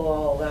pull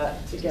all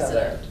that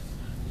together.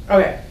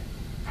 Okay,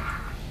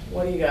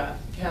 what do you got,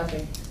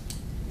 Kathy?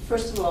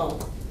 First of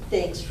all,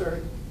 thanks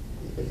for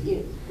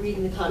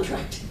reading the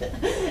contract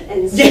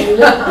and seeing,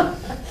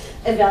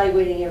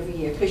 evaluating every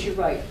year, because you're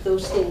right,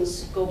 those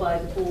things go by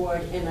the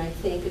board, and I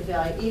think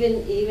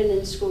even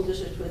in school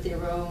districts with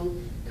their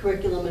own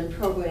curriculum and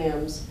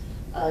programs,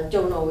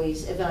 don't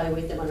always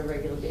evaluate them on a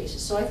regular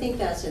basis. So I think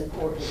that's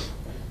important.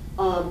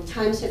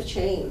 Times have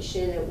changed,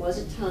 and it was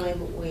a time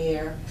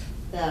where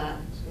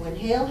when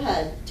Hale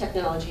had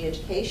technology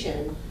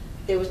education,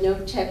 there was no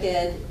tech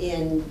ed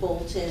in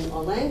Bolton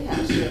or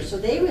Lancaster, so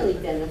they really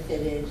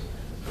benefited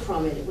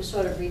from it. It was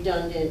sort of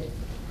redundant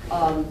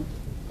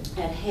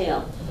at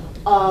Hale.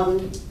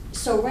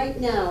 So right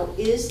now,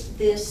 is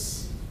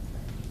this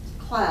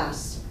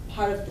class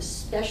part of the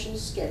special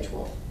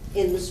schedule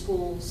in the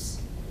schools?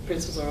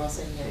 Principals are all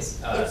saying yes.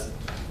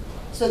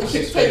 So the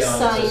kids Sixth take grade on,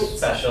 science. it's a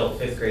special,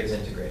 5th grade's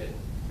integrated.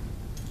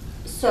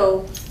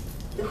 So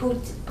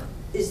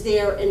is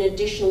there an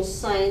additional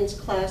science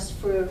class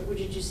for, what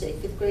did you say,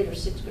 5th grade or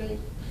 6th grade?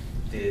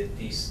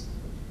 These,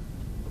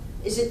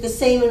 Is it the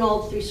same in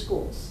all 3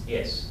 schools?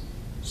 yes,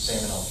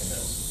 same in all 3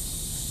 middles.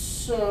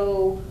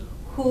 So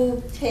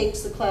who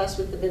takes the class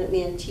with the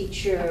Minuteman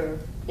teacher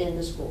in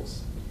the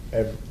schools?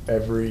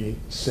 Every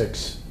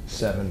 6th,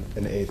 7th,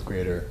 and 8th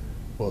grader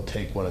will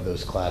take one of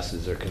those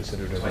classes. They're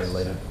considered a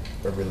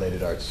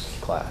related arts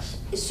class.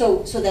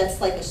 So that's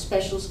like a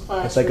specials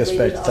class? It's like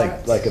related it's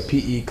like a arts?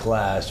 PE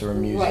class or a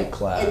music Right.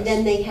 class. And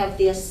then they have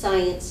their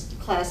science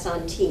class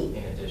on team?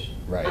 In addition.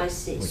 Right. I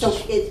see. Which So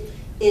is-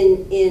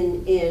 in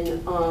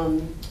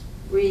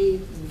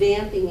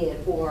revamping it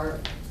or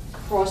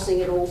crossing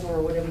it over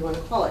or whatever you want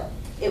to call it,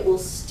 it will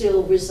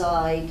still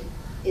reside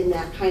in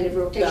that kind of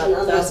rotation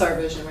unless That's our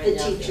vision right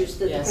now. the teachers,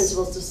 the Yes.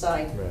 principals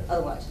decide Right.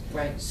 otherwise.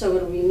 Right. So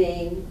it'll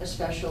remain a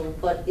special,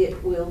 but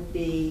it will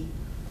be,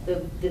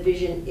 the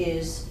vision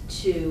is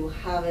to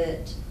have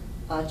it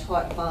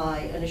taught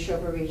by a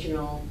Nashoba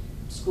Regional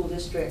School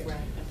District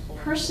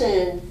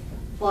person,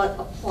 but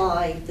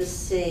apply the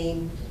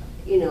same,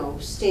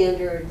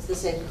 standards, the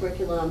same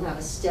curriculum, have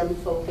a STEM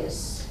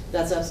focus.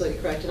 That's absolutely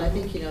correct, and I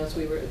think, as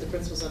we were, the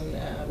principals on,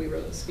 we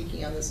were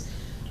speaking on this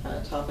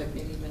topic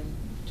maybe even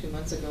 2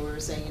 months ago, we were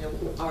saying,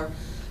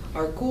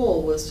 our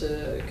goal was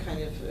to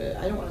kind of,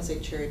 I don't want to say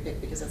cherry pick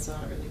because that's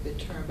not a really good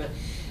term, but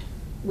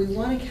we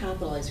want to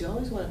capitalize, we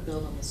always want to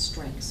build on the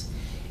strengths.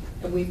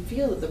 And we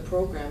feel that the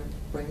program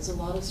brings a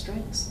lot of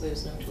strengths,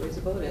 there's no two ways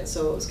about it.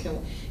 So it was,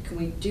 can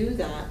we do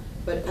that,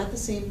 but at the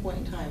same point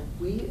in time,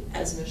 we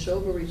as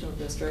Nashoba Regional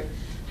District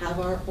have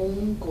our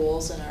own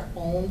goals and our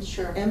own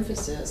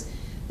emphasis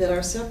that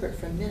are separate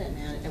from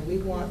Minuteman, and we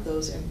want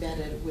those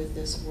embedded with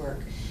this work.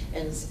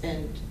 And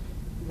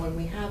when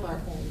we have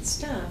our own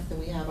staff, then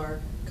we have our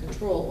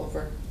control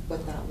over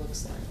what that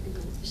looks like.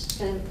 Just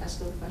kind of ask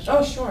a question.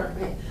 Oh, sure.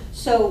 Right.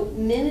 So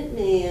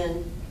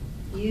Minuteman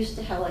used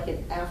to have like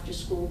an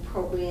after-school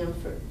program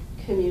for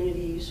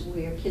communities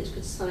where kids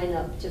could sign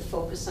up to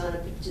focus on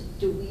it. But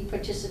do we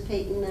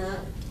participate in that?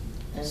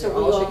 And So they're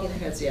we all shaking their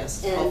heads,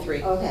 yes, all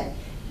 3. Okay.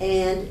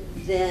 And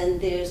then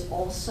there's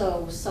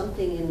also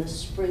something in the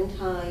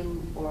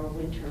springtime or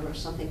winter or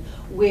something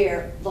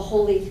where the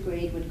whole 8th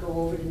grade would go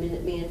over to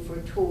Minuteman for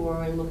a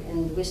tour and look,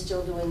 and we're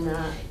still doing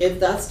that.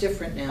 That's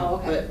different now,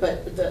 Oh, okay.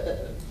 but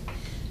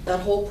that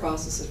whole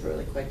process is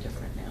really quite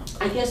different now.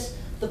 I guess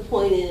the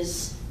point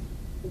is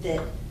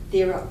that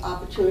there are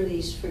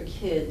opportunities for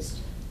kids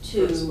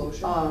to, For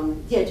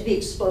exposure. to be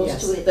exposed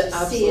Yes, to it, to see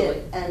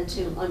absolutely. it, and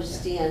to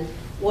understand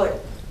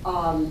what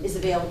is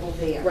available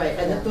there. Right,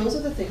 and those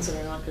are the things that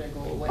are not gonna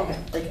go away. Okay.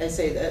 Like I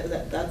say,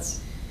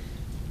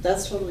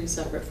 that's totally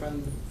separate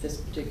from this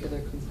particular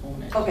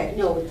component. Okay,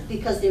 no,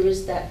 because there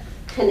is that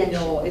connection.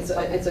 No, it's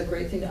Okay. a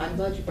great thing. I'm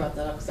glad you brought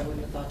that up, because I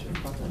wouldn't have thought you would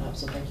have brought that up,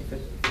 so thank you for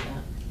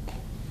that.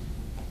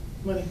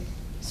 Money.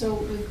 So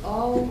with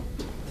all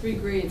 3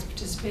 grades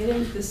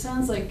participating, this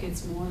sounds like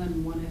it's more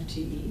than 1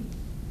 FTE.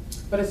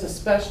 But it's a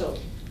special.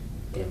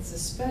 It's a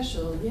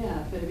special,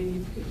 yeah, but I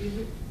mean,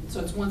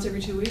 so it's once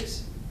every 2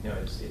 weeks? No,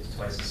 it's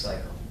twice a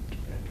cycle.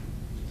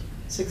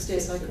 6-day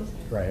cycle?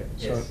 Right.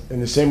 So Yes.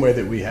 in the same way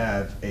that we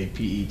have a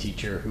PE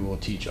teacher who will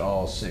teach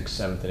all 6th,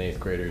 7th, and 8th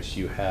graders,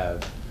 you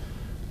have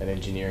an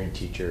engineering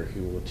teacher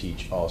who will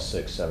teach all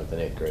 6th, 7th,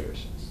 and 8th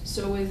graders.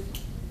 So and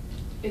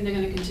they're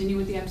gonna continue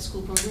with the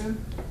after-school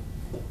program?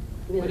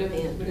 Whatever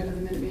the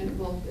Minuteman,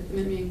 well, if the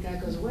Minuteman guy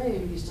goes away,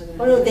 maybe he's still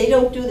gonna. Oh, no, they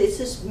don't do this.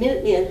 This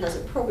Minuteman has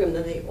a program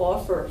that they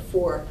offer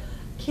for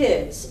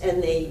kids,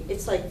 and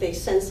it's like they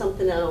send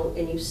something out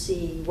and you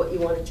see what you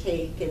want to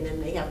take, and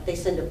then they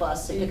send a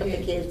bus and pick up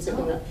the kids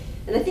and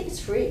I think it's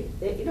free.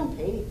 You don't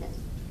pay anything.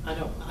 I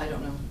don't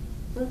know.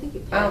 I don't think you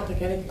pay. I don't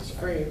think anything's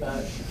free,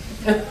 but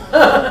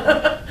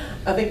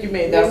I think you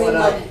made that one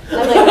up.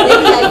 I'm like,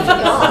 maybe I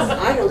forgot,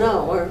 I don't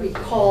know, or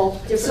recall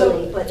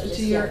differently, but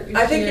it's,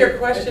 I think your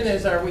question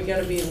is, are we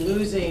gonna be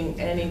losing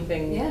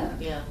anything?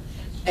 Yeah.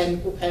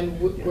 And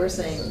we're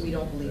saying we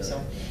don't believe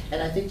so.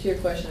 And I think to your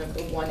question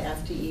of 1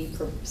 FTE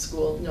per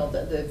school, no,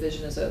 the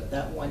vision is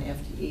that 1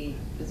 FTE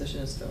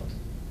position is filled.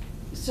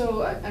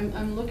 So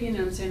I'm looking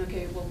and I'm saying,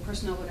 okay, well,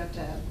 personnel would have to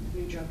have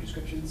new job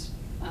descriptions.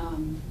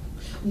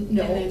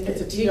 No, And then-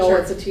 It's a No, teacher.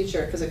 it's a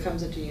teacher, because it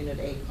comes into Unit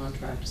A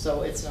contract,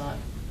 so it's not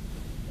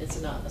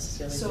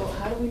necessarily So different.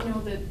 how do we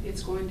know that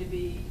it's going to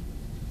be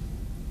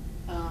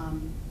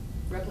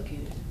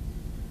replicated?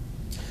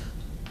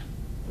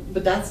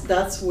 But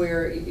that's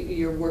where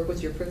your work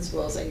with your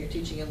principals and your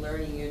teaching and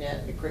learning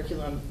unit, the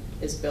curriculum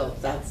is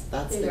built, that's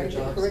They their write the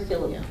job.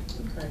 curriculum. Yeah.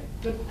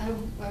 But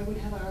I would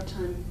have a hard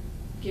time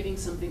giving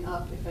something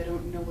up if I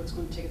don't know what's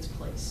going to take its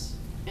place.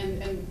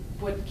 And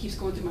what keeps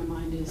going through my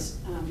mind is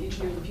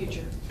engineering the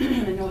future.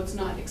 I know it's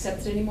not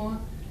accepted anymore,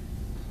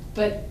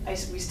 but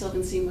we still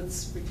haven't seen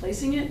what's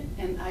replacing it,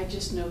 and I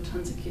just know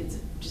tons of kids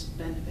that just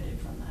benefited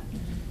from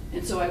that.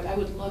 And so I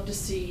would love to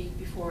see,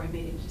 before I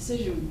made a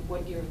decision,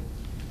 what you're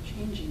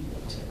changing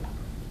it to.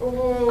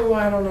 Oh,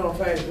 I don't know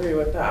if I agree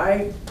with that.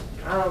 I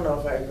don't know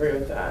if I agree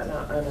with that,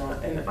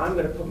 and I'm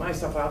gonna put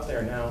myself out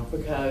there now,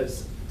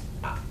 because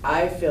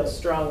I feel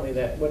strongly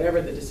that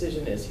whatever the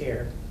decision is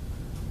here,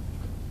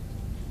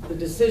 the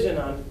decision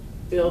on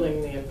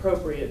building the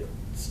appropriate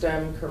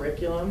STEM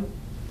curriculum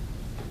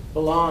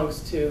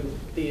belongs to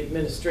the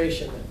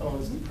administration that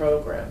owns the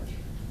program.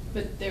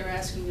 But they're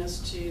asking us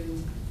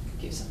to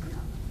give something up.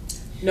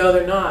 No,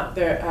 they're not.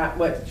 They're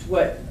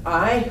what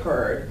I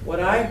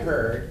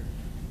heard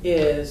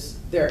is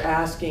they're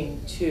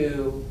asking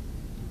to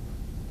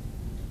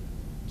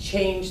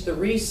change the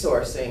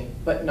resourcing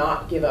but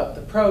not give up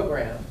the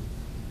program.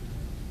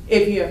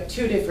 If you have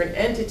two different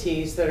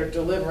entities that are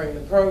delivering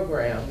the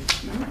program,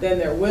 then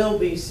there will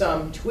be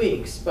some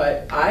tweaks,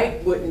 but I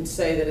wouldn't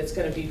say that it's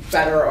going to be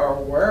better or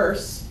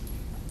worse.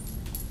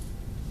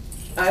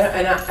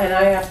 And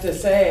I have to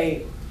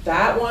say,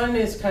 that one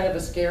is kind of a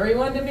scary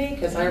one to me,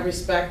 because I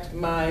respect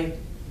my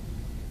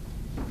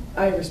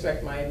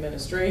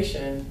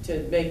administration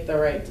to make the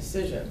right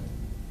decision,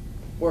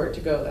 were it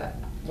to go that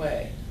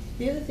way.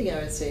 The other thing I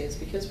would say is,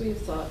 because we've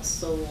thought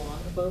so long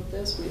about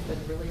this, we've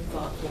been really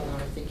thoughtful in our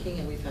thinking,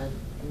 and we've had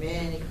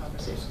many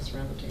conversations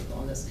around the table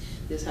on this.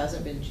 This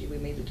hasn't been, gee, we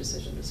made the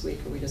decision this week,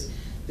 or this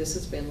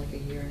has been like a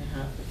year and a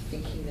half of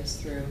thinking this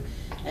through,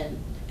 and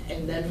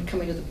then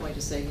coming to the point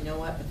to say, you know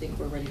what, I think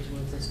we're ready to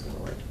move this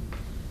forward.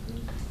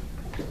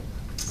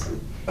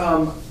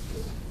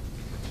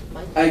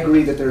 I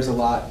agree that there's a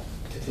lot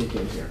to take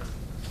in here.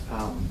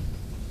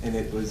 And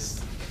it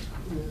was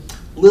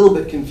a little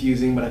bit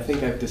confusing, but I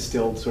think I've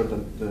distilled sort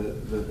of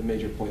the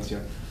major points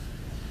here.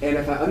 And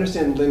if I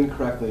understand Lynn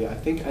correctly, I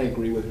think I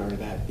agree with her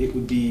that it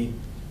would be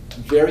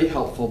very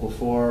helpful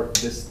before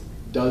this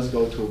does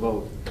go to a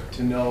vote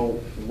to know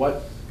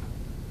what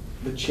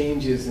the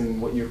changes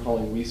in what you're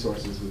calling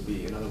resources would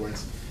be. In other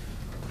words,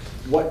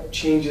 what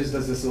changes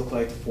does this look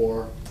like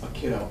for a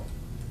kiddo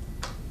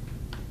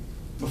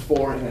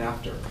before and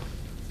after?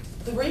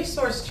 The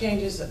resource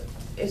changes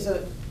is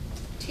a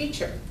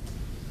teacher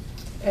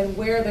and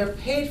where they're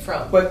paid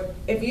from. But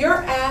if you're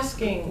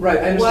asking right,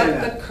 I what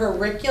understand that. The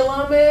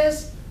curriculum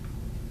is,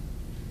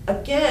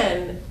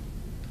 again,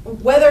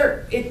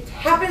 whether it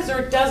happens or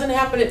it doesn't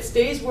happen, it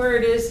stays where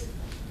it is.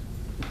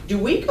 Do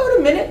we go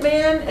to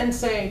Minuteman and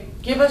say,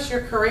 give us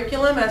your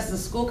curriculum as the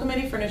school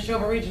committee for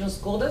Nashoba Regional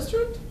School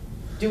District?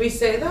 Do we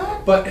say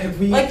that? But have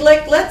we...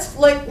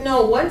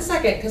 No, 1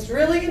 second, because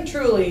really and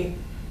truly,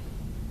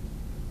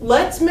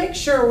 let's make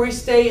sure we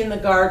stay in the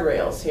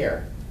guardrails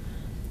here.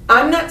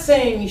 I'm not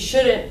saying you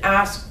shouldn't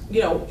ask,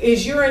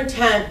 is your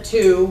intent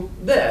to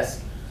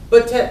this,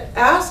 but to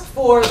ask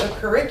for the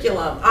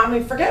curriculum, I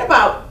mean, forget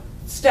about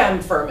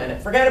STEM for a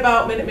minute, forget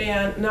about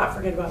Minuteman, not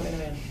forget about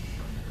Minuteman,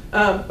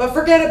 but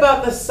forget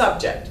about the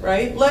subject,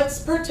 right? Let's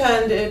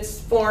pretend it's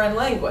foreign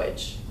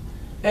language,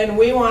 and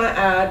we want to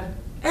add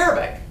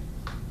Arabic.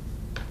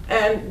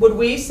 And would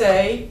we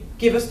say,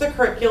 give us the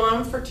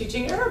curriculum for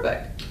teaching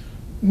Arabic?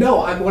 No,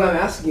 what I'm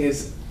asking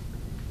is,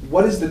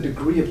 what is the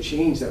degree of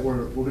change that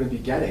we're going to be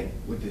getting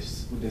with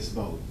this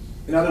vote?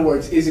 In other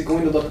words, is it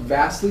going to look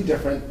vastly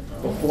different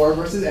before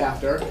versus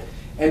after?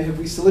 And have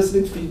we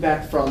solicited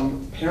feedback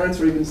from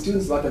parents or even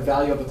students about the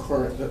value of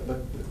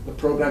the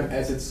program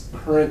as it's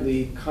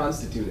currently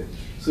constituted?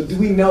 So do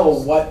we know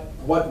what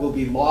will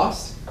be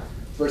lost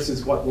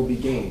versus what will be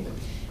gained?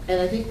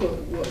 And I think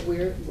what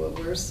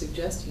we're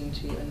suggesting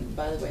to you, and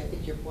by the way, I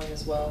think your point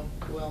is well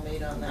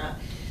made on that,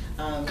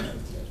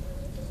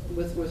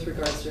 with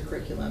regards to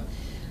curriculum.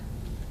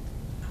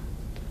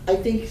 I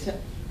think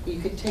you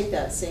could take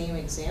that same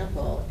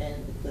example and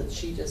that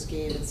she just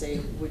gave and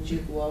say, would you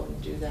go out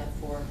and do that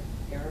for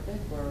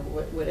Arabic or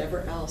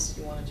whatever else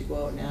you wanted to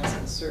go out and ask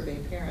and survey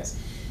parents?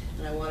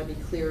 And I want to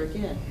be clear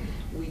again,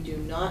 we do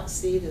not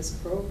see this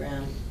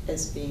program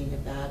as being a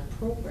bad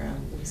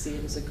program. We see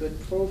it as a good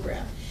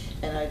program.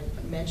 And I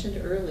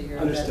mentioned earlier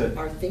Understood. that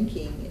our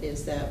thinking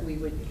is that we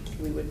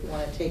would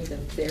want to take the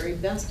very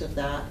best of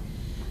that,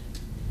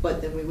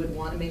 but then we would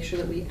want to make sure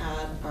that we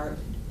add our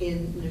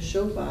in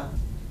Nashoba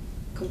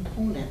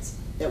components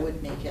that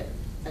would make it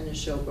a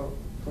Nashoba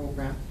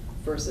program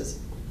versus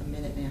a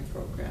Minuteman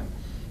program.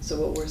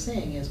 So what we're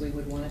saying is we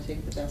would want to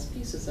take the best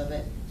pieces of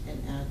it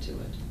and add to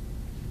it.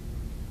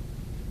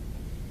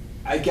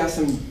 I guess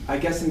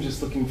I'm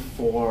just looking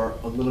for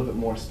a little bit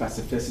more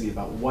specificity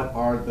about what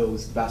are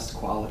those best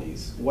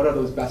qualities? What are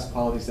those best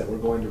qualities that we're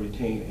going to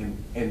retain,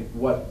 and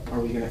what are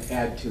we going to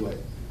add to it?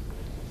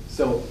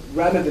 So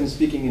rather than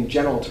speaking in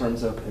general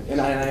terms of,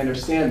 and I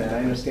understand that, I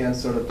understand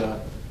sort of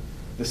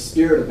the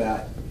spirit of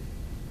that.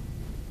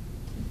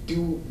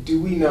 Do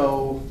we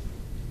know?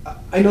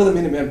 I know the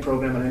Minuteman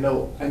program, and I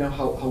know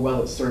how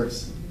well it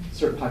serves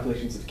certain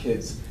populations of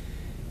kids,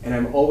 and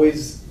I'm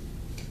always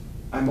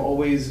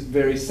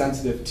very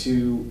sensitive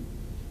to.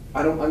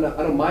 I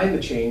don't mind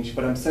the change,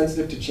 but I'm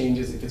sensitive to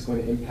changes if it's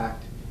going to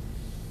impact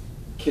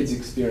kids'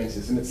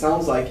 experiences. And it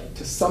sounds like,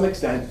 to some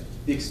extent,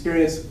 the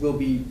experience will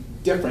be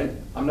different.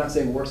 I'm not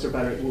saying worse or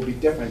better. It will be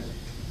different.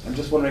 I'm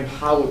just wondering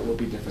how it will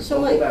be different. So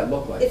what will that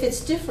look like? If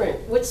it's different,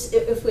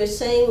 if we're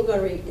saying we're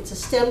going to it's a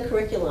STEM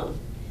curriculum,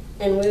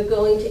 and we're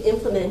going to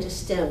implement a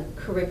STEM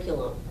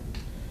curriculum,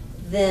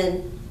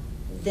 then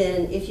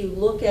if you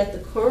look at the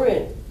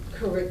current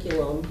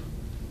curriculum,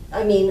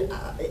 I mean,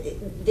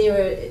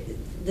 the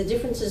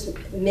differences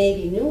may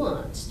be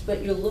nuanced,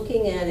 but you're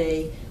looking at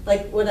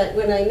like when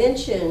I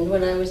mentioned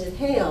when I was at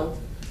Hale,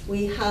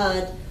 we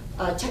had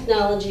a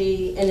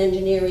technology and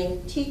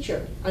engineering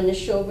teacher, a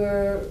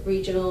Nashoba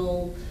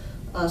Regional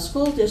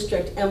School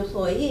District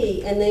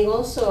employee, and they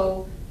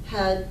also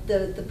had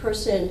the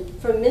person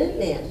from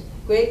Minuteman,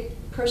 great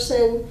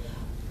person,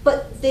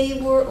 but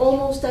they were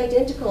almost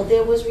identical.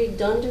 There was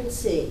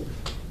redundancy.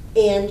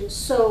 And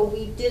so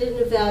we did an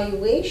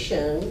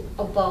evaluation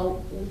about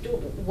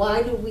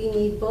why do we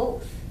need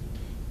both?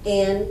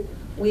 And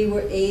we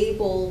were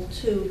able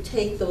to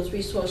take those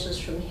resources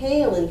from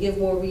Hale and give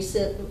more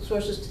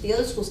resources to the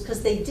other schools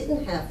because they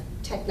didn't have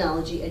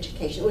technology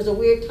education. It was a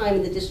weird time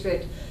in the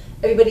district.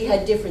 Everybody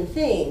had different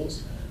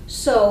things.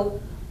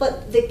 So,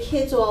 but the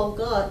kids all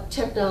got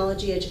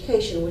technology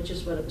education, which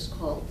is what it was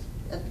called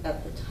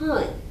at the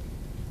time.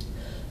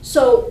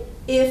 So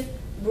if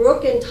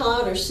Brooke and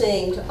Todd are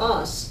saying to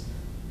us,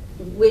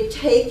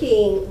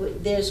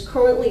 there's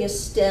currently a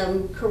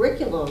STEM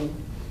curriculum,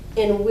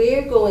 and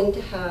we're going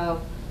to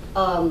have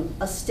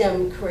a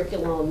STEM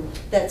curriculum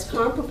that's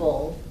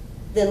comparable,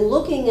 then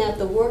looking at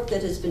the work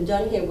that has been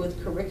done here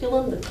with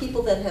curriculum, the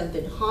people that have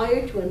been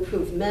hired to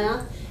improve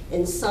math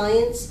and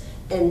science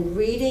and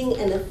reading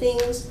and the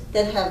things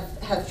that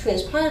have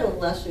transpired over the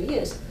last few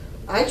years,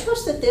 I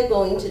trust that they're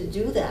going to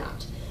do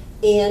that.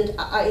 And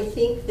I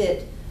think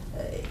that,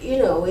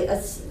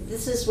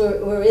 this is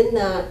we're in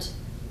that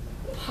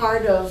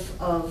part of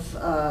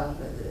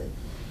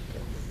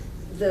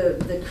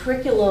the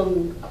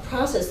curriculum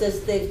process.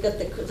 They've got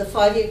the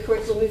 5-year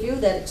curriculum review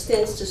that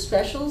extends to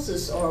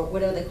specials, or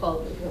whatever they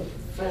call it.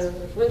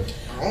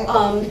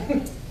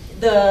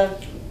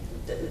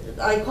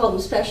 I call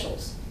them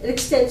specials. It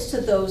extends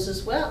to those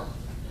as well.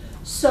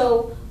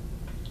 So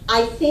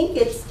I think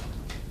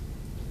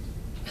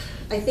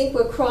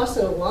we're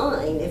crossing a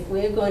line if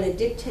we're going to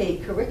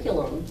dictate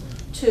curriculum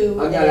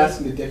to. I'm not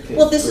asking to dictate.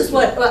 Well, this is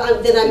what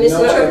then I'm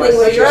misinterpreting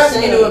what you're you're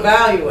asking saying. to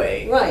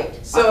evaluate.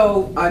 Right.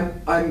 So I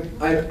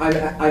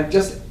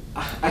just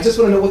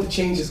want to know what the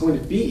change is going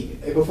to be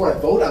before I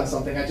vote on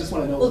something. I just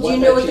want to know. Well, what do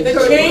you know what the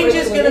change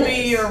is going to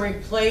be? You're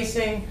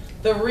replacing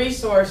the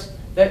resource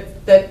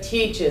that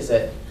teaches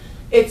it.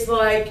 It's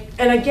like,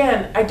 and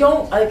again, I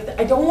don't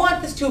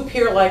want this to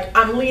appear like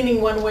I'm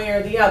leaning one way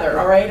or the other,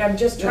 all right? I'm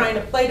just trying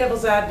to play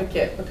devil's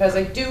advocate because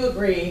I do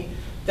agree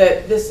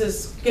that this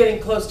is getting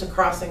close to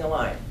crossing a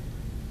line.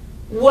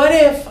 What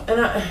if,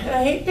 and I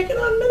hate picking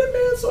on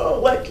Minuteman, so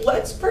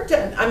let's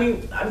pretend,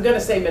 I'm gonna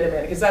say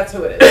Minuteman because that's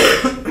who it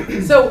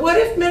is. So what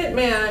if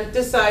Minuteman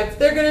decides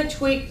they're gonna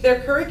tweak their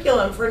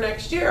curriculum for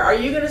next year? Are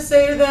you gonna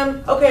say to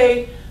them,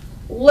 okay,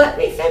 let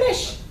me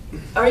finish?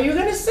 Are you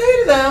gonna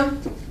say to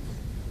them,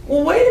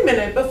 well, wait a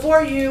minute,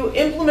 before you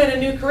implement a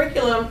new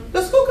curriculum,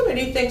 the school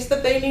committee thinks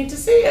that they need to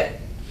see it?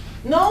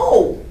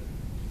 No.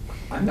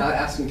 I'm not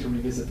asking to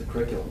revisit the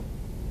curriculum.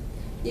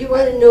 You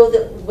want to know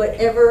that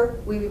whatever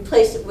we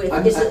replace it with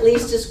is at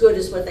least as good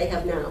as what they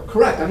have now.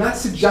 Correct. I'm not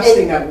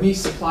suggesting that we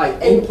supply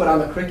input on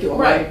the curriculum.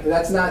 Right.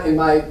 That's not in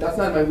my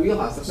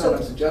wheelhouse. That's not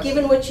what I'm suggesting.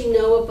 Given what you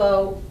know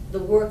about the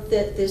work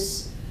that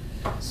this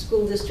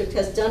school district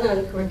has done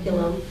on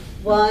curriculum,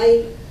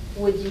 why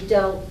would you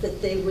doubt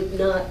that they would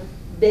not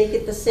make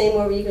it the same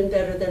or even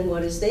better than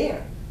what is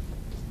there?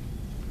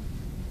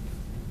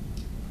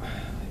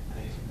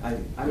 I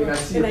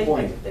see your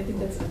point. I think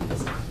that's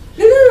unfair.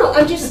 No.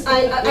 I'm just,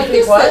 I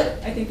guess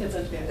that. I think that's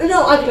unfair.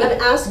 No, I'm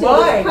asking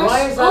why? the question.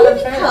 Why is that only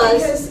unfair?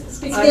 Because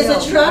there's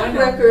a track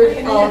record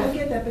And of. I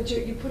get that, but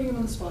you're putting him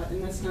on the spot,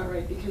 and that's not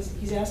right, because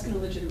he's asking a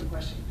legitimate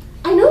question.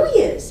 I know he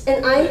is,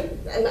 and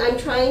I'm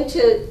trying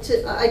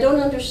to I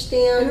don't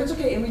understand. And it's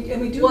okay,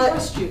 and we do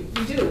trust you,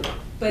 we do,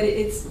 but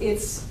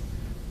it's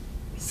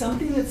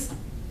something that's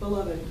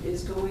beloved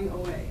is going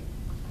away.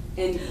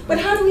 But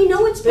how do we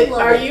know it's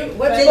beloved? Are you,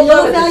 what's The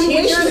beloved, the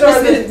evaluation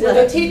teachers or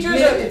the teachers?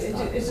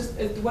 It's just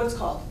what it's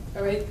called,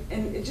 all right?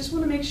 And I just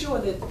want to make sure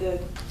that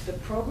the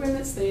program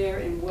that's there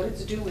and what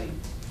it's doing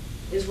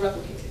is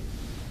replicated.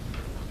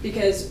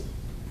 Because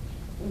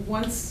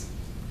once.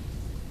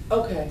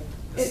 Okay.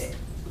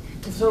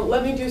 So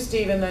let me do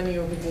Steve and then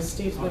you, because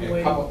Steve's been Okay,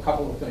 waiting.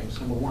 couple of things.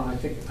 Number one, I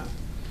think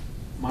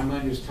my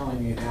mind is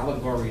telling me an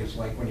allegory is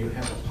like when you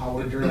have a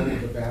power drill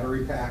with a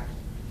battery pack.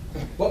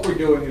 What we're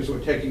doing is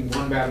we're taking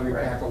one battery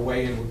pack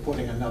away and we're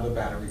putting another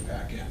battery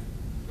pack in.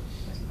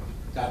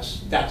 That's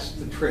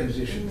the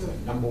transition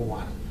thing, number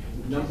one.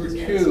 Number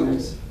two,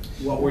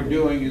 what we're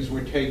doing is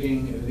we're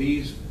taking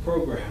these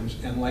programs,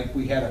 and like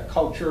we had a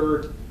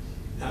culture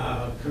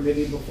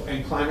committee before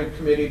and climate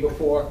committee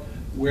before,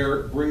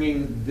 we're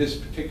bringing this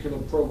particular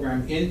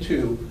program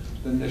into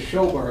the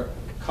Nashoba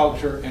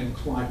culture and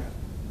climate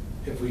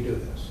if we do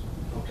this,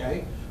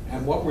 okay?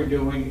 And what we're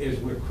doing is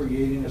we're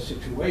creating a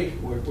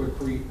situation, we're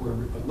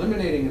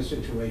eliminating a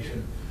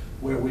situation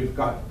where we've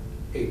got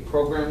a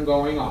program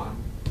going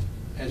on,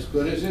 as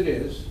good as it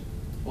is,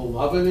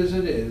 beloved as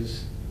it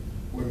is,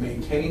 we're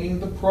maintaining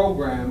the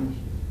program,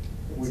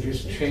 we're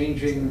just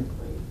changing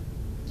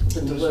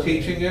who's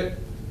teaching it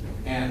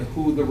and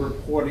who the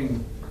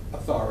reporting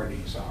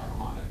authorities are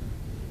on it.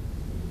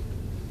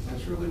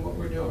 That's really what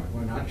we're doing.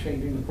 We're not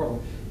changing the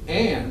program.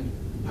 And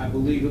I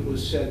believe it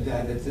was said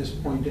that at this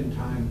point in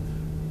time,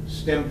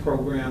 STEM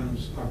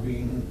programs are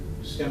being,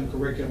 STEM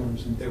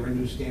curriculums, and there were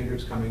new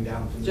standards coming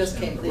down from the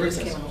STEM curriculums. They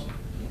just came out.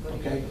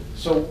 Okay,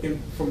 so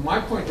from my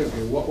point of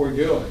view, what we're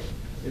doing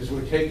is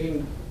we're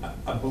taking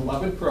a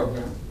beloved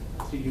program,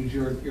 to use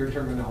your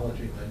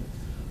terminology, Lynn,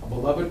 a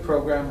beloved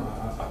program,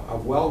 a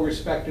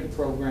well-respected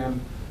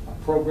program,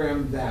 a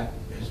program that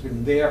has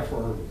been there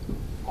for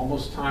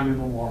almost time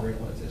immemorial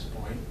at this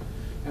point.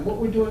 And what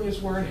we're doing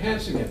is we're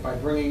enhancing it by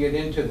bringing it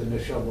into the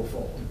Nashoba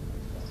fold.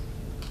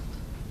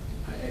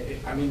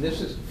 I mean,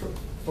 this is,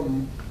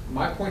 from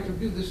my point of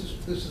view, this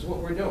is what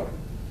we're doing.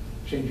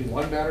 Changing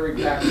one battery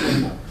pack to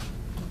another.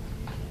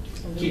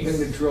 Keeping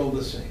the drill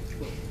the same.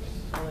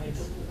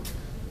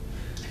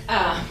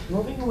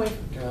 Moving away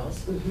from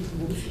girls.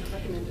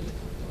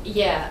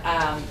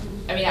 Yeah,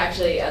 I mean,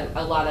 actually,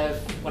 a lot of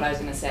what I was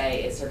going to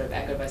say is sort of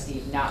echoed by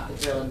Steve, not the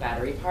drill and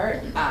battery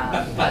part,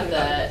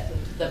 but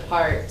the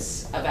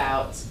parts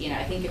about, you know,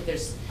 I think if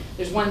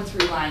there's one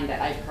through line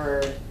that I've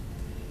heard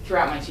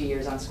throughout my 2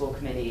 years on school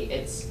committee,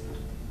 it's,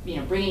 you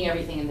know, bringing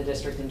everything in the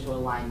district into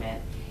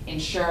alignment,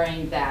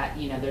 ensuring that,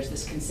 you know, there's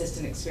this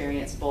consistent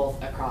experience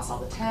both across all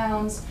the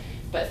towns,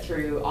 but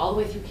through all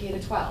the way through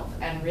K-12,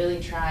 and really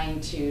trying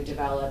to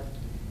develop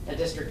a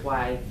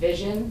district-wide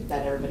vision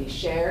that everybody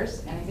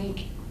shares. And I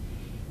think,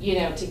 you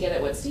know, to get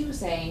at what Steve was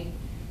saying,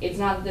 it's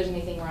not that there's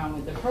anything wrong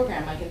with the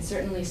program. I can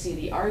certainly see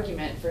the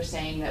argument for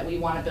saying that we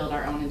want to build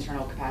our own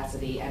internal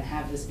capacity and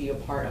have this be a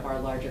part of our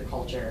larger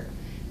culture,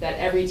 that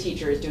every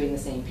teacher is doing the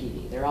same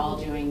PD. They're all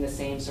doing the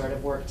same sort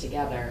of work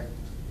together,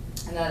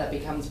 and that it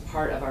becomes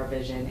part of our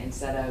vision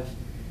instead of,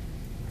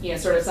 you know,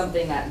 sort of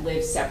something that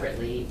lives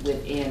separately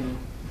within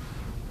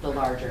the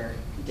larger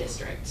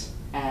district.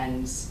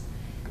 And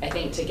I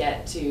think to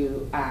get to,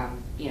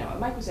 you know, what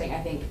Mike was saying,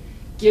 I think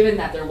given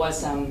that there was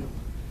some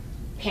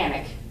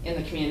panic in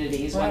the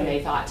communities when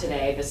they thought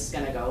today this is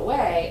going to go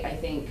away, I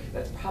think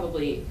that's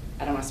probably,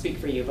 I don't want to speak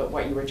for you, but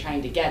what you were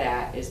trying to get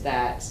at is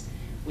that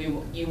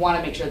you want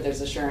to make sure that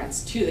there's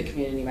assurance to the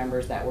community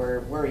members that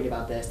we're worried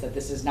about this, that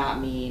this does not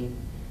mean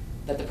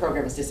that the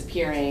program is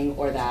disappearing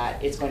or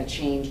that it's going to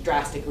change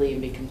drastically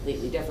and be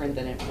completely different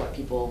than what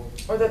people...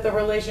 Or that the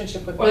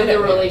relationship with... Or that the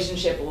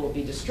relationship will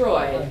be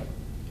destroyed.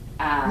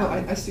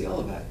 No, I see all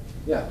of that.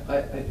 Yeah,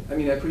 I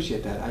mean, I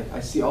appreciate that. I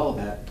see all of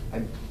that.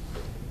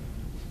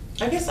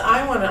 I guess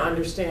I want to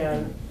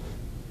understand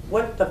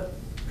what the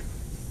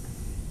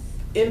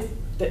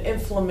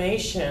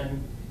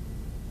inflammation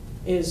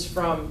is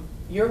from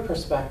your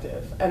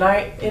perspective. And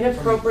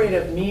inappropriate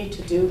of me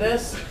to do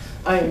this.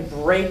 I'm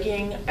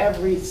breaking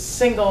every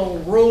single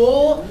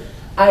rule.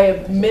 I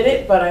admit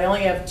it, but I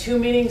only have 2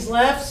 meetings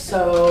left,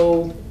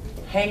 so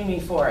hang me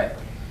for it.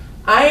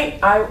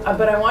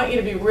 But I want you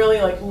to be really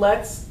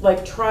let's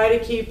try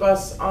to keep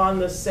us on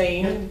the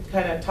same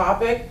kind of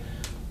topic.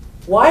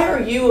 Why are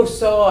you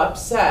so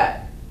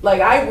upset?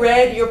 I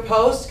read your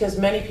post because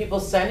many people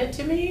sent it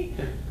to me,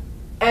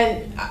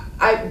 and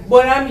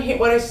what I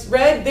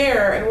read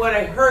there and what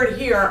I heard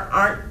here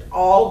aren't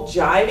all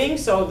jiving,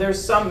 so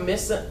there's some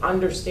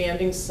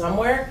misunderstanding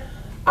somewhere.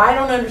 I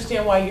don't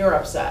understand why you're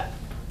upset.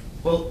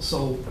 Well,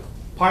 so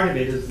part of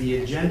it is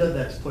the agenda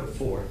that's put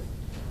forth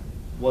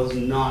was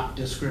not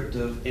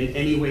descriptive in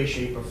any way,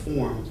 shape, or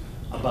form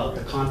about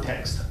the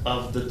context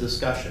of the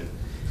discussion.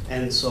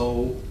 And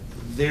so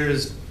there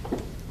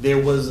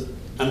was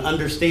an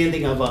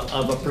understanding of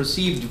a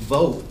perceived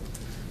vote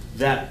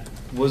that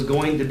was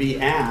going to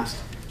be asked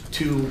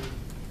to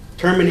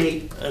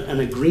terminate an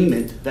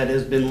agreement that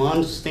has been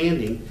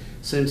long-standing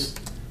since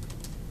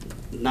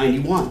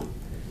 '91.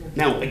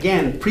 Now,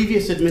 again,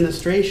 previous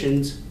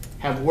administrations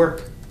have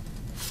worked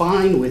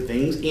fine with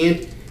things,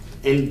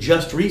 and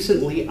just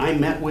recently I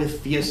met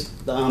with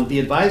the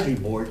advisory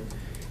board,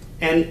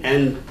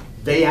 and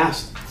they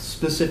asked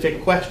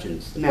specific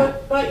questions. Now,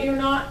 But you're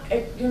not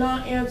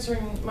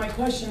answering my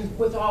question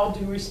with all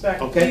due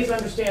respect. Okay. Please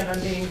understand, I'm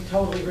being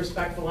totally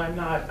respectful. I'm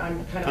not,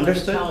 I'm kind of like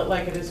Understood. tell it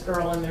like it is,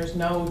 girl, and there's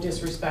no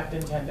disrespect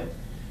intended.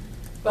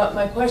 But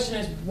my question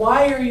is,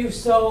 why are you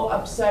so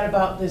upset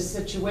about this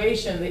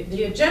situation?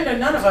 The agenda,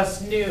 none of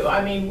us knew.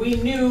 I mean, we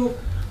knew,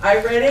 I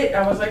read it,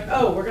 I was like,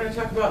 oh, we're gonna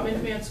talk about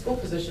Minuteman school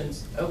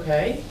positions.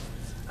 Okay.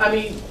 I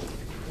mean,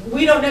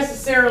 we don't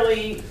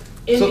necessarily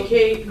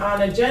indicate on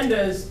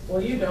agendas,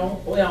 well, you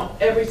don't, well,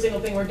 every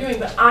single thing we're doing,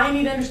 but I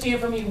need to understand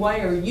from you,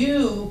 why are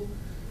you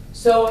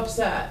so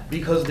upset?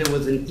 because there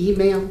was an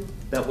email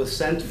that was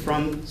sent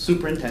from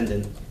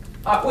superintendent,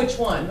 Which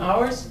one,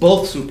 ours?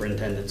 both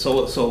superintendents.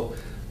 So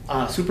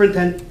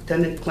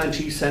Superintendent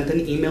Clenchey sent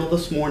an email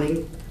this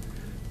morning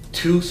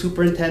to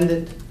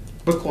Superintendent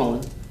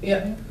McQuillan,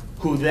 Yeah.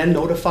 who then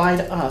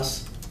notified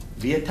us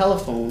via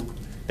telephone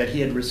that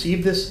he had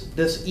received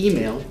this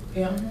email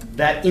Yeah.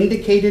 that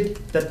indicated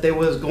that there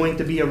was going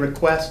to be a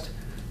request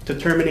to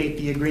terminate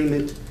the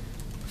agreement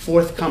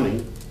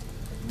forthcoming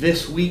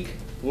this week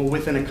or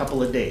within a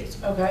couple of days.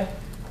 Okay.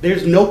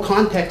 There's no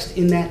context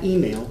in that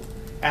email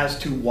as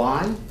to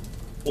why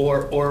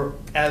or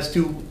as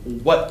to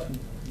what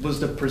was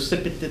the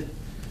precipitate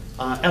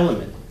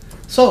element.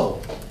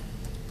 So,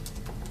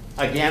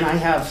 again, I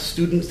have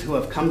students who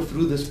have come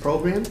through this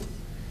program,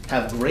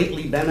 have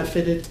greatly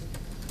benefited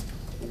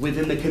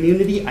within the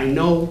community. I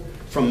know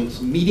from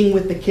meeting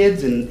with the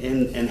kids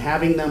and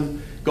having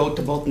them go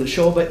to both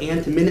Nashoba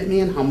and to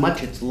Minuteman how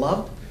much it's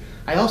loved.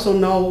 I also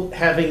know,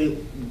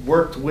 having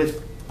worked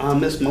with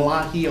Ms.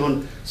 Malahi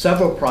on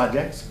several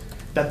projects,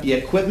 that the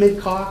equipment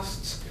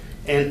costs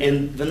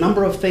and the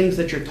number of things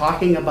that you're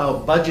talking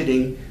about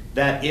budgeting,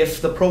 that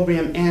if the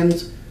program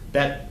ends,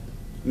 that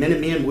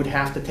Minuteman would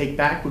have to take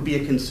back, would be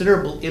a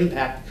considerable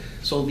impact.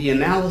 So the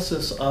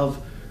analysis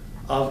of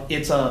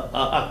it's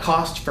a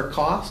cost for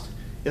cost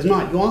is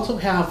not. You also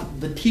have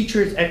the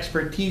teacher's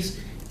expertise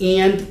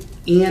and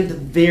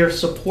their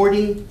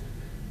supporting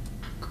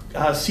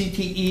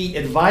CTE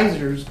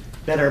advisors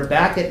that are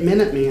back at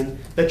Minuteman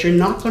that you're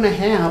not going to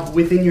have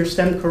within your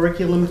STEM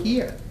curriculum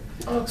here.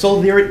 Okay.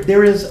 So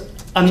there is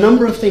a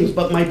number of things,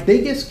 but my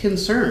biggest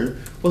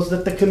concern was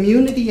that the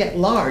community at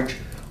large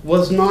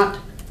was not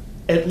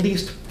at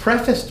least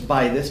prefaced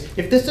by this.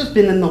 If this has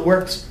been in the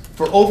works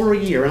for over a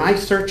year, and I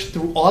searched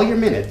through all your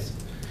minutes,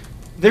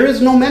 there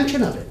is no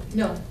mention of it.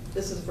 No,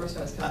 this is the first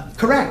time it's come.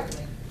 Correct.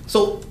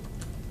 So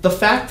the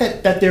fact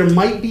that there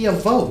might be a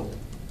vote,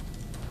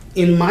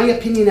 in my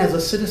opinion as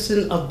a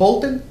citizen of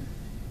Bolton,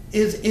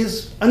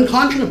 is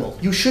unconscionable.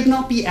 You should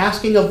not be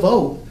asking a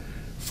vote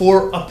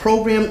for a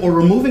program or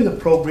removing a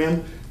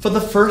program for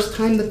the first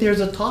time that there's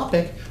a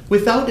topic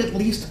without at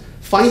least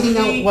finding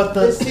out what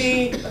the...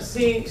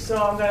 See, so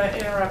I'm gonna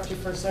interrupt you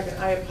for a second.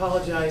 I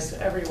apologize to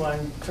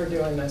everyone for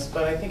doing this,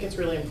 but I think it's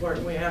really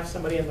important we have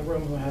somebody in the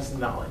room who has the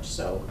knowledge,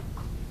 so,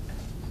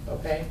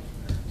 okay?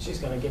 She's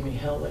gonna give me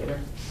hell later.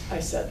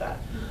 I said that.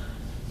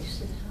 You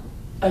said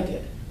I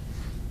did.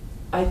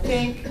 I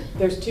think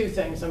there's two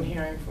things I'm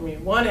hearing from you.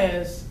 One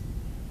is,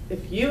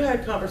 if you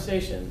had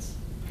conversations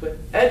with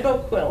Ed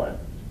Boquillan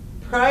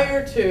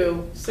prior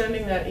to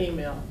sending that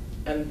email,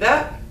 and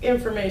that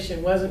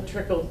information wasn't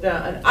trickled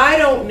down, and I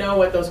don't know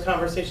what those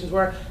conversations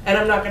were, and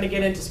I'm not gonna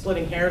get into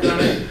splitting hairs on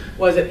it.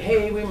 Was it,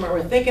 hey,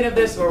 we're thinking of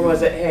this, or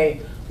was it,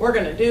 hey, we're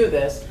gonna do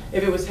this?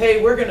 If it was,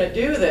 hey, we're gonna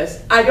do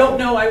this, I don't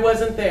know, I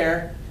wasn't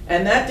there,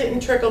 and that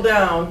didn't trickle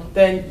down,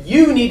 then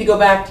you need to go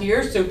back to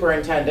your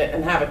superintendent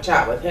and have a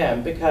chat with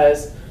him,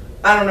 because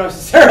I don't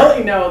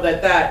necessarily know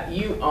that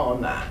you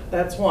own that.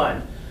 That's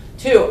one.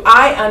 Two,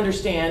 I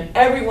understand,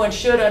 everyone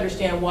should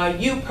understand why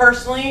you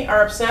personally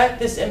are upset.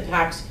 This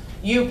impacts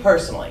you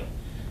personally.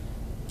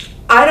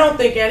 I don't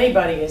think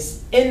anybody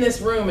is in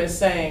this room is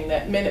saying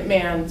that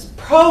Minuteman's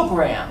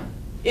program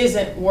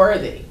isn't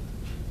worthy.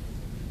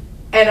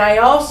 And I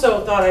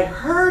also thought I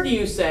heard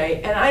you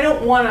say, and I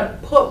don't want to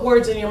put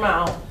words in your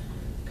mouth,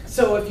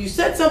 so if you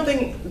said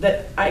something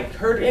that I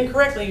heard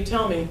incorrectly, you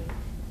tell me.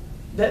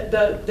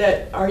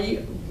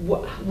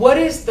 What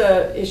is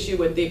the issue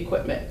with the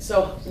equipment?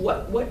 So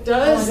what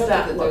does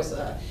that look?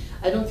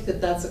 I don't think that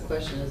that's a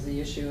question, is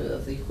the issue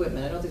of the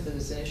equipment. I don't think that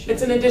it's an issue.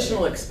 It's an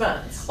additional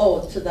expense.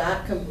 Oh, to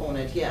that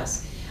component,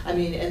 yes. I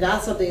mean, and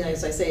that's something,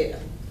 as I say,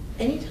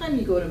 anytime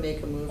you go to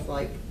make a move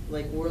like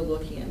we're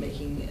looking at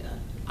making,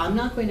 I'm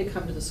not going to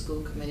come to the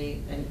school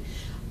committee and,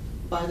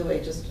 by the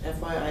way, just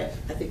FYI,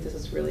 I think this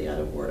is really out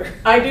of order.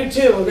 I do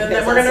too,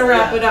 then we're gonna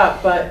wrap it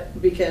up, but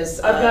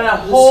because I've got a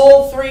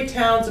whole 3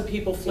 towns of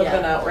people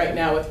flipping out right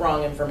now with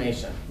wrong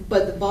information.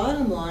 But the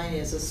bottom line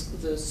is,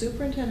 the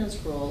superintendent's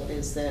role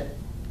is that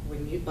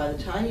when you, by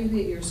the time you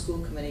hit your school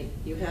committee,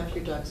 you have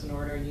your ducks in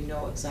order and you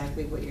know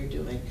exactly what you're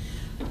doing.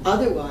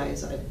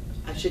 Otherwise,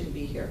 I shouldn't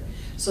be here.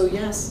 So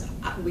yes,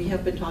 we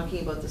have been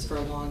talking about this for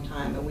a long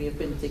time and we have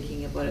been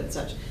thinking about it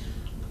such,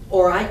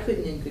 or I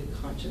couldn't in good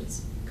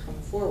conscience come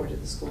forward to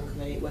the school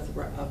committee with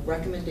a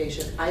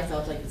recommendation I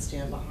felt I could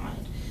stand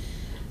behind.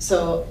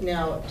 So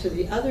now, to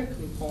the other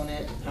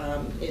component,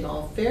 in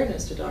all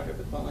fairness to Dr.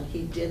 McClellan,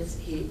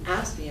 he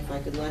asked me if I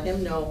could let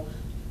him know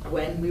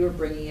when we were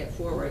bringing it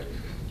forward.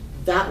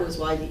 That was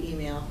why the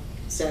email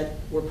said,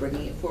 we're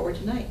bringing it forward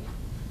tonight.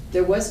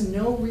 There was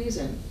no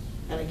reason,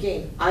 and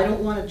again, I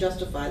don't want to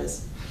justify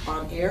this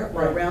on air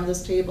or Right. around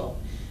this table.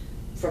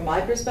 From my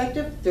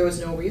perspective, there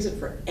was no reason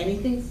for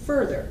anything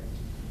further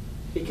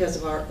because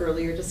of our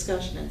earlier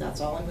discussion, and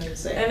that's all I'm going to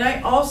say. And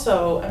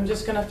I'm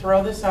just gonna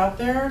throw this out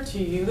there to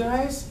you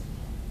guys.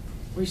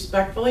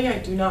 Respectfully, I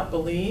do not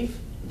believe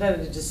that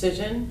a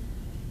decision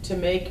to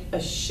make a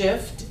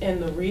shift in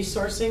the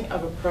resourcing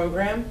of a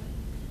program,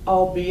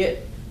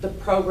 albeit the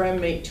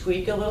program may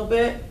tweak a little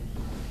bit,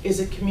 is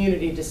a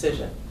community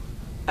decision.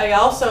 I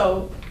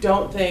also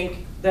don't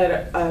think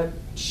that a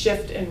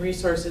shift in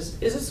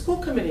resources is a school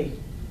committee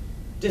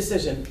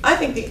decision. I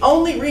think the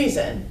only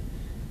reason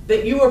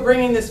that you are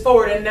bringing this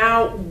forward and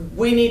now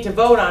we need to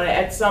vote on it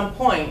at some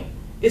point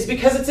is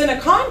because it's in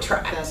a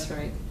contract. That's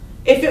right.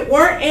 If it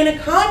weren't in a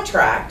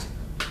contract,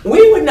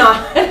 we would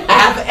not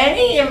have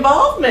any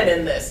involvement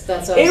in this.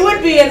 It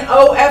would be an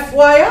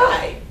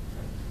OFYI.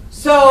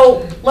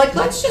 So, like,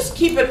 let's just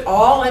keep it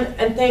all,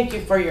 and thank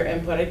you for your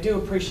input. I do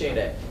appreciate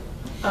it.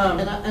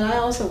 And I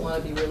also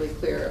want to be really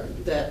clear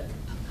that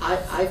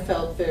I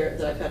felt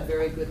that I've had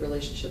very good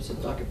relationships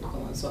with Dr.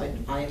 McClellan, so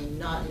I am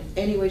not in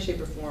any way,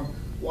 shape, or form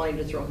wanting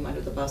to throw him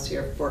under the bus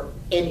here for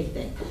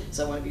anything.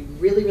 So I want to be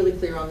really, really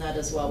clear on that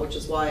as well, which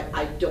is why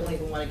I don't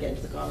even want to get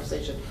into the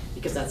conversation,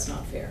 because that's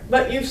not fair.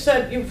 But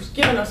you've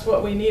given us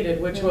what we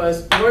needed, which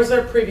was, where's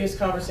our previous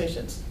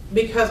conversations?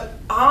 Because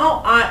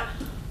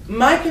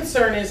my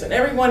concern is, and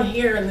everyone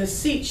here in this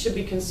seat should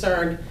be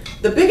concerned,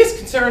 the biggest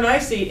concern I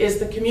see is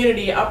the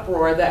community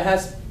uproar that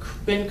has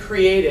been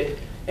created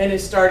and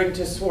is starting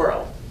to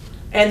swirl.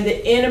 And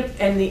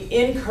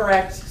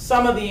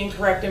some of the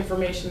incorrect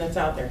information that's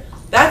out there.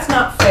 That's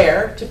not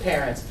fair to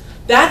parents.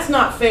 That's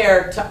not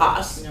fair to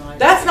us.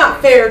 That's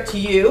not fair to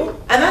you,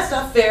 and that's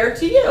not fair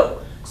to you.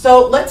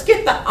 So let's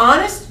get the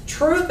honest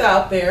truth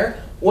out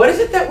there. What is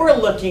it that we're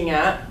looking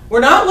at?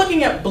 We're not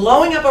looking at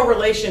blowing up a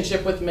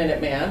relationship with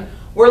Minuteman.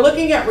 We're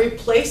looking at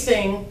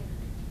replacing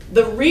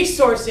the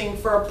resourcing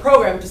for a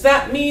program. Does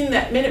that mean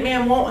that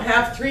Minuteman won't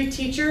have 3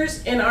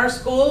 teachers in our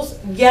schools?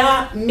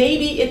 Yeah,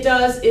 maybe it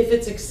does if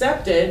it's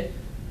accepted.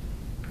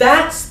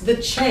 That's the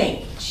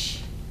change.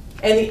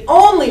 And the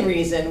only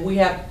reason we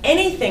have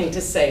anything to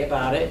say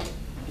about it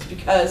is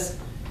because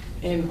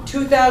in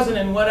 2000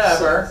 and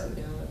whatever,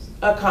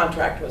 a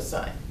contract was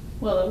signed.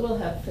 Well, it will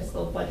have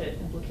fiscal budget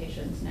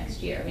implications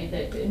next year. I mean,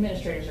 the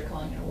administrators are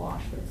calling it a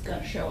wash, but it's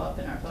gonna show up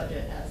in our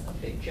budget as a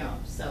big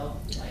jump, so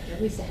like at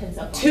least a heads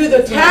up on To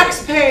the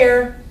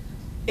taxpayer,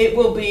 it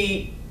will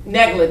be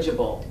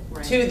negligible.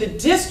 Right. To the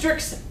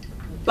district's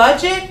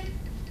budget,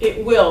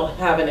 it will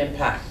have an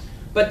impact.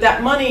 But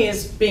that money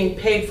is being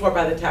paid for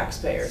by the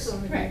taxpayers. It's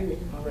already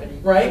already.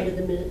 Right? With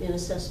the Minuteman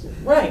assessment.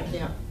 Right.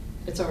 Yeah,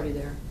 it's already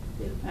there.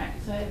 Alright,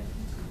 so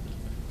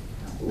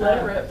Let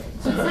it rip.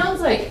 So it sounds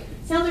like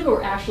what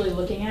we're actually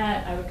looking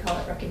at, I would call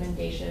it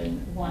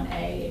recommendation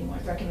 1A and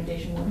what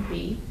recommendation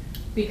 1B,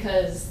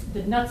 because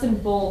the nuts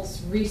and bolts,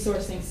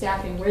 resourcing,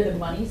 staffing, where the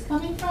money's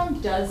coming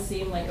from does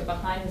seem like a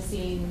behind the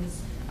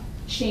scenes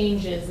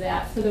changes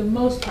that for the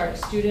most part a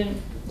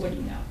student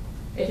wouldn't know.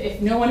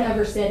 If no one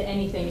ever said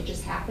anything, it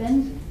just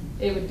happened,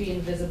 it would be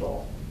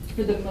invisible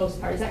for the most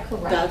part. Is that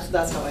correct?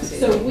 That's how I see it.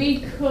 So we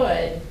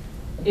could,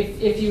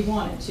 if you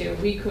wanted to,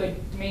 we could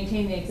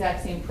maintain the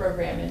exact same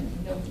program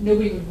and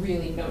nobody would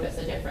really notice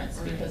a difference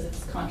because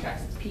it's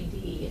contracts, it's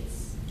PD,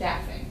 it's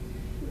staffing.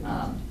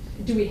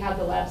 Do we have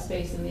the lab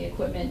space and the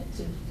equipment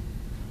to?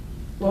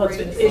 Well,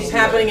 it's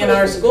happening in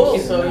our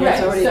schools, so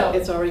Right,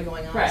 it's already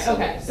going on. Right,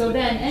 okay, so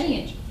then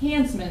any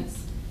enhancements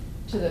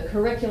to the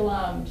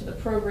curriculum, to the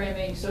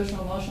programming,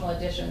 social emotional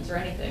additions or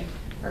anything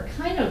are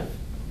kind of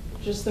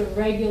just the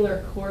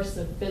regular course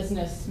of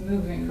business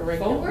moving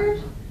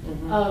forward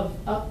of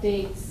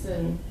updates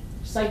and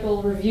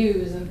cycle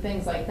reviews and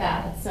things like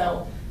that.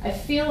 So I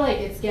feel like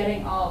it's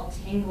getting all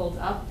tangled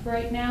up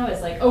right now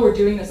as like, oh, we're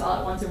doing this all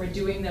at once and we're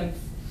doing them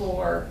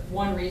for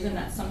one reason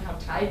that's somehow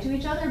tied to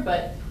each other.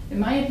 But in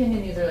my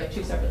opinion, these are like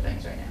 2 separate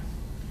things right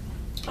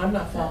now. I'm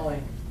not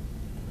following.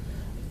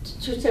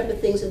 2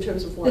 separate things in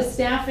terms of what? The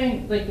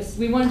staffing, like this,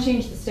 we want to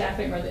change the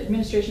staffing, or the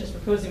administration is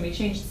proposing we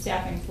change the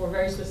staffing for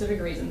very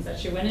specific reasons that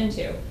she went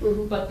into.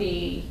 But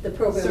the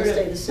program sort will of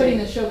stay the same.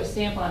 putting the Nashoba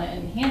stamp on it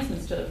and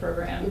enhancements to the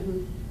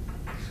program,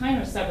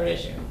 kind of separate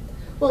issue.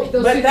 Well, Like,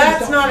 those But two that's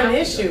things don't not an have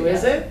to issue, go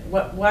is together.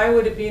 it? Why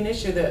would it be an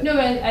issue that? No,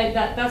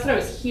 but that's what I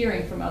was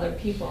hearing from other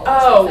people.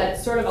 Oh, that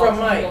it's sort of all from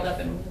Mike. tangled up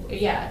and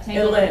tangled And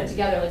up Lynn.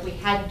 together. Like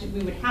we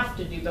would have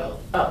to do both.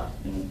 Oh.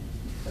 And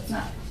that's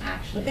not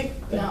actually.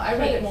 No, I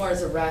read it more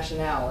as a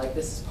rationale, like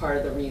this is part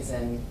of the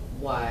reason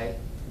why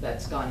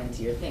that's gone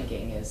into your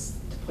thinking is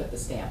to put the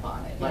stamp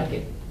on it. Like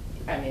it,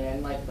 I mean,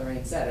 and like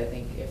Lorraine said, I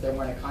think if there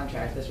weren't a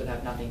contract, this would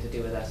have nothing to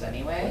do with us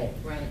anyway.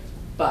 Right.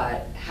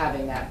 But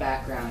having that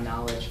background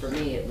knowledge, for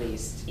me at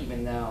least,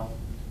 even though,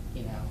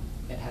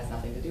 it has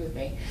nothing to do with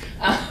me,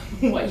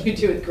 what you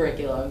do with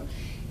curriculum,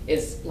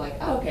 is like,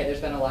 oh, okay,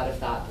 there's been a lot of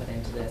thought put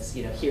into this,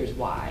 you know, here's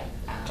why.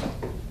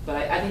 But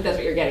I think that's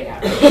what you're getting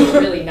at, right? It's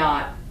really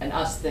not an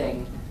us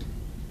thing,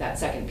 that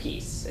second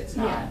piece. It's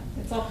not. Yeah,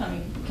 it's all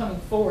coming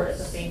forward at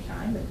the same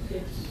time, but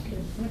it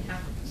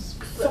happens.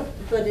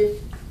 But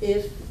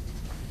if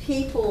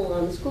people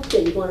on the school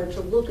committee wanted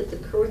to look at the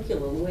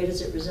curriculum, where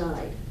does it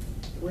reside?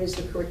 Where's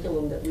the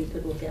curriculum that we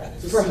could look at?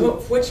 For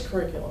which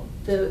curriculum?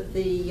 The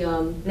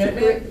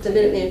Minuteman? the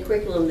Minuteman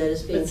curriculum that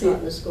is being taught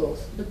in the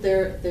schools. But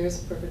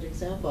there's a perfect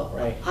example.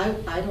 Right.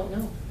 I don't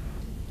know.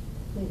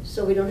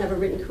 So we don't have a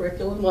written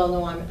curriculum? Well,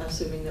 no, I'm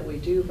assuming that we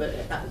do, but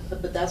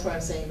that's why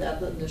I'm saying that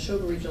the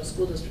Nashoba Regional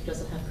School District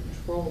doesn't have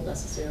control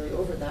necessarily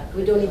over that.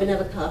 We don't even have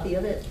a copy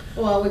of it?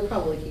 Well, we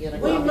probably can get a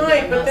copy. We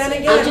might, but then I'm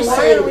again, just why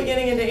saying- are we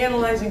getting into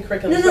analyzing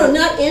curriculum? No,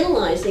 not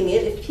analyzing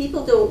it. If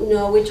people don't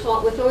know, we're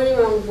throwing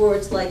around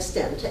words like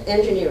STEM, to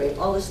engineering,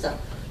 all this stuff.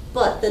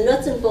 But the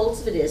nuts and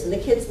bolts of it is, and the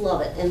kids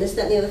love it, and this,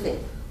 that, and the other thing.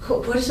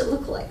 What does it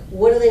look like?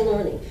 What are they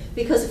learning?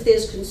 Because if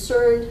there's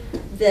concern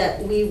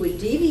that we would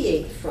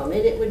deviate from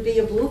it, it would be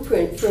a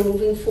blueprint for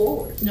moving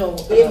forward. No.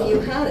 If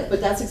you had it.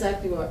 But that's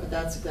exactly what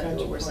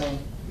we're saying,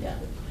 yeah.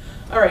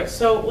 All right,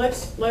 so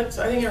let's,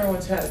 I think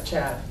everyone's had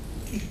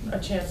a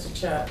chance to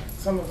chat,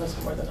 some of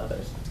us more than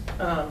others.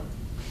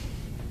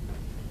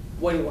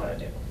 What do you want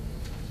to do?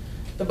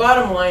 The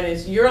bottom line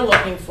is you're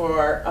looking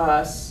for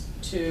us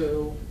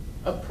to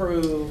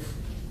approve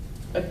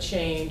a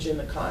change in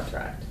the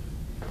contract.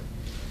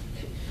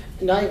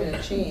 Not even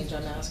a change,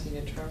 I'm asking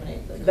to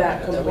terminate the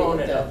That contract.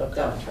 component of the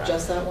contract.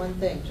 Just that one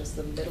thing, just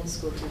the middle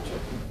school teacher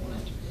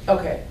component.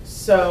 Okay,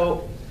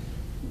 so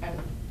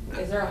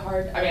Is there a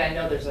hard, I mean, I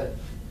know there's a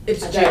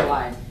It's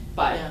deadline,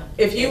 but.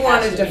 if you it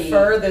want has to be-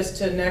 defer this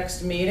to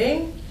next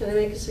meeting, Can I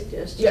make a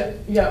suggestion?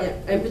 yeah.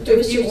 And do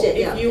as you did,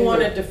 yeah. If you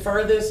want to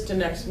defer this to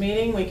next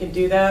meeting, we can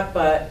do that,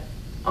 but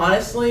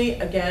honestly,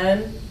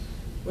 again,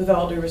 with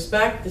all due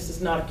respect, this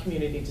is not a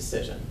community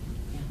decision.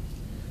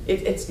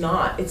 It's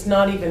not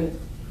even,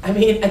 I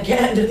mean,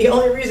 again, the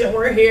only reason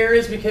we're here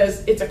is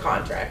because it's a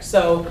contract,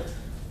 so,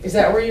 is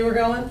that where you were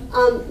going?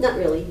 Not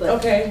really, but.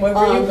 Okay, where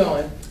were you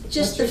going?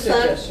 Just What's the your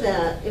fact suggestion?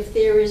 that if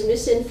there is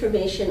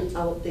misinformation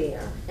out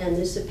there, and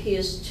this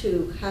appears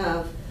to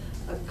have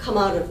come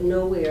out of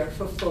nowhere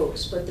for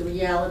folks, but the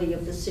reality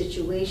of the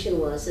situation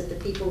was that the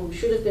people who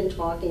should have been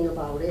talking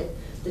about it,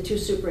 the two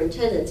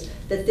superintendents,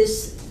 that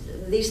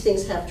these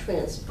things have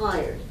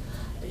transpired.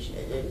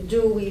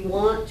 Do we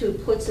want to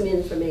put some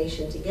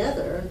information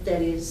together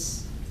that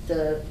is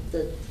the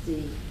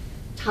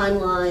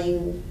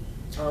timeline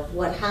of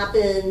what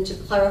happened to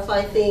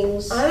clarify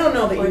things? I don't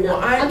know that or you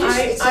not? want,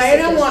 It's just I a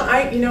don't want,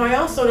 suggestion. I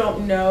also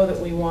don't know that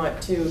we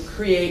want to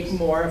create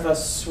more of a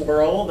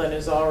swirl than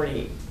is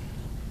already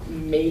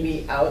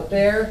maybe out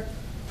there.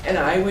 And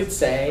I would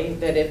say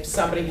that if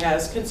somebody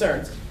has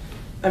concerns,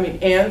 I mean,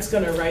 Ann's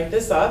gonna write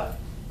this up.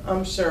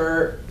 I'm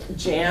sure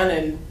Jan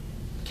and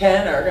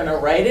Ken are gonna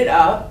write it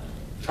up.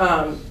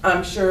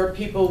 I'm sure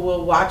people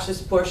will watch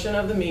this portion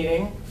of the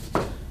meeting.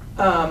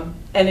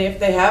 And if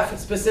they have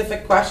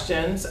specific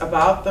questions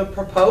about the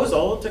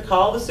proposal, to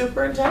call the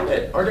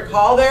superintendent or to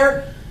call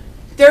their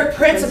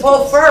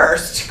principal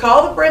first.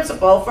 Call the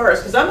principal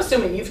first, because I'm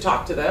assuming you've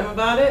talked to them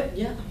about it.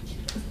 Yeah.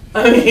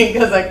 I mean,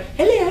 because like,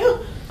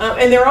 hello,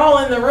 and they're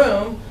all in the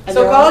room, And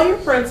so they're call all- your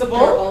principal.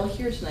 They're all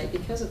here tonight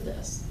because of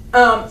this.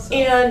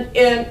 And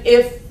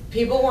if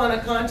people want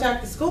to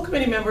contact the school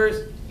committee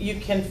members, you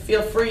can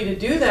feel free to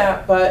do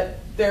that, but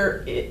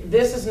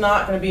this is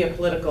not going to be a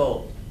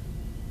political,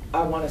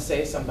 I want to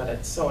say something, but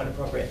it's so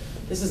inappropriate.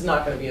 This is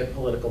not going to be a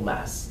political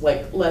mess.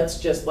 Like, let's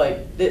just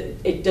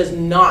it does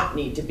not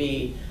need to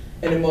be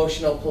an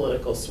emotional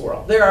political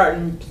swirl. There are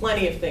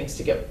plenty of things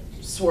to get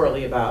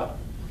swirly about,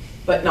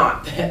 but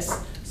not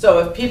this. So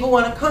if people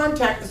want to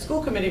contact the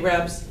school committee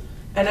reps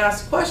and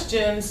ask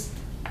questions,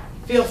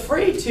 feel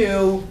free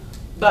to,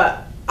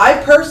 but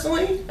I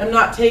personally am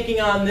not taking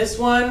on this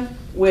one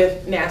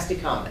with nasty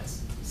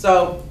comments.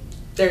 So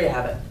there you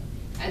have it.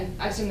 And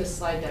I assume this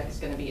slide deck is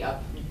going to be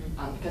up,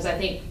 because I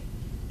think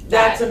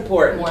That's that,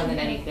 important. more than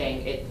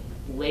anything, it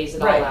lays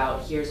it all Right.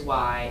 out, here's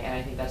why, and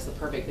I think that's the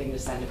perfect thing to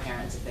send to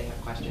parents if they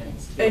have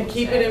questions. to be And able to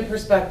keep say, it in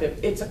perspective.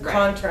 It's a Right.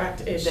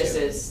 contract issue.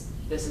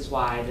 This is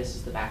why, this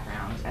is the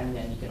background, and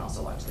then you can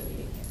also watch the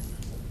meeting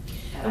here.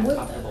 And I'm And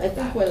comfortable I with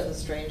think that. one of the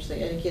strange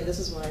things, and again, this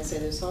is when I say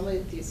there's so many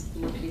of these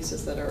little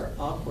pieces that are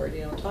awkward,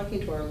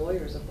 talking to our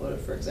lawyers about it,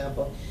 for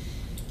example,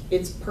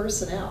 it's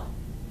personnel,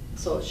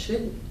 so it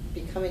shouldn't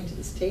be coming to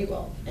this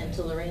table. And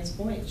to Lorraine's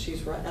point,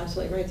 she's right,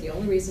 absolutely right. The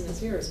only reason it's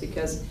here is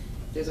because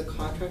there's a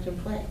contract in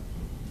play.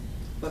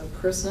 But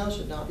personnel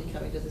should not be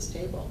coming to this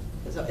table.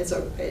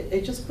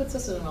 It just puts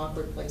us in an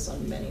awkward place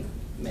on many,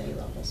 many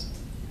levels.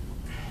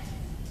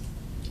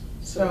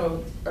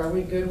 So are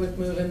we good with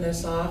moving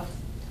this off?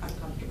 I'm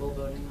comfortable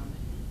voting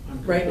on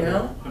it. Right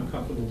now? I'm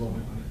comfortable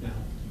voting on it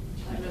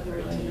now. I'd rather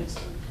wait till next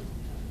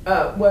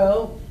time.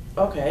 Well,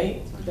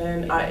 okay,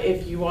 then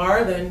if you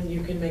are, then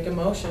you can make a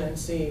motion and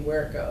see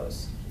where it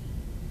goes.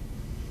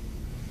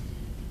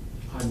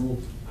 I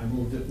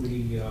move that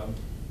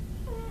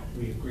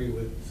we agree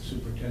with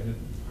Superintendent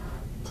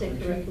Take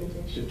the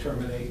recommendation.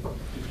 Determine.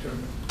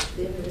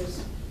 There it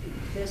is.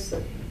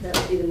 That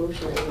would be the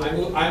motion.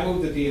 I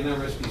move that the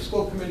NRSD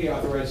School Committee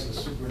authorize the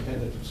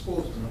superintendent of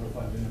schools to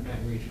notify the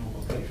Minuteman Regional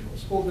Vocational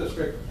School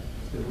District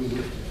that we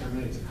wish to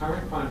terminate the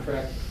current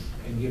contract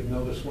and give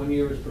notice 1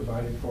 year is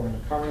provided for in the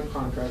current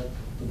contract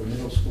for the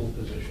middle school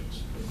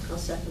positions. I'll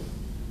second.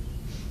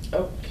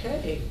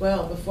 Okay,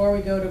 well, before we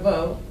go to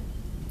vote,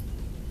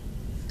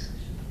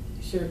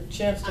 it's your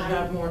chance to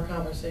have more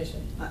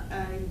conversation.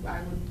 I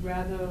would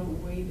rather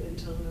wait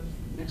until the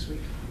next week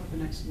or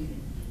the next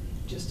meeting,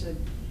 just to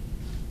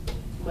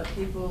let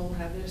people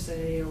have their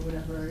say or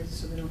whatever,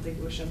 so they don't think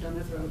it was shoved down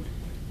their throat,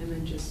 and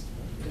then just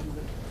get with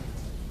it.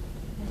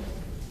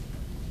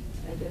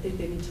 I think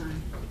they need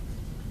time,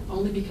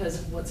 only because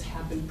of what's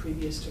happened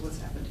previous to what's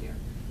happened here.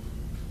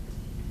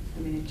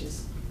 I mean,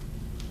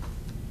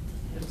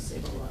 it'll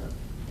save a lot of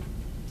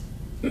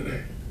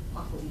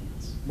awful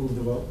emails. Move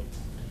the vote.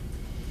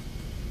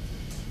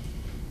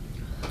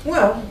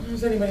 Well,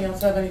 does anybody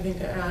else have anything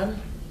to add?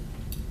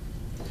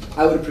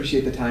 I would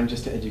appreciate the time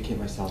just to educate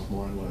myself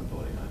more on what I'm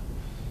voting on.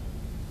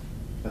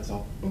 That's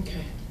all.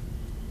 Okay.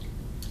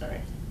 All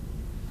right.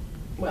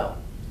 Well,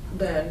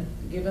 then,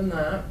 given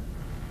that,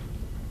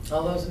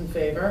 all those in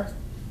favor?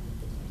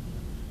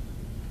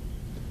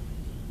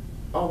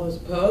 All those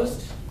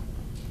opposed?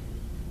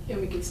 Yeah,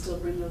 we can still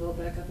bring the vote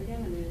back up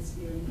again. I mean, it's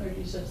even. Or do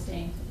you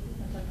abstain?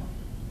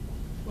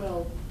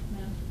 Well,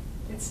 Yeah.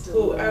 it's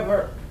still.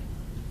 Whoever,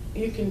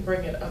 you can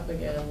bring it up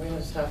again. We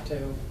just have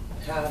to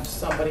have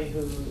somebody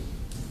who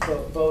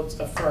votes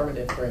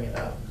affirmative bring it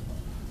up.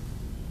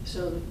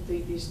 So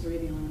these three are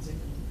the only ones that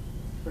can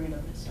bring it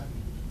up next time.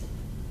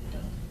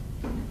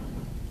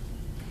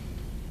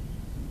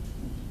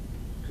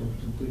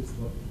 Complete the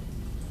vote.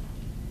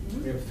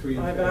 We have 3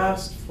 in I've favor.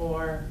 asked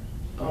for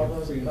all We have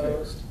those 3 in favor.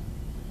 opposed.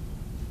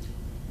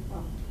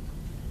 Well,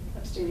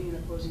 abstaining and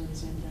opposing are the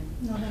same thing.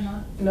 No, they're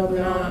not. No,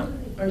 they're not.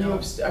 Are you, No.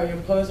 are you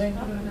opposing?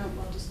 No,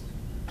 I'll just.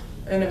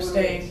 And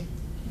abstain?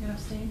 You gonna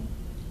abstain?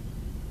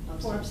 I'll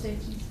 4 abstain.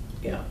 abstentions?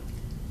 Yeah.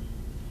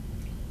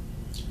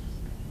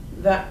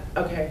 That,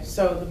 okay,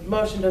 so the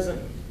motion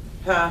doesn't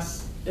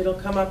pass. It'll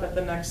come up at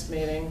the next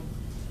meeting.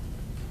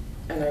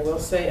 And I will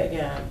say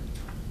again,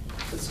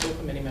 the school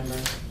committee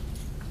members,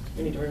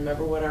 we need to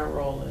remember what our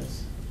role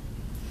is.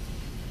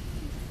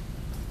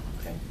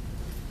 Okay.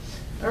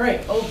 All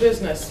right, old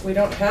business. We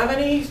don't have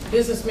any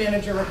business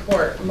manager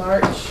report.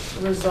 March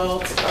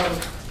results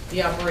of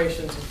the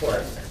operations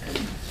report.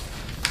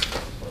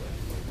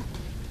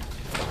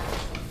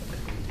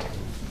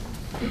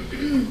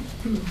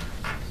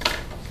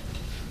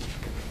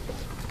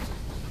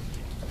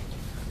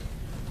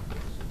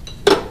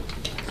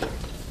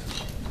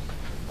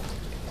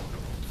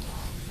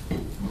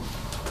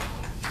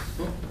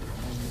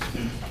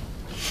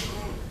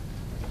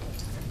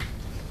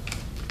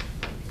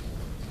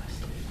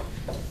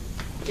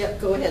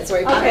 Yep, go ahead,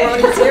 sorry,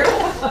 Macaroni's here.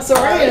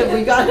 Sorry,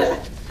 we got it.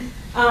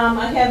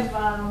 I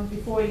have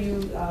before you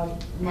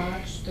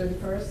March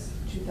 31st,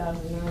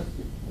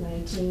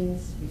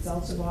 2019's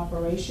results of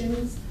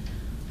operations.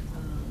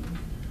 And I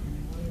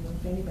want to know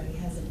if anybody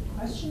has any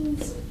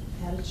questions,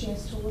 had a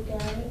chance to look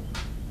at it.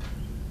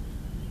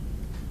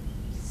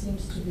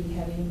 Seems to be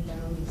heading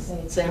down the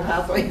same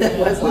pathway that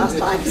was last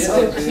time, Yeah,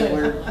 so.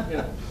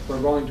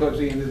 we're going towards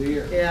the end of the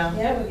year. Yeah.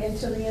 Yeah, we're getting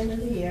to the end of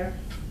the year.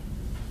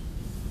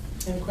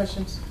 Any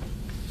questions?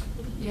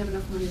 You have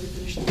enough money to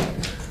finish the year? I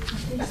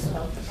think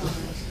so.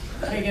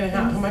 Are you gonna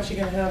have, how much are you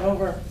gonna have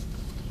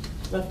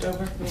left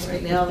over?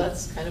 Right now,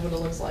 that's kind of what it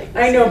looks like.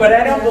 I know, but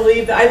I don't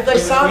believe that. I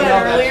saw We know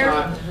that that's earlier,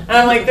 not- and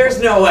I'm like, there's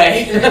no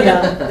way.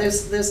 Yeah,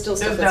 there's still stuff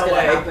There's that's no gonna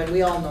way. happen,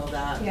 we all know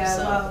that, Yeah,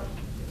 so. well,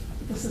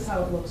 this is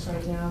how it looks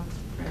right now.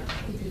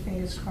 Keep your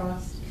fingers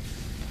crossed.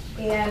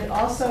 And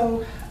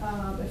also,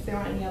 if there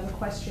aren't any other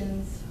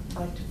questions, I'd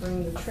like to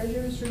bring the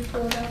treasurer's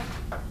report up.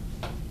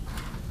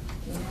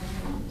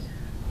 And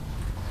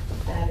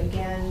that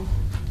again,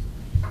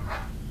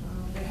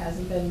 there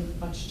hasn't been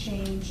much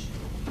change.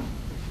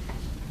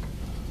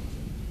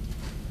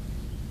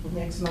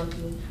 Next month,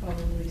 you'll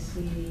probably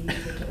see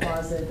the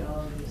deposit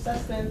of the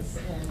assessments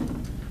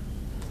and.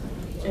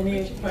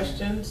 Any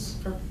questions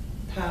for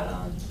Pat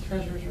on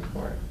treasurer's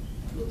report?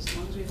 As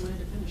long as we have money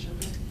to finish,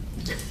 okay.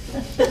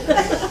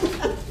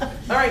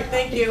 All right,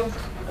 thank you.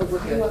 We're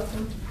good. You're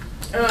welcome.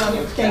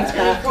 Thanks,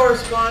 Pat. Any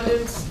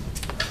correspondence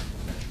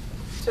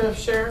to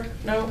share?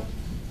 No?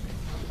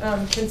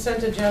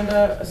 Consent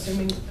agenda,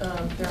 assuming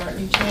there aren't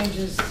any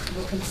changes,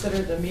 we'll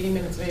consider the meeting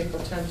minutes of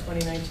April 10,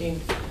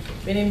 2019,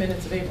 meeting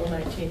minutes of April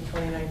 19,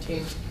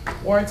 2019,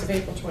 warrants of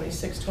April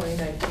 26,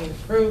 2019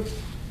 approved,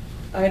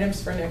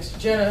 items for next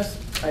agenda,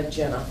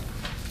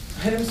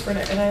 items for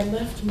and I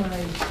left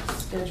my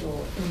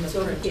schedule in the It's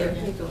over here,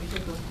 printer. here you go, here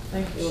you go.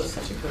 Thank you,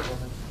 such a good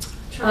woman.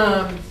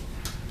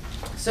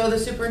 So the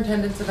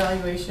superintendent's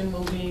evaluation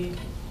will be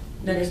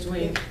next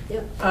week.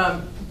 Yep.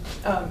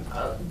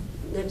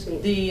 Next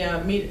week. The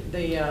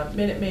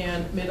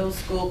Minuteman Middle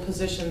School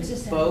positions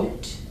Is this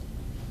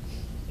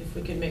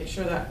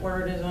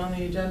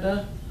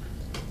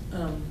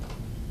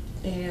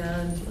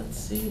And let's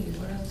see,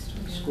 what else do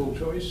we have? School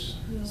choice?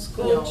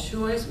 School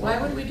choice,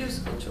 why would we do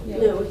school choice?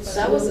 No, it's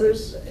That was,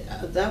 numbers.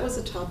 that was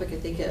a topic, I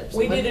think, at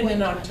We one did it point in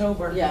time.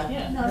 October.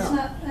 Yeah. No, it's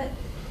not,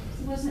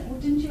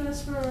 wasn't, didn't you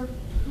ask for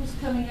who's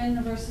coming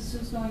in versus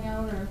who's going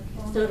out, or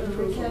It's not a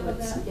approval, recap of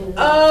it's that? in-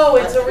 Oh,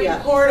 it's a Yeah.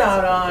 report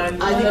out on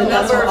I the think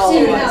that's number what of all it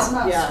students. was. In and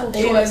out, not Yeah, school in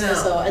choice. and out.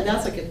 So, and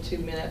that's like a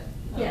 2-minute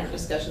Yeah.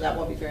 discussion, that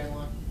won't be very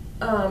long.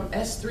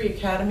 S3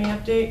 Academy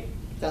update,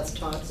 That's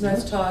Todd's.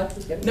 that's Todd.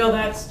 No,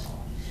 that's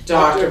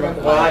Dr.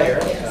 McGuire.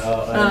 Yes.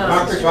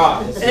 Dr.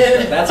 Todd.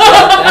 That's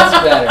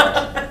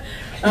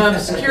better.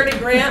 Security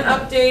grant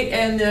update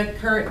and the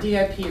current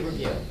DIP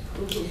review.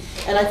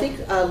 And I think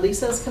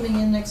Lisa's coming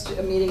in next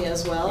meeting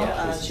as well.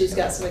 Yeah, Lisa's She's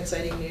got coming. some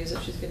exciting news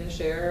that she's gonna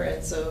share,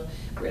 and so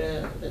we're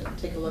gonna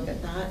take a look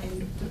at that.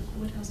 And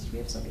what else, do we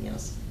have something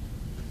else?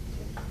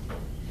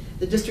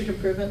 The district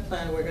improvement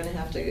plan, we're gonna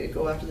have to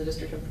go after the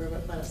district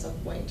improvement plan at some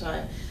point in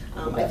time.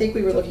 I think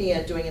we were looking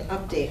at doing an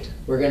update.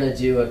 We're gonna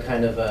do a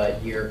kind of a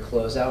year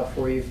closeout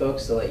for you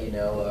folks to let you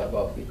know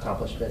about the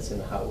accomplishments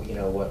and how, you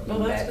know, what we Oh,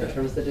 that's met in good.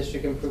 terms of the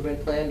district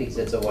improvement plan, because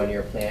it's a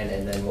 1-year plan,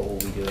 and then what we'll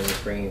be doing is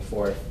bringing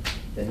forth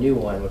the new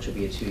one, which will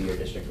be a 2-year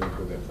district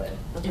improvement plan.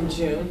 In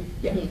June?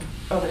 Yeah.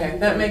 Okay,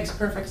 that makes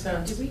perfect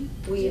sense. Did we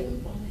We-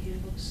 do all the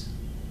handbooks,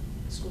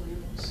 school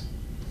handbooks?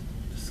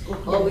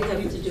 All we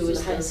have to do is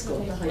The high the school.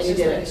 the high And you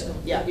school. did it.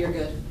 Yeah, you're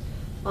good.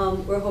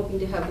 We're hoping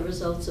to have the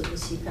results of the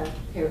CPAC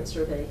parent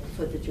survey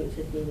for the June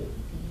 5th meeting.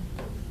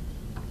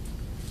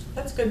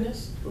 That's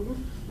goodness. Mhm.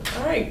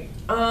 All right,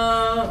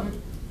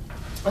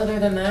 other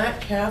than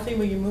that, Kathy,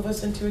 will you move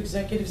us into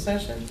executive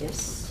session?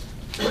 Yes.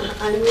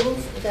 I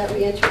move that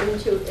we enter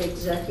into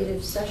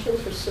executive session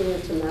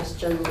pursuant to Mass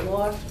General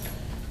Law,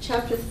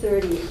 Chapter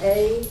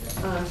 30A,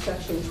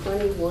 Section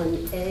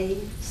 21A,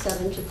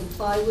 7, to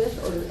comply with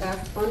or to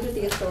act under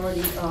the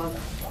authority of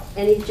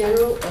any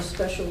general or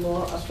special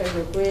law or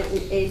federal grant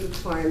and aid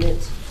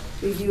requirements,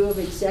 review of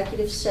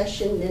executive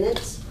session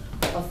minutes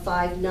of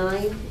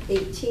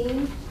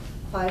 5/9/18,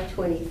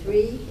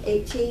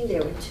 5/23/18,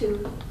 there were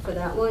 2 for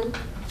that one,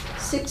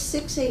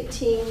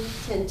 6/6/18,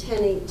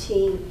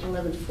 10/10/18,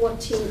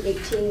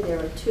 11/14/18, there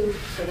are 2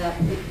 for that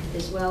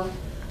as well,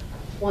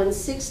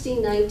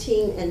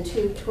 1/60/19 and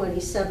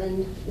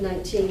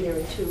 2/27/19, there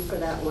are 2 for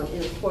that one,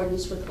 in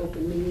accordance with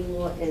open meeting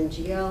law,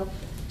 NGL,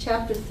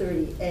 Chapter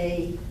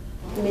 30A.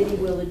 Committee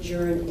will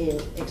adjourn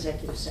in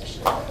executive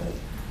session.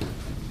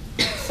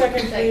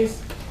 Second, please.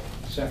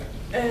 Second.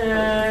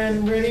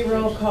 And ready,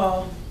 roll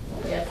call.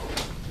 Yes.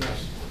 Yes.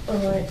 All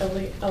right,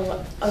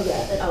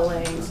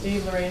 Elaine,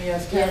 Steve, Lorraine,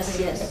 yes, Yes,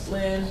 Kathy, yes.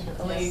 Lynn,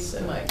 Elise,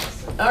 and Mike.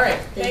 All right,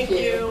 thank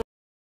you.